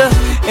Sundays. Yeah.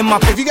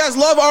 If you guys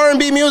love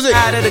R&B music,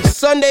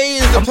 Sunday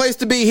is the place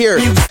to be here.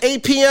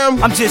 8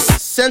 p.m. I'm just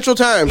Central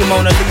Time.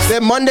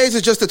 Then Mondays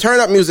is just the turn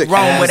up music.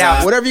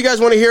 Whatever you guys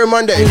want to hear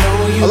Monday.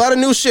 A lot of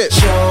new shit.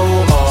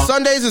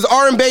 Sundays is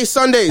R&B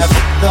Sundays. You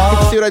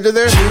can see what I did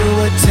there?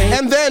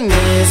 And then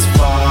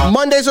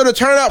Mondays are the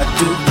turn up.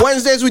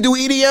 Wednesdays we do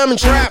EDM and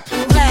trap.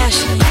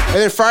 And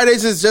then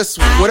Fridays is just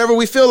whatever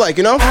we feel like,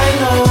 you know?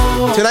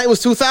 Tonight was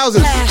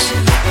 2000's.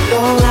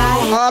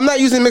 I'm not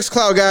using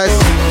Mixcloud, guys.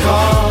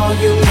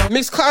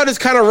 Mixcloud is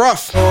kind of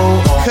rough.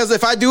 Because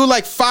if I do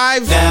like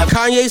 5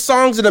 Kanye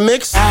songs in a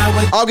mix,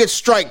 I'll get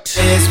striked.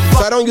 So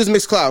I don't use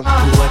Mixcloud.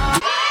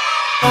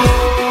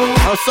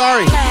 I'm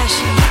sorry.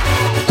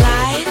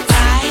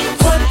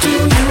 What do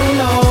you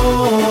know?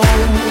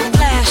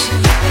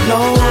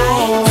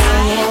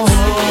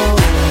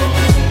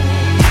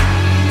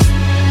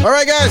 All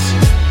right, guys.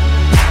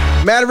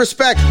 Mad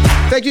respect.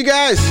 Thank you,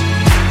 guys.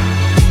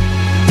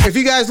 If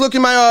you guys look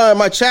in my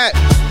my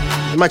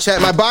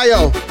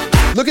bio,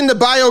 look in the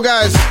bio,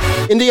 guys.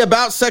 In the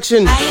about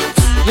section,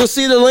 you'll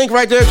see the link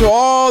right there to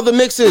all the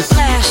mixes,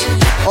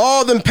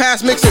 all them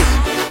past mixes.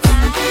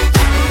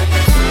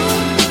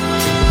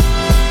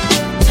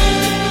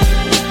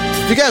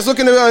 If you guys look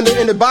in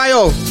the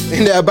bio,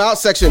 in the about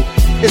section,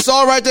 it's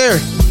all right there.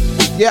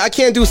 Yeah, I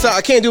can't do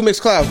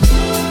Mixcloud.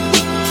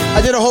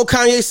 I did a whole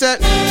Kanye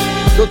set.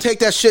 They'll take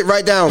that shit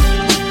right down.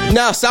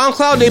 Now,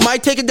 SoundCloud, they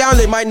might take it down,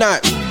 they might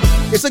not.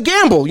 It's a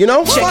gamble, you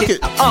know? Fuck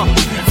it.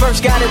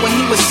 First got it when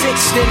he was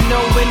 6, didn't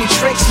know any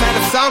tricks.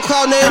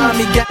 SoundCloud name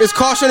is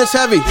Caution It's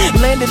Heavy.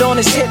 Landed on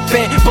his hip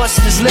and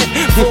busted his lip.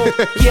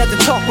 He had to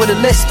talk with a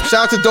list.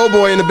 Shout out to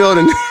Doughboy in the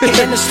building.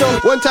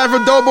 One time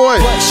for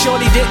Doughboy. But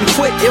Shorty didn't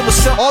quit. It was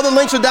so. All the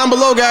links are down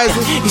below, guys.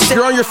 If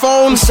you're on your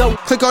phone,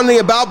 click on the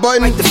About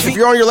button. If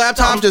you're on your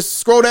laptop, just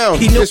scroll down.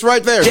 It's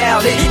right there.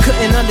 Doubt it,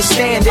 couldn't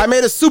understand it. I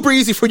made it super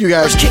easy for you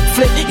guys.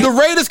 The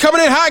raid is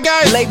coming in hot,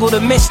 guys. Labeled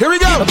a miss. Here we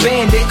go. A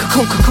bandit.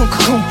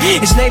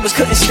 His neighbors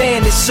couldn't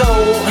stand it, so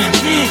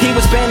he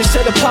was banished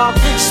to the park.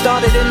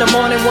 Started in the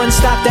morning, one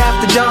stopped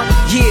after dark.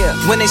 Yeah,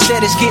 when they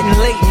said it's getting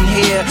late in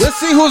here. Let's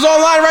see who's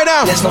online right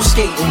now. There's no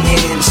skating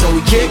here, so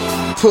we kick,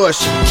 push,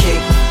 kick,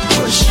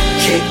 push,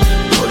 kick,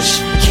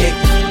 push, kick,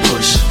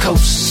 push,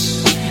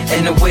 coast.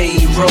 And away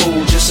he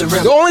rolled, just a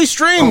rebel. The only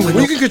stream where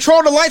you can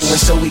control the lights.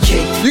 So we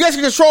kick. You guys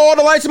can control all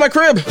the lights in my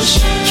crib.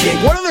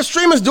 What other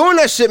streamers doing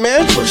that shit,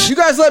 man? You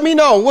guys let me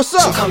know. What's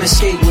up? So come and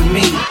skate with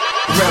me.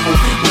 Rebel,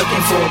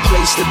 looking for a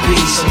place to be,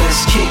 so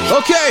let's kick.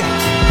 Okay.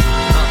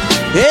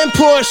 And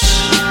push.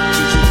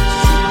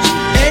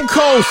 And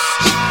coast.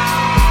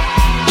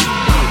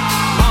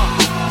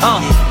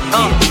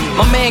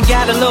 My man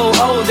got a little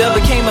older,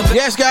 became a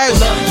yes, guys.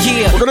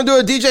 Yeah, we're gonna do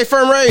a DJ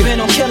Firm raid. Been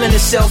on killing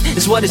himself,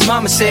 is what his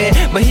mama said,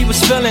 but he was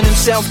feeling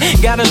himself.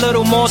 Got a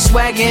little more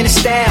swag in his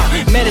style.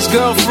 Met his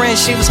girlfriend,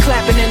 she was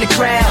clapping in the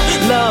crowd.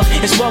 Love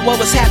is what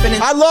was happening.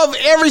 I love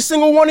every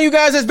single one of you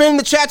guys that's been in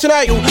the chat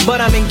tonight.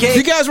 But I'm engaged.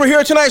 You guys were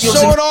here tonight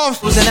showing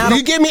off.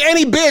 You give me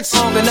any bits,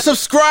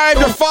 subscribe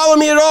or follow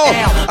me at all.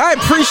 I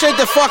appreciate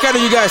the fuck out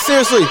of you guys,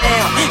 seriously.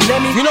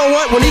 You know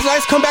what? When these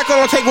lights come back on,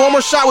 I'll take one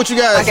more shot with you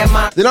guys.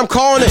 Then I'm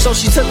calling it. So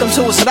she took them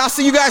to us. And I'll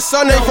see you guys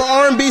Sunday for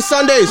R&B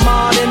Sundays.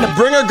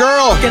 Bring a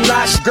girl.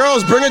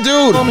 Girls, bring a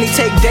dude. Normally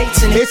take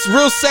dates and it's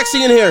real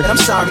sexy in here. I'm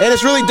sorry. And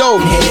it's really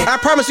dope. I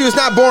promise you it's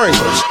not boring.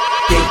 Push,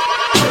 kick,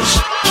 push,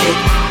 kick,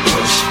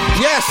 push.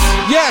 Yes,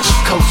 yes.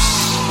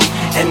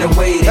 Coast. And the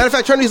way Matter of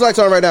fact, turn these lights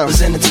on right now.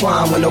 was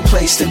intertwined with no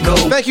place to go.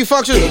 Thank you,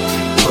 Function. Kick,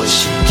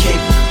 push, kick,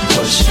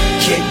 push,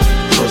 kick,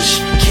 push,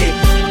 kick,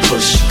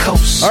 push,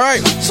 coast. All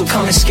right. So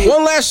come and skate.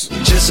 One last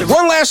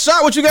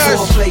shot with you guys.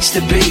 For a place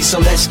to be, so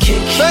let's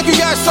kick. Thank you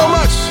guys so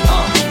much.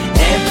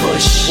 And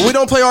push. We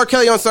don't play R.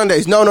 Kelly on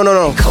Sundays. No.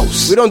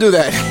 Coast. We don't do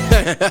that.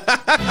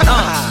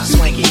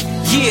 Swanky.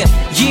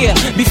 Yeah,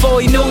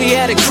 before he knew he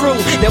had a crew,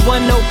 there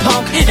wasn't no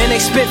punk, and they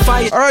spit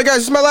fire. All right, guys,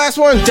 this is my last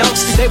one.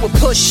 Dunks, they would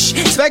push.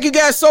 Thank you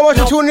guys so much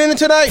for tuning in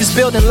tonight. This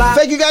building live.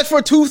 Thank you guys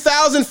for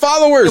 2,000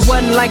 followers. It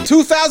wasn't like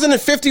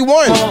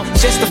 2,051.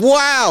 Just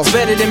wow. It's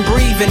better than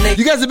breathing.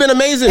 You guys have been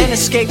amazing. An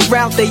escape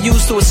route they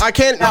used to escape. I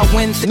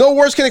can't. No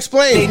words can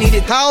explain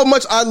how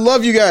much I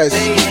love you guys.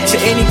 To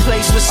any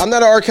place with I'm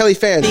not an R. Kelly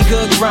fan.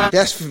 good grind.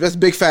 That's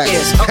big facts.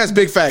 Yes. That's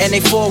big facts. And they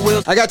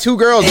 4-wheel. I got 2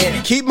 girls.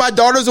 Keep my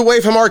daughters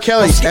away from R.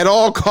 Kelly at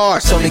all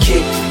costs. So they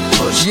kick,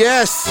 push.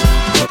 Yes.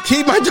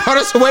 Keep my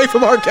daughters away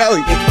from R.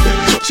 Kelly.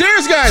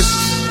 Cheers, guys.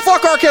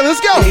 Fuck R. Kelly.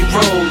 Let's go. They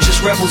roll, just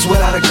rebels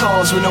without a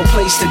cause with no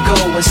place to go.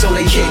 And so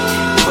they kick,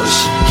 push,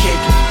 kick,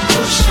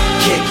 push,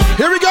 kick.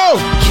 Here we go.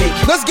 Kick.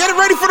 Let's get it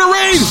ready for the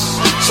raid.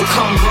 So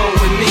come roll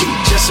with me,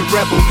 just a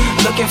rebel,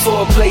 looking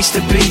for a place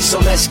to be. So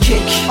let's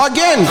kick.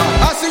 Again,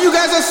 I'll see you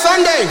guys on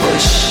Sunday.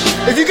 Push.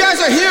 If you guys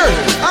are here,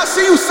 I'll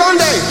see you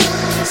Sunday.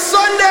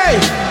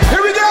 Sunday.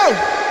 Here we go.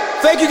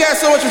 Thank you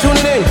guys so much for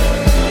tuning in.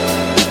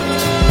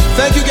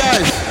 Thank you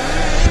guys.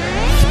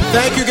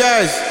 Thank you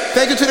guys.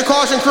 Thank you to the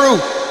Caution crew.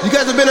 You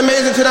guys have been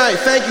amazing tonight.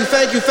 Thank you,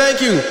 thank you, thank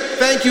you.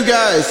 Thank you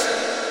guys.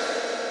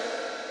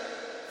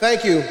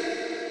 Thank you.